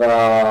all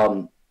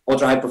the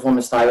ultra high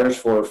performance tires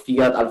for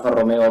Fiat, Alfa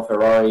Romeo,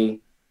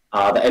 Ferrari,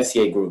 the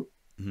FCA group.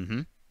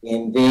 Mm-hmm.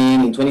 And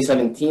then in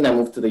 2017, I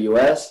moved to the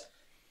US.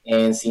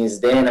 And since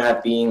then, I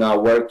have been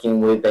working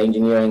with the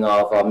engineering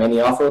of many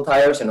off-road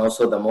tires and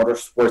also the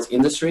motorsports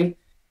industry.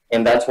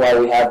 And that's why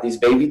we have this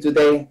baby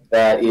today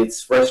that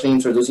it's freshly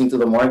introducing to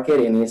the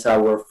market, and it's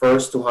our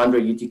first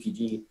 200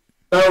 UTQG.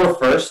 Not our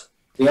first.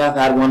 We have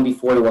had one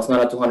before. It was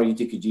not a 200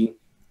 UTQG.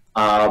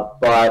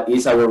 But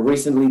it's our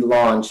recently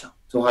launched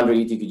 200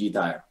 UTQG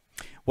tire.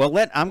 Well,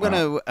 I'm going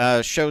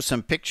to show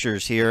some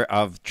pictures here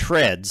of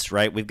treads,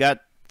 right? We've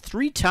got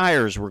 3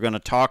 tires we're going to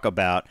talk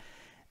about,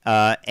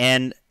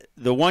 and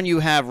the one you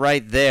have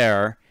right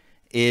there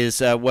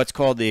is what's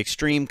called the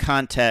Extreme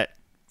Contact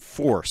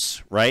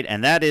Force, right?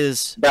 And that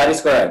is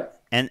correct.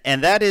 And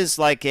that is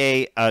like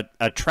a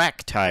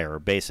track tire,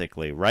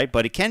 basically, right?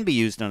 But it can be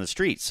used on the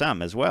street,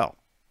 some as well.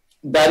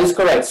 That is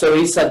correct. So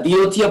it's a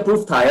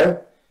DOT-approved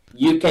tire.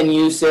 You can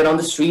use it on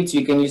the streets.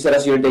 You can use it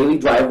as your daily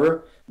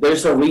driver.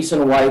 There's a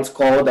reason why it's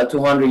called a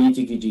 200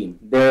 UTQG.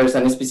 There's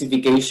a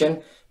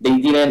specification. They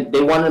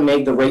want to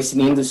make the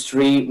racing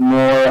industry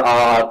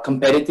more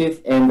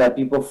competitive, and that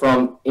people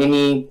from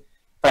any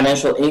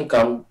financial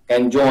income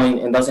can join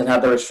and doesn't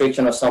have the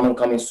restriction of someone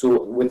coming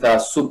with a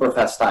super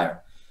fast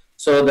tire.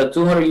 So the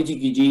 200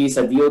 UTQG is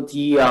a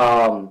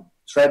DOT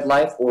tread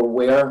life or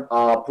wear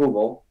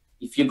approval.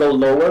 If you go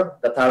lower,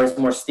 the tire is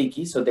more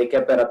sticky, so they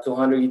kept it at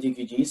 200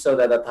 UTQG so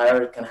that the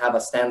tire can have a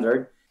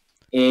standard.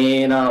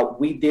 And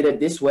we did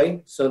it this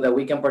way so that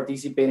we can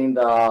participate in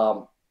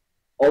all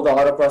the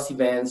autocross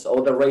events,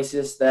 all the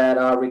races that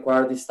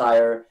require this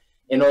tire,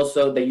 and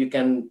also that you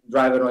can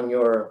drive it on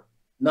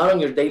not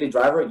on your daily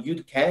driver.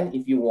 You can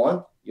if you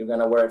want. You're going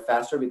to wear it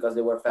faster because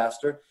they wear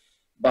faster.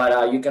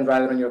 But you can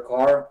drive it on your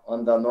car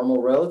on the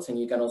normal roads, and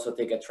you can also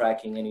take it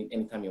tracking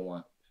anytime you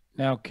want.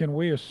 Now, can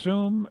we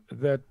assume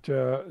that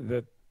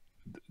that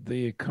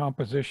the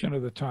composition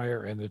of the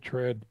tire and the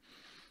tread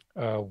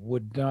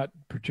would not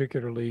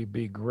particularly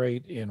be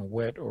great in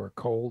wet or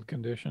cold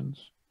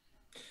conditions?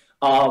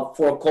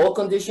 For cold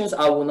conditions,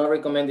 I would not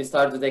recommend this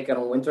tire to take it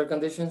on winter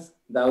conditions.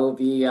 That would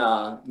be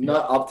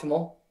not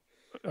optimal.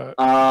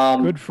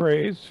 Good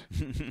phrase.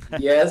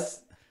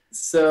 Yes.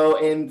 So,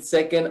 and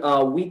second,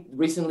 we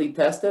recently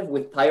tested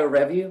with Tire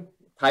Review.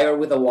 Tire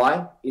with a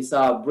Y. It's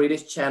a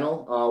British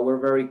channel. We're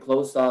very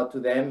close to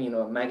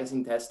them,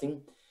 magazine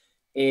testing.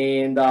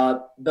 And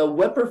the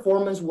wet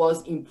performance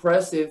was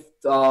impressive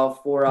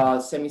for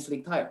a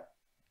semi-slick tire.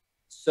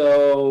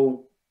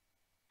 So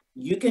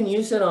you can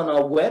use it on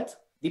a wet,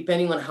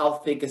 depending on how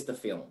thick is the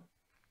film.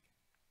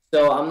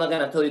 So I'm not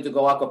going to tell you to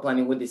go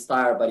aquaplaning with this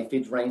tire, but if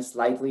it rains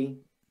slightly,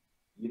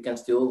 you can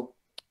still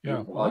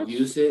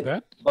use it.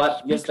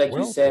 But just like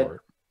you said,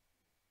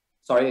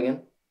 sorry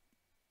again.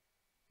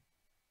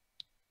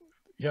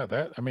 Yeah,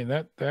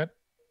 that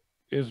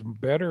is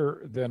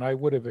better than I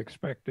would have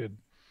expected.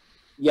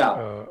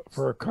 Yeah.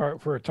 For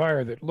a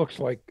tire that looks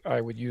like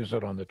I would use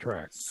it on the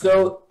track.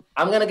 So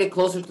I'm gonna get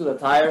closer to the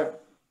tire.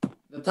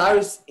 The tire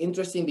is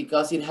interesting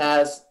because it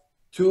has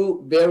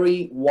 2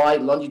 very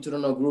wide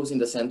longitudinal grooves in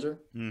the center,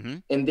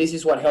 and this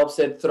is what helps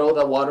it throw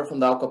the water from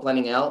the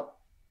aquaplaning out.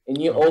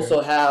 And you also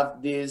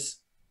have these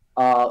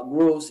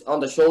grooves on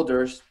the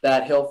shoulders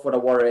that help for the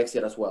water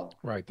exit as well.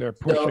 Right, they're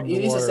pushing the water out. So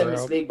it is a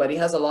semi-slick, but it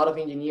has a lot of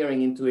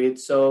engineering into it.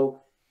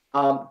 So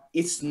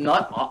it's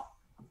not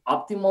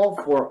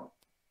optimal for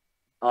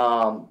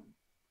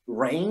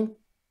rain,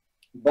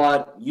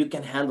 but you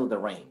can handle the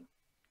rain.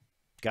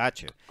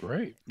 Gotcha.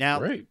 Great. Now,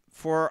 great.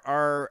 For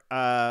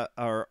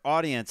our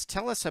audience,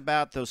 tell us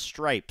about those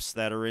stripes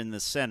that are in the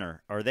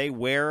center. Are they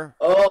where?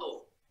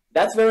 Oh,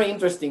 that's very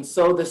interesting.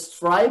 So the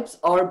stripes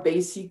are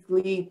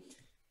basically,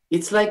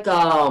 it's like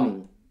a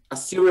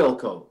serial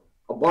code,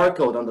 a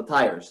barcode on the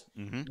tires.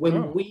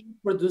 When we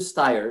produce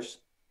tires,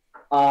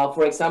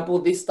 for example,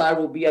 this tire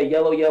will be a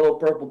yellow, yellow,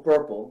 purple,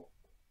 purple.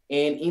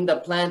 And in the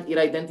plant, it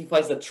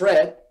identifies the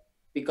tread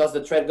because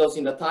the tread goes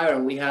in the tire,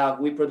 and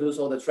we produce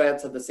all the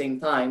treads at the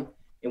same time,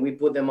 and we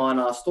put them on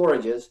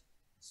storages.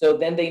 So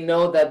then they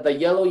know that the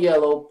yellow,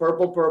 yellow,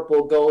 purple,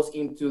 purple goes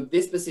into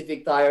this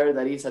specific tire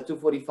that is a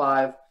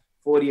 245,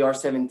 40, or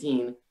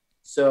 17.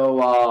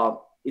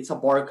 So it's a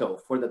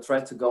barcode for the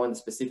tread to go in the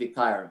specific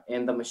tire.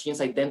 And the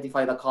machines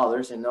identify the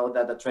colors and know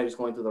that the tread is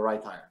going to the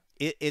right tire.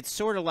 It's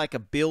sort of like a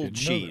build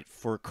sheet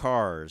for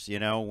cars. You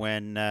know,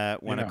 when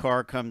a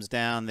car comes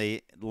down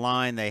the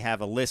line, they have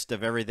a list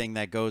of everything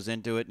that goes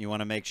into it, and you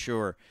want to make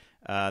sure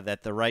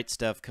that the right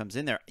stuff comes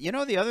in there. You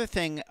know, the other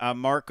thing,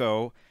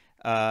 Marco,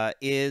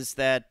 is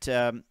that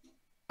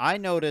I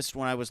noticed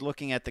when I was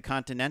looking at the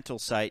Continental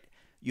site,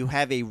 you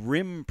have a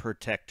rim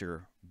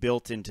protector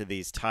built into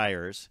these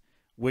tires,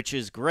 which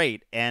is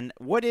great. And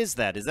what is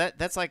that?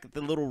 That's like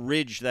the little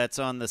ridge that's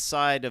on the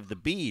side of the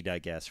bead, I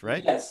guess,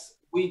 right? Yes,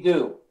 we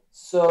do.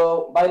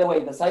 So, by the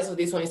way, the size of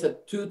this one is a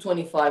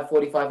 225,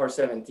 45, or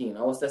 17.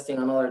 I was testing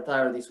another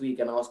tire this week,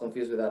 and I was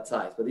confused with that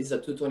size. But this is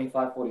a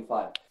 225,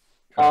 45.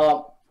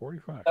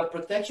 45. The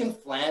protection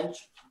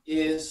flange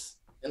is,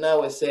 and I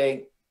always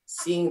say,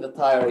 seeing the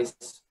tire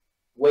is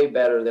way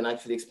better than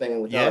actually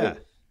explaining without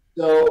it.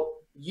 So,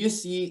 you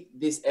see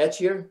this edge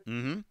here?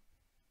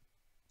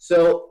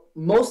 So,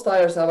 most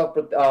tires have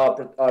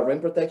a rim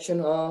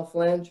protection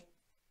flange.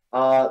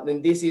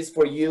 Then this is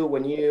for you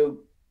when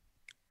you...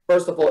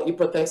 First of all, it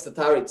protects the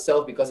tire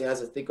itself because it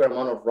has a thicker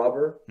amount of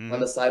rubber on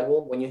the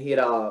sidewall. When you hit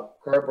a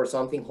curb or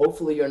something,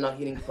 hopefully you're not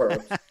hitting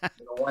curbs.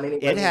 You don't want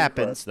anybody it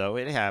happens, though.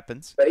 It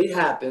happens. But it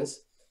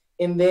happens.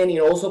 And then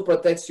it also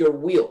protects your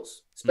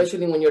wheels,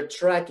 especially when you're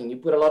tracking. You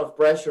put a lot of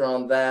pressure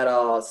on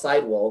that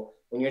sidewall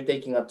when you're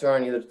taking a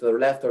turn either to the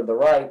left or the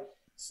right.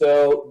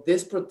 So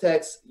this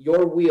protects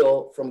your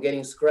wheel from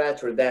getting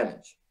scratched or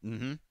damaged.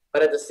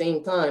 But at the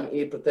same time,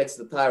 it protects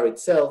the tire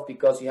itself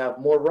because you have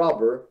more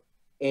rubber.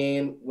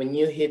 And when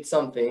you hit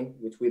something,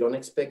 which we don't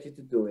expect you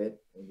to do it,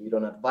 and we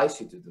don't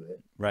advise you to do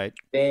it, right?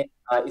 Then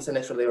it's an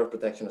extra layer of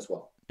protection as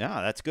well.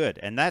 Yeah, that's good.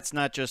 And that's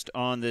not just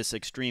on this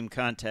extreme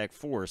contact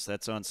force.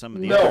 That's on some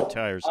of the other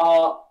tires.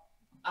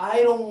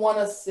 I don't want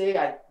to say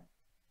I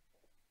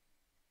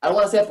don't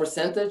want to say a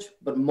percentage,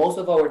 but most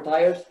of our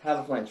tires have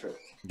a flange strip.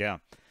 Yeah.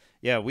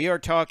 Yeah, we are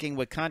talking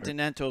with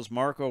Continental's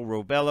Marco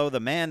Robello, the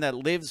man that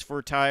lives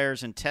for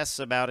tires and tests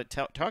about it,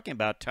 talking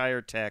about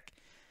tire tech.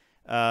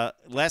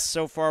 Les,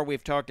 so far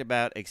we've talked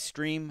about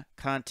extreme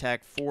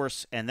contact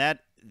force, and that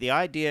the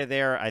idea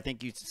there, I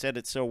think you said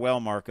it so well,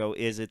 Marco,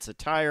 is it's a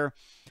tire.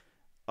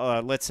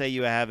 Let's say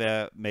you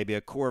have maybe a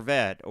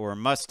Corvette or a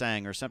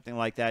Mustang or something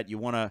like that. You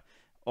want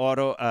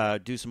to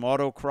do some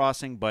auto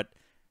crossing, but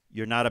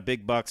you're not a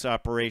big bucks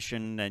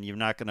operation, and you're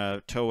not going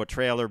to tow a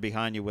trailer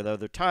behind you with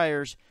other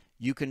tires.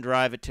 You can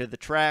drive it to the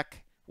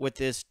track with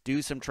this,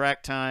 do some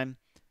track time,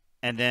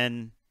 and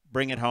then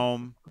bring it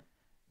home.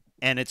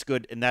 And it's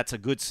good, and that's a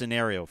good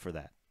scenario for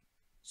that.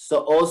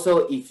 So also,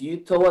 if you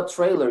tow a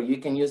trailer, you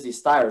can use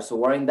these tires. So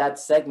we're in that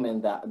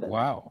segment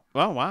wow.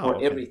 Oh, wow.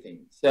 For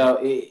everything. So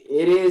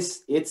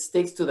it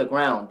sticks to the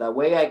ground. The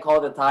way I call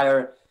the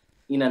tire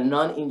in a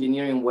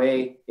non-engineering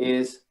way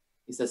is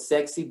it's a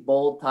sexy,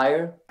 bold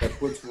tire that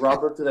puts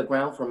rubber to the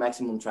ground for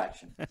maximum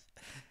traction.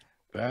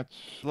 That's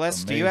Les,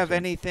 amazing. do you have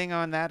anything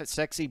on that?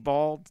 Sexy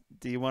bald?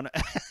 Do you want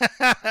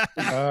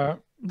to?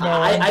 No,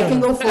 I can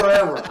go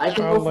forever. I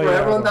can go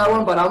forever on that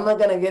one, but I'm not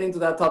going to get into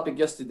that topic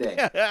just today.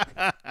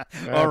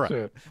 All right.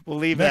 It. We'll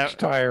leave Next that.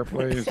 tire,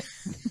 please.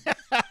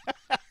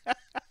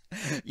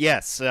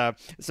 Yes.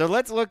 So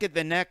let's look at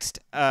the next.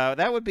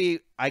 That would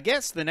be, I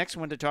guess, the next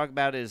one to talk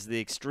about is the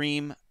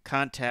extreme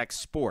contact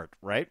sport,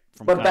 right?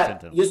 From But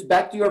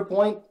back to your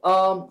point,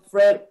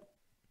 Fred,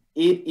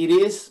 it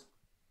is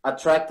a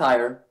track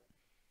tire.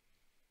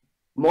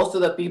 Most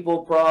of the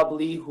people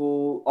probably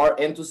who are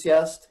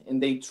enthusiasts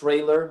and they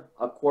trailer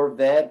a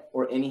Corvette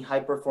or any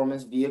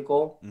high-performance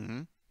vehicle,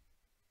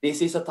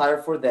 this is a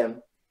tire for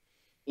them.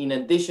 In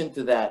addition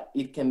to that,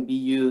 it can be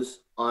used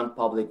on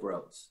public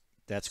roads.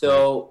 That's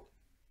so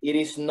great. It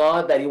is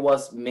not that it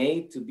was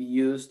made to be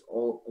used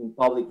in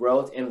public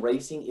roads and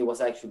racing. It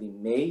was actually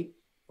made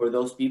for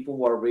those people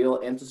who are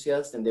real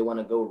enthusiasts and they want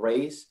to go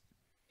race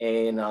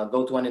and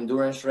go to an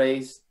endurance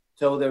race,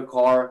 tow their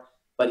car.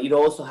 But it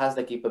also has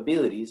the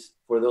capabilities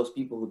for those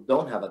people who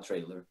don't have a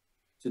trailer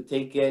to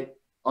take it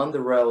on the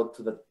road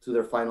to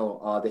their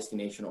final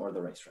destination or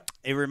the racetrack.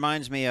 It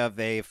reminds me of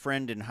a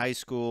friend in high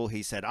school.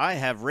 He said, I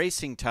have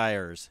racing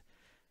tires,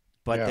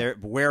 but they're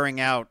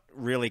wearing out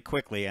really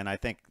quickly. And I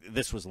think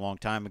this was a long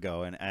time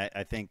ago. And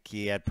I think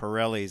he had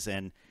Pirellis,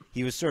 and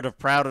he was sort of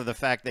proud of the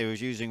fact that he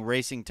was using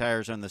racing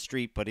tires on the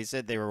street, but he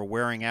said they were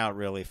wearing out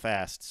really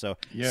fast. So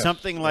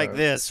something like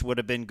this would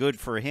have been good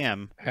for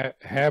him.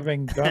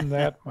 Having done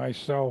that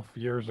myself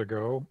years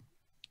ago,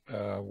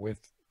 with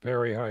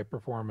very high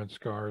performance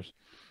cars.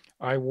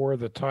 I wore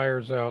the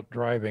tires out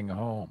driving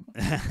home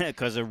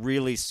because of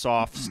really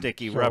soft,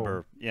 sticky So-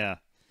 rubber. Yeah,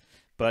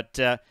 but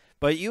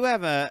you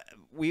have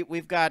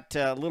we've got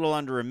a little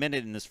under a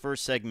minute in this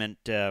first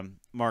segment,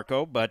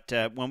 Marco. But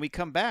when we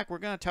come back, we're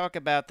going to talk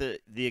about the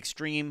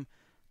extreme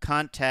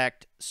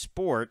contact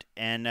sport,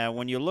 and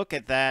when you look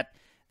at that,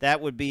 that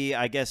would be,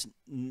 I guess,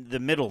 the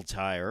middle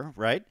tire,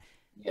 right?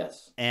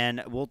 Yes.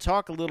 And we'll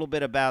talk a little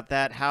bit about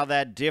that, how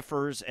that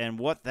differs and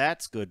what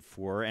that's good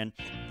for. And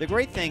the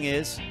great thing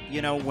is,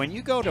 you know, when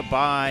you go to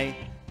buy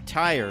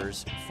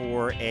tires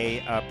for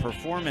a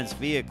performance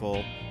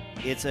vehicle,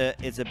 it's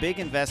a big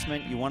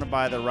investment. You want to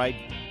buy the right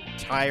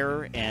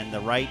tire and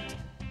the right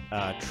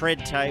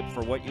tread type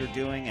for what you're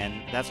doing,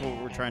 and that's what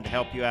we're trying to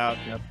help you out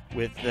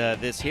with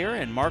this here.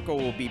 And Marco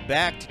will be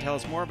back to tell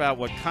us more about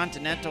what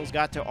Continental's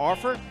got to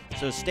offer.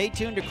 So stay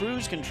tuned to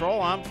Cruise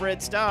Control. I'm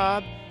Fred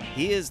Staub.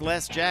 He is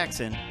Les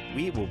Jackson.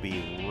 We will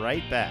be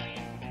right back.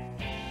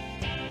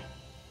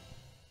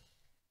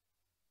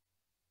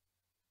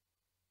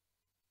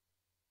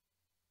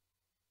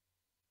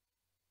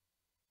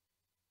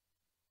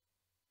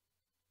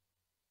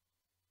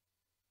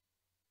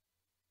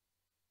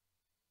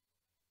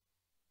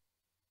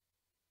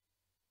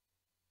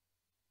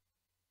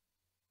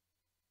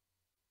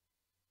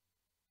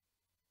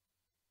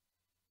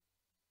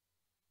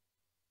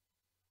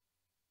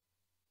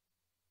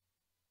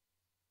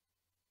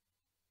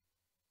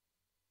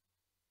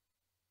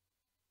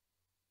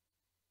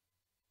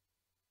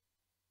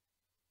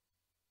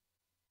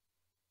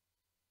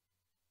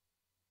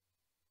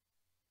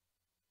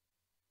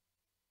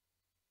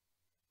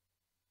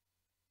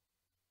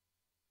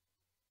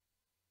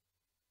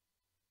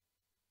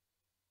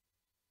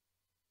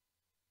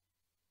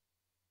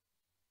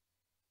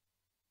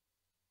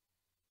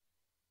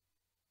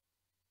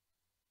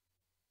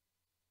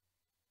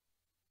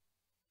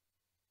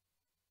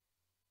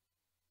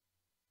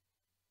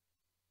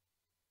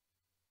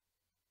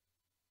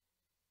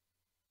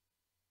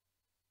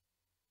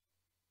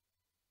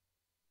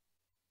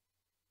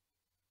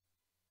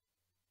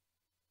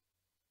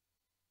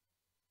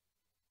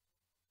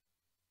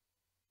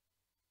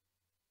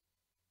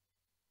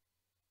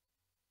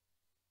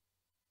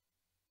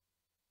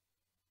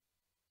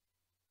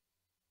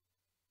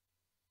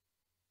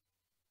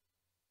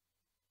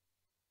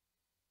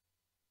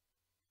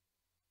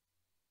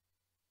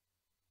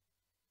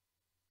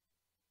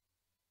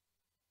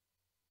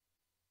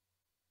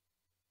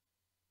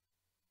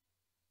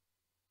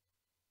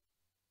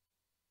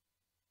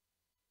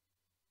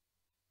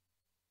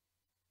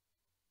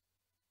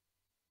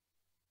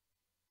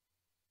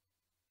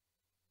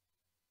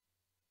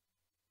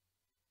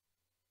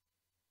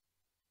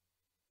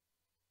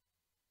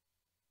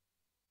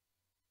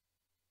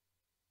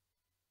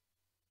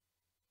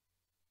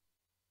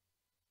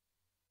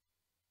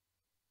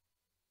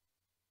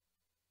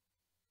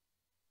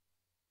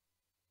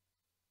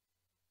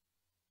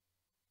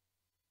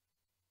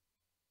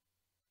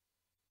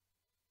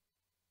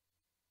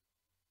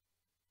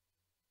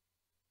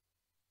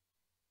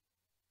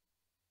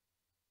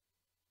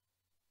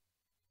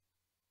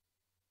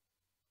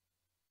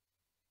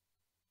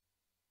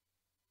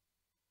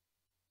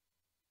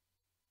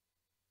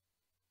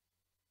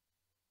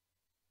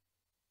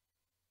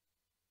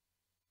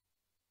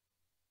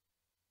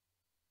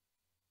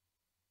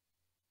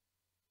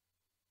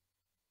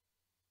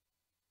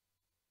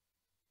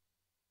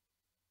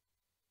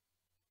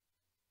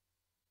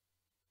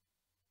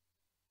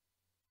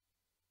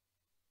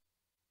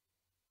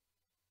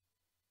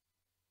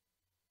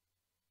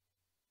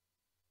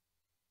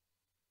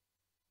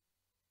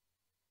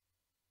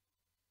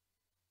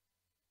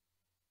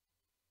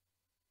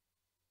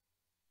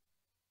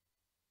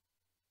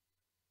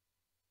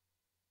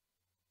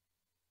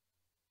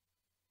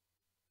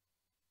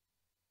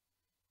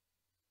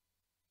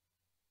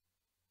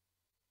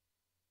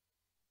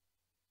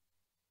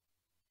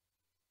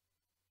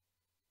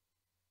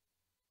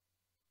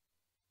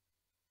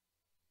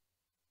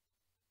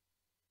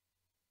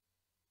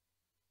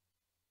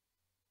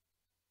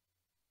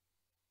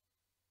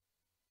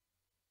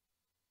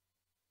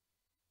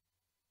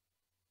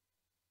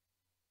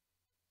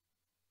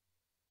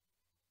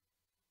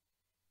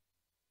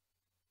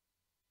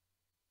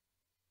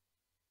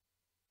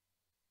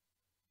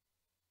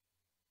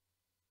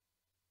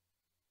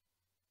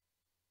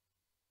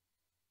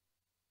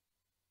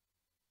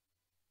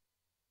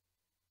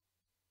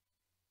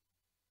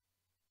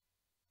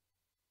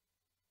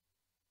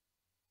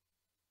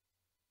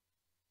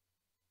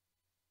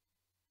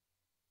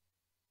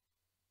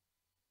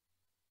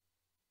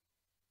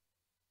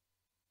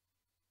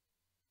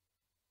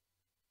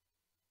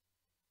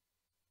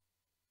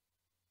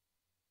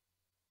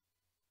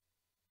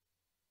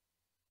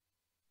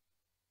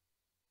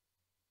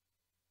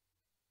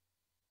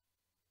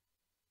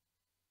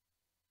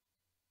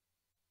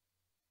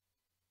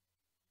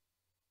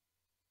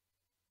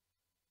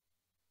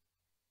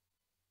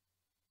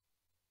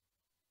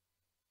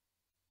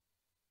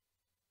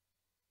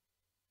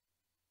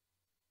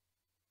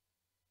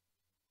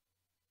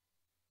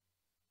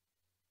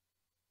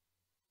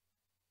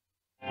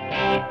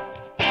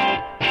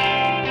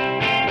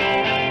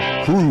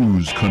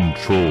 Cruise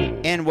Control.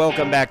 And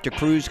welcome back to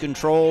Cruise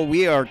Control.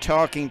 We are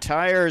talking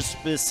tires,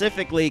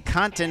 specifically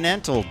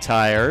Continental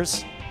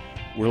tires.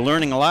 We're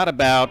learning a lot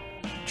about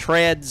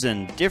treads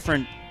and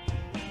different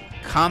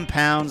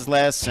compounds,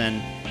 Les,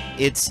 and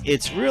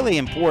it's really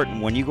important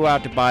when you go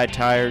out to buy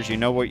tires, you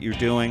know what you're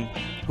doing.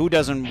 Who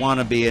doesn't want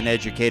to be an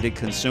educated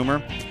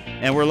consumer?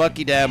 And we're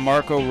lucky to have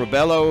Marco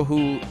Rubello,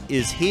 who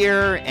is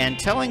here and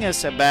telling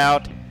us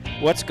about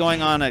what's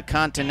going on at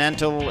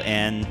Continental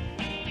and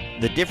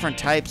the different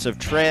types of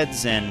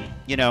treads, and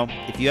you know,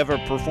 if you have a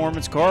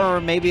performance car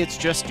or maybe it's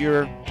just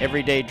your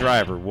everyday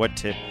driver, what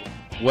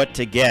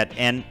to get.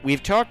 And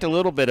we've talked a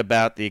little bit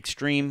about the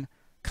Extreme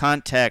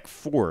Contact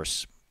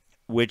Force,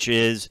 which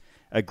is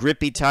a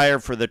grippy tire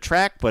for the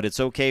track, but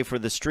it's okay for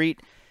the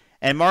street.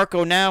 And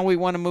Marco, now we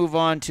want to move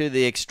on to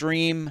the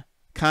Extreme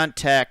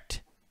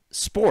Contact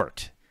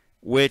Sport,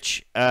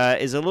 which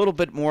is a little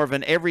bit more of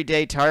an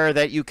everyday tire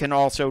that you can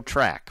also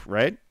track,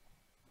 right?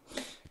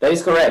 That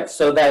is correct.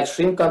 So the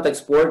Extreme Contact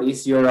Sport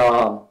is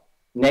your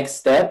next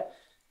step.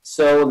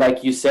 So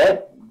like you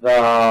said,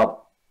 the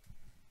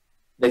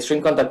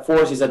Extreme Contact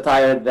Force is a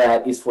tire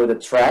that is for the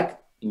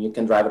track, and you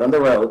can drive it on the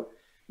road.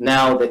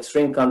 Now the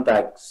Extreme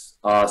Contact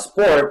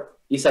Sport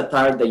is a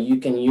tire that you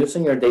can use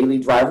on your daily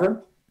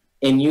driver,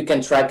 and you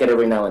can track it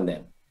every now and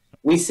then.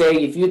 We say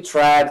if you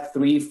track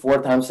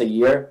 3-4 times a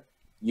year,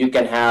 you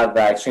can have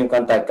the Extreme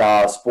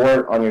Contact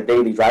Sport on your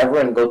daily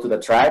driver and go to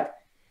the track.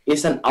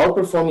 It's an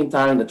outperforming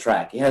tire on the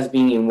track. It has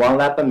been in One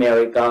Lap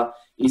America.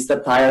 It's the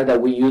tire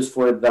that we use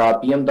for the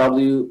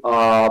BMW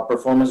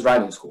Performance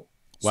Driving School.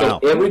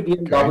 Wow. So every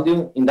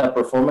BMW in that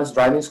Performance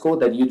Driving School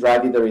that you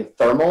drive either in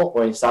Thermal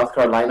or in South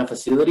Carolina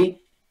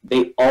facility,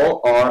 they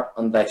all are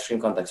on the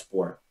Extreme Contact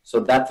Sport. So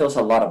that tells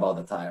a lot about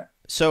the tire.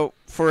 So,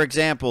 for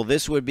example,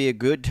 this would be a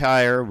good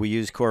tire. We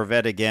use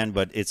Corvette again,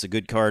 but it's a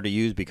good car to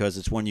use because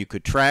it's one you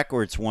could track,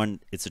 or it's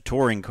a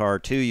touring car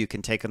too. You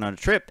can take it on a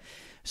trip.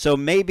 So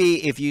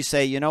maybe if you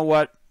say, you know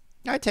what,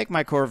 I take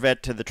my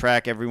Corvette to the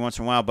track every once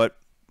in a while, but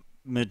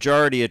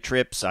majority of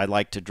trips I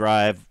like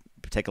to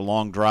take a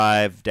long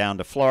drive down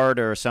to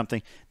Florida or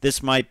something,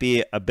 this might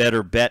be a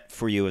better bet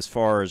for you as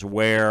far as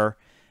wear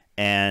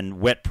and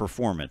wet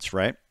performance,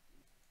 right?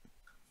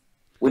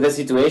 With the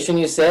situation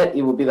you said,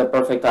 it would be the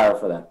perfect tire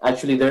for that.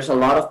 Actually, there's a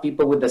lot of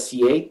people with the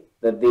C8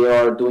 that they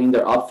are doing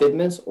their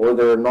upfitments or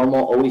their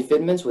normal OE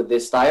fitments with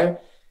this tire.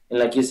 And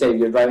like you said,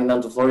 you're driving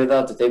down to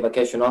Florida to take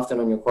vacation often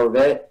on your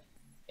Corvette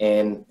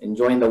and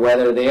enjoying the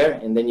weather there,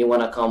 and then you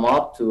want to come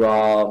up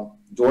to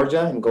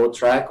Georgia and go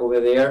track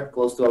over there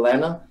close to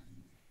Atlanta,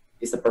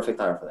 it's the perfect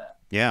tire for that.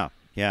 Yeah,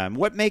 yeah. And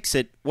what makes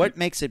it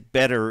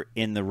better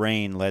in the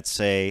rain, let's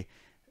say,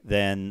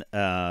 than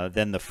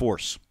the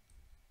Force?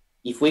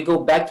 If we go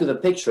back to the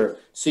picture,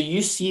 so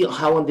you see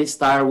how on this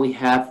tire we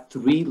have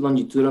 3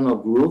 longitudinal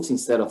grooves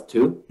instead of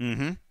 2.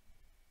 Mm-hmm.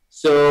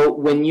 So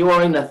when you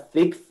are in a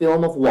thick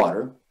film of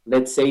water,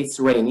 let's say it's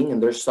raining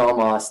and there's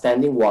some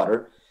standing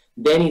water,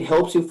 then it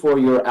helps you for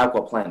your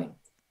aquaplaning.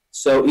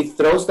 So it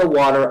throws the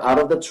water out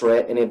of the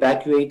tread and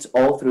evacuates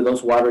all through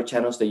those water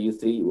channels that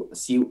you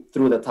see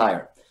through the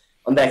tire.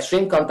 On the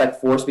Extreme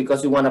Contact Force,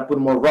 because you want to put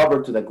more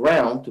rubber to the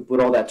ground to put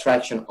all that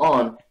traction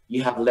on,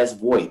 you have less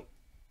void.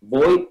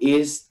 Void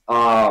is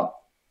the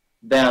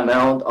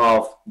amount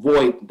of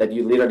void that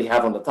you literally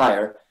have on the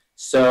tire.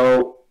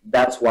 So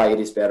that's why it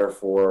is better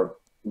for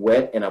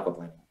wet and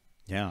aquaplaning.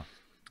 Yeah.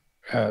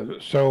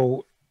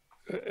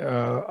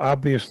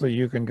 Obviously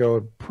you can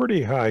go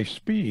pretty high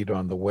speed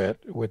on the wet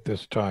with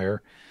this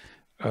tire.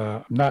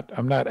 I'm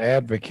not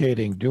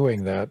advocating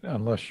doing that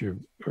unless you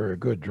are a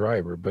good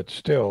driver, but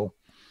still,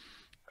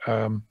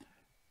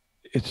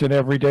 it's an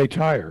everyday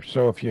tire.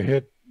 So if you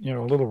hit, a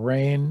little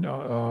rain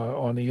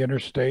on the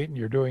interstate and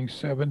you're doing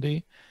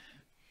 70,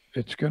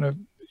 it's gonna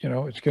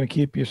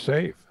keep you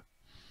safe.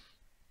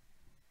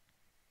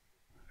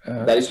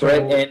 That is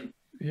correct. And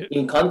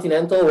in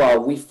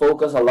Continental, we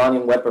focus a lot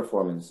in wet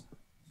performance.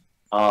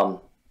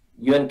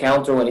 You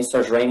encounter when it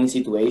starts raining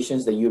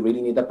situations that you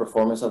really need the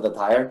performance of the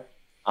tire.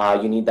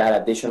 You need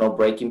that additional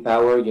braking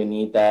power. You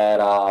need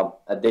that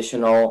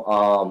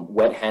additional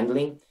wet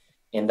handling.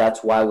 And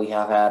that's why we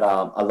have had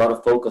a lot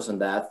of focus on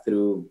that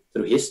through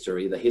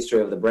history, the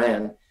history of the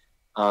brand.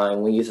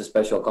 And we use a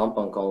special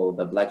compound called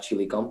the black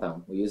chili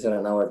compound. We use it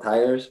on our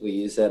tires. We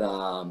use it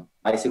on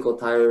bicycle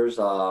tires,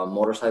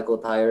 motorcycle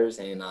tires,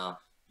 and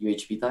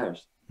UHP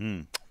tires.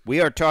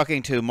 We are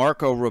talking to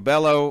Marco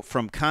Rubello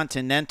from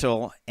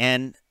Continental.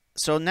 And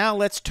so now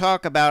let's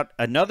talk about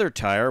another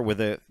tire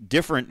with a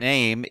different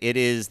name. It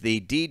is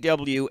the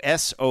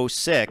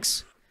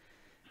DWS06.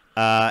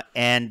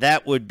 And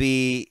that would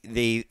be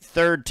the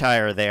third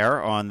tire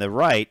there on the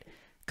right.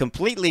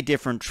 Completely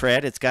different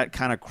tread. It's got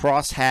kind of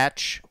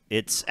crosshatch.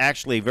 It's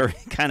actually very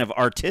kind of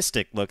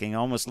artistic looking.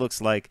 Almost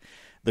looks like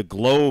the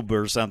globe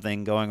or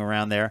something going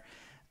around there.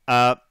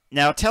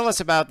 Now tell us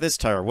about this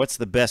tire. What's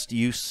the best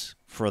use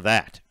for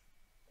that?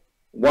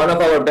 One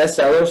of our best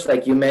sellers,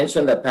 like you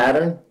mentioned, the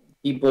pattern.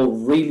 People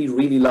really,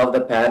 really love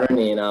the pattern,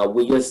 and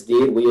we just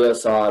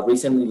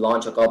recently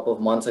launched a couple of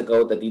months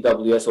ago the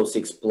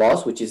DWS06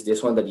 Plus, which is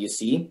this one that you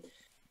see.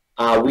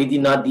 We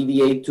did not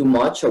deviate too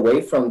much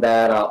away from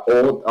that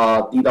old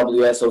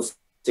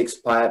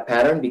DWS06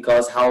 pattern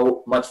because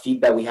how much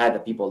feedback we had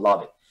that people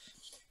love it.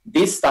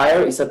 This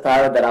tire is a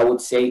tire that I would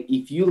say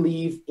if you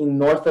live in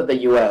north of the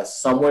US,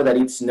 somewhere that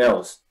it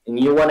snows, and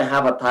you want to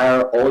have a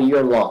tire all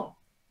year long,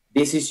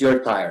 this is your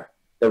tire.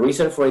 The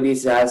reason for it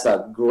is it has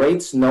a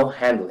great snow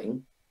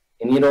handling,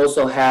 and it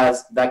also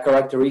has that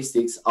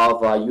characteristics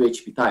of a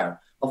UHP tire.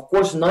 Of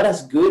course, not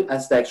as good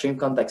as the Extreme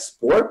Contact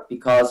Sport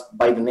because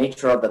by the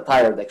nature of the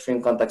tire, the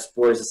Extreme Contact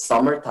Sport is a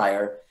summer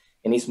tire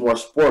and it's more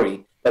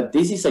sporty. But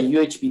this is a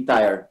UHP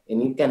tire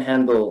and it can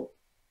handle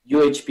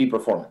UHP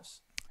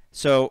performance.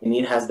 So, and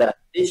it has that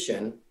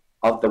addition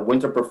of the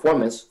winter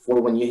performance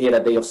for when you hit a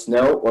day of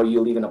snow or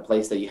you live in a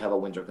place that you have a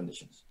winter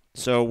conditions.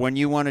 So when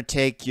you want to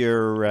take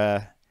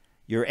your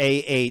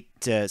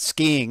A8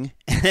 skiing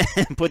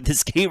and put the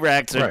ski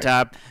racks on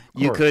top,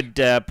 you could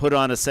put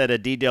on a set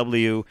of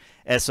DW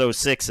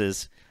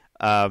SO6s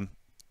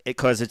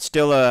because it's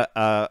still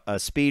a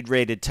speed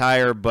rated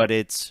tire, but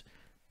it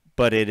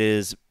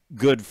is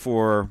good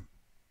for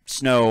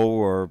snow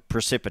or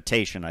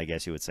precipitation, I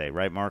guess you would say,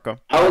 right, Marco?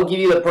 I will give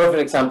you the perfect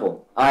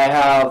example. I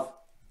have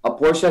a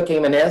Porsche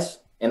Cayman S,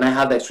 and I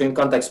have the Extreme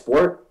Contact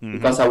Sport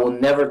because I will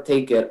never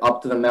take it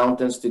up to the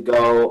mountains to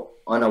go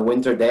on a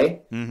winter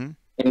day. And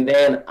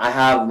then I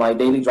have my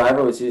daily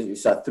driver, which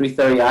is a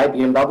 330i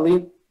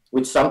BMW,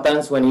 which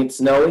sometimes when it's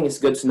snowing, it's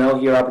good snow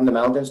here up in the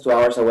mountains 2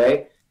 hours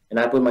away, and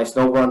I put my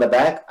snowboard on the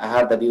back. I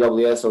have the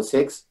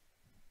DWS06,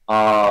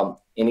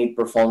 and it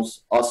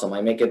performs awesome.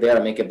 I make it there, I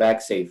make it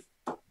back safe.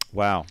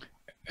 Wow.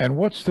 And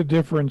what's the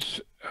difference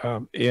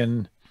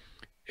in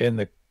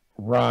the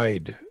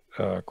ride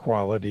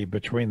quality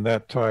between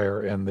that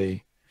tire and the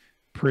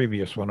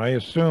previous one? I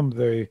assume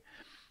the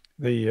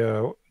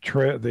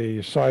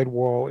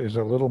sidewall is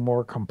a little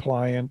more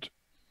compliant.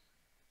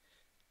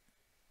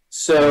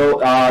 So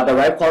the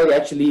ride quality,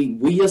 actually,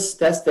 we just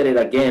tested it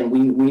again.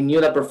 We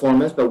knew the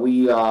performance, but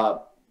we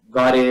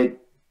got it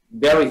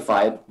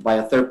verified by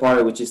a third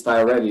party, which is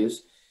Tire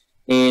Reviews.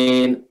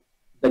 And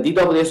the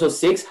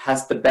DWS06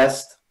 has the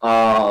best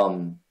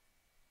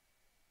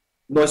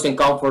noise and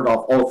comfort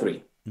of all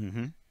three.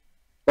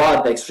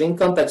 But the Extreme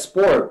Contact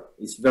Sport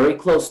is very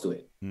close to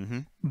it.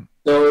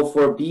 So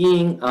for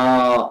being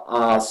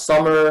a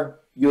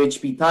summer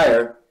UHP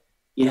tire,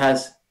 it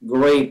has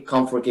great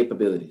comfort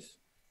capabilities.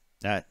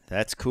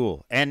 That's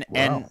cool. And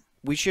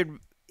we should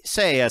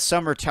say a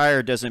summer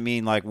tire doesn't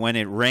mean like when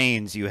it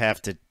rains you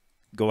have to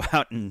go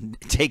out and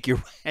take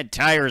your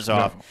tires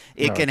off.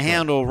 It can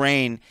handle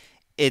rain.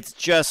 It's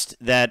just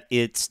that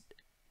it's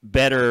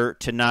better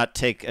to not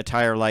take a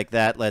tire like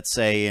that, let's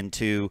say,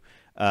 into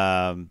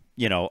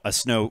you know, a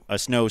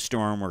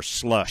snowstorm or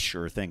slush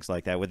or things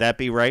like that. Would that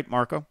be right,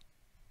 Marco?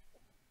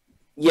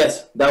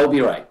 Yes, that would be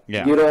right.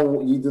 Yeah.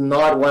 You do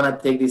not want to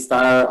take this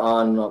tire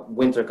on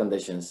winter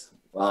conditions.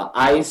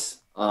 Ice,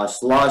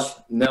 slush,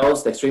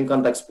 nose, the Extreme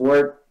Contact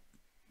Sport,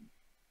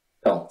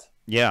 don't.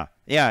 Yeah,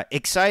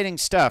 exciting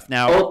stuff.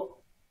 Now,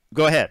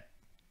 go ahead.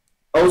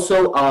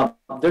 Also,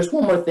 there's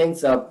one more thing,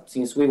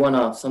 since we want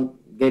to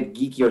get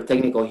geeky or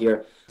technical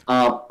here.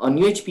 On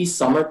UHP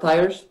summer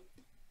tires,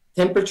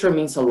 temperature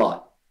means a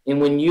lot. And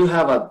when you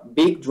have a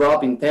big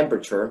drop in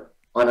temperature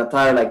on a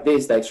tire like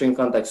this, the Extreme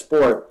Contact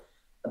Sport,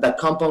 the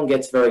compound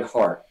gets very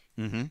hard.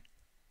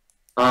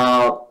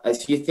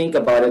 As you think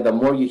about it, the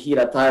more you heat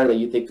a tire that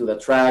you take to the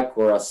track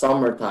or a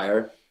summer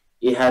tire,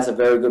 it has a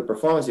very good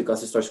performance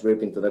because it starts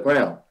gripping to the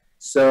ground.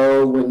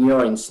 So when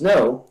you're in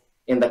snow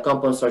and the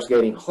compound starts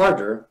getting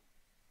harder,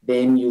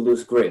 then you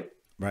lose grip.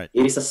 Right.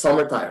 It is a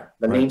summer tire.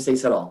 The name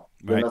says it all.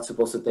 You're not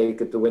supposed to take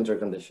it to winter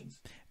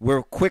conditions.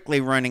 We're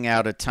quickly running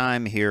out of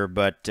time here,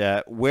 but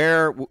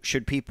where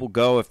should people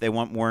go if they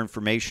want more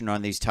information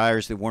on these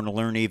tires, they want to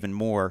learn even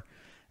more?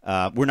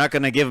 We're not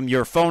going to give them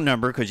your phone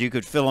number because you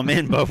could fill them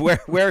in, but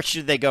where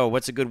should they go?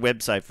 What's a good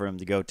website for them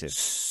to go to?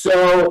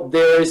 So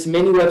there's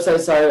many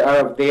websites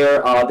out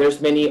there.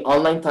 There's many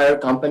online tire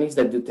companies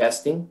that do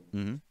testing.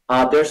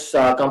 There's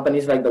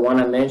companies like the one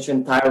I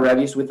mentioned, Tire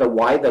Reviews with a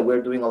Y, that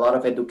we're doing a lot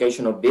of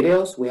educational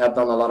videos. We have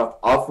done a lot of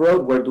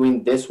off-road. We're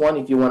doing this one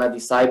if you want to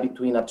decide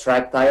between a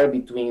track tire,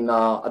 between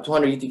a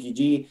 200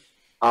 UTKG,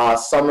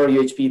 summer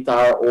UHP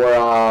tire,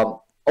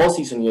 or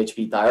all-season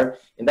UHP tire.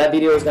 And that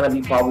video is going to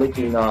be public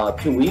in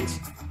 2 weeks.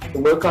 So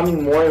we're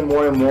coming more and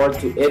more and more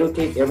to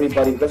educate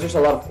everybody because there's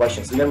a lot of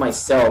questions. Even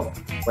myself,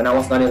 when I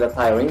was not in the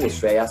tire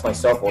industry, I asked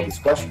myself all these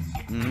questions.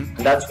 And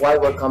that's why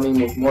we're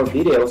coming with more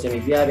videos. And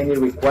if you have any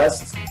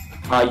requests,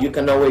 you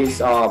can always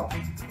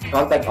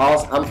contact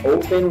us. I'm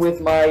open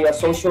with my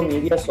social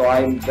media, so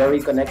I'm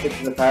very connected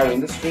to the tire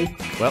industry.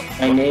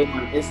 My name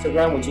on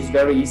Instagram, which is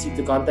very easy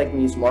to contact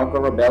me, is Marco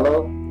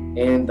Robello,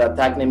 and the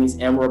tag name is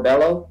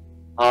mrobello.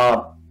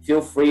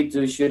 Feel free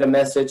to shoot a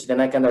message, then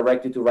I can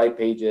direct you to right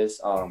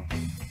pages.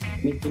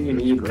 Anything you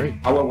need,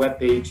 our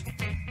webpage,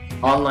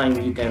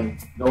 online, you can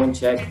go and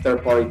check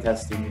third-party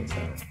testing,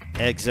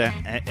 etc.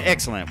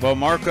 Excellent. Well,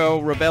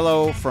 Marco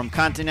Robello from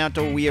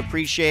Continental, we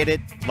appreciate it.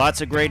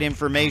 Lots of great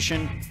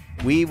information.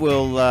 we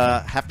will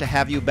have to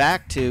have you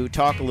back to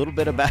talk a little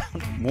bit about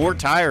more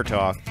tire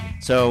talk.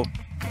 So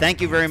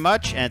thank you very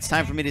much, and it's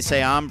time for me to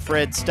say I'm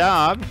Fred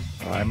Staub.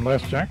 I'm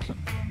Les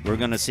Jackson. We're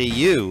going to see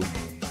you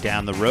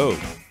down the road.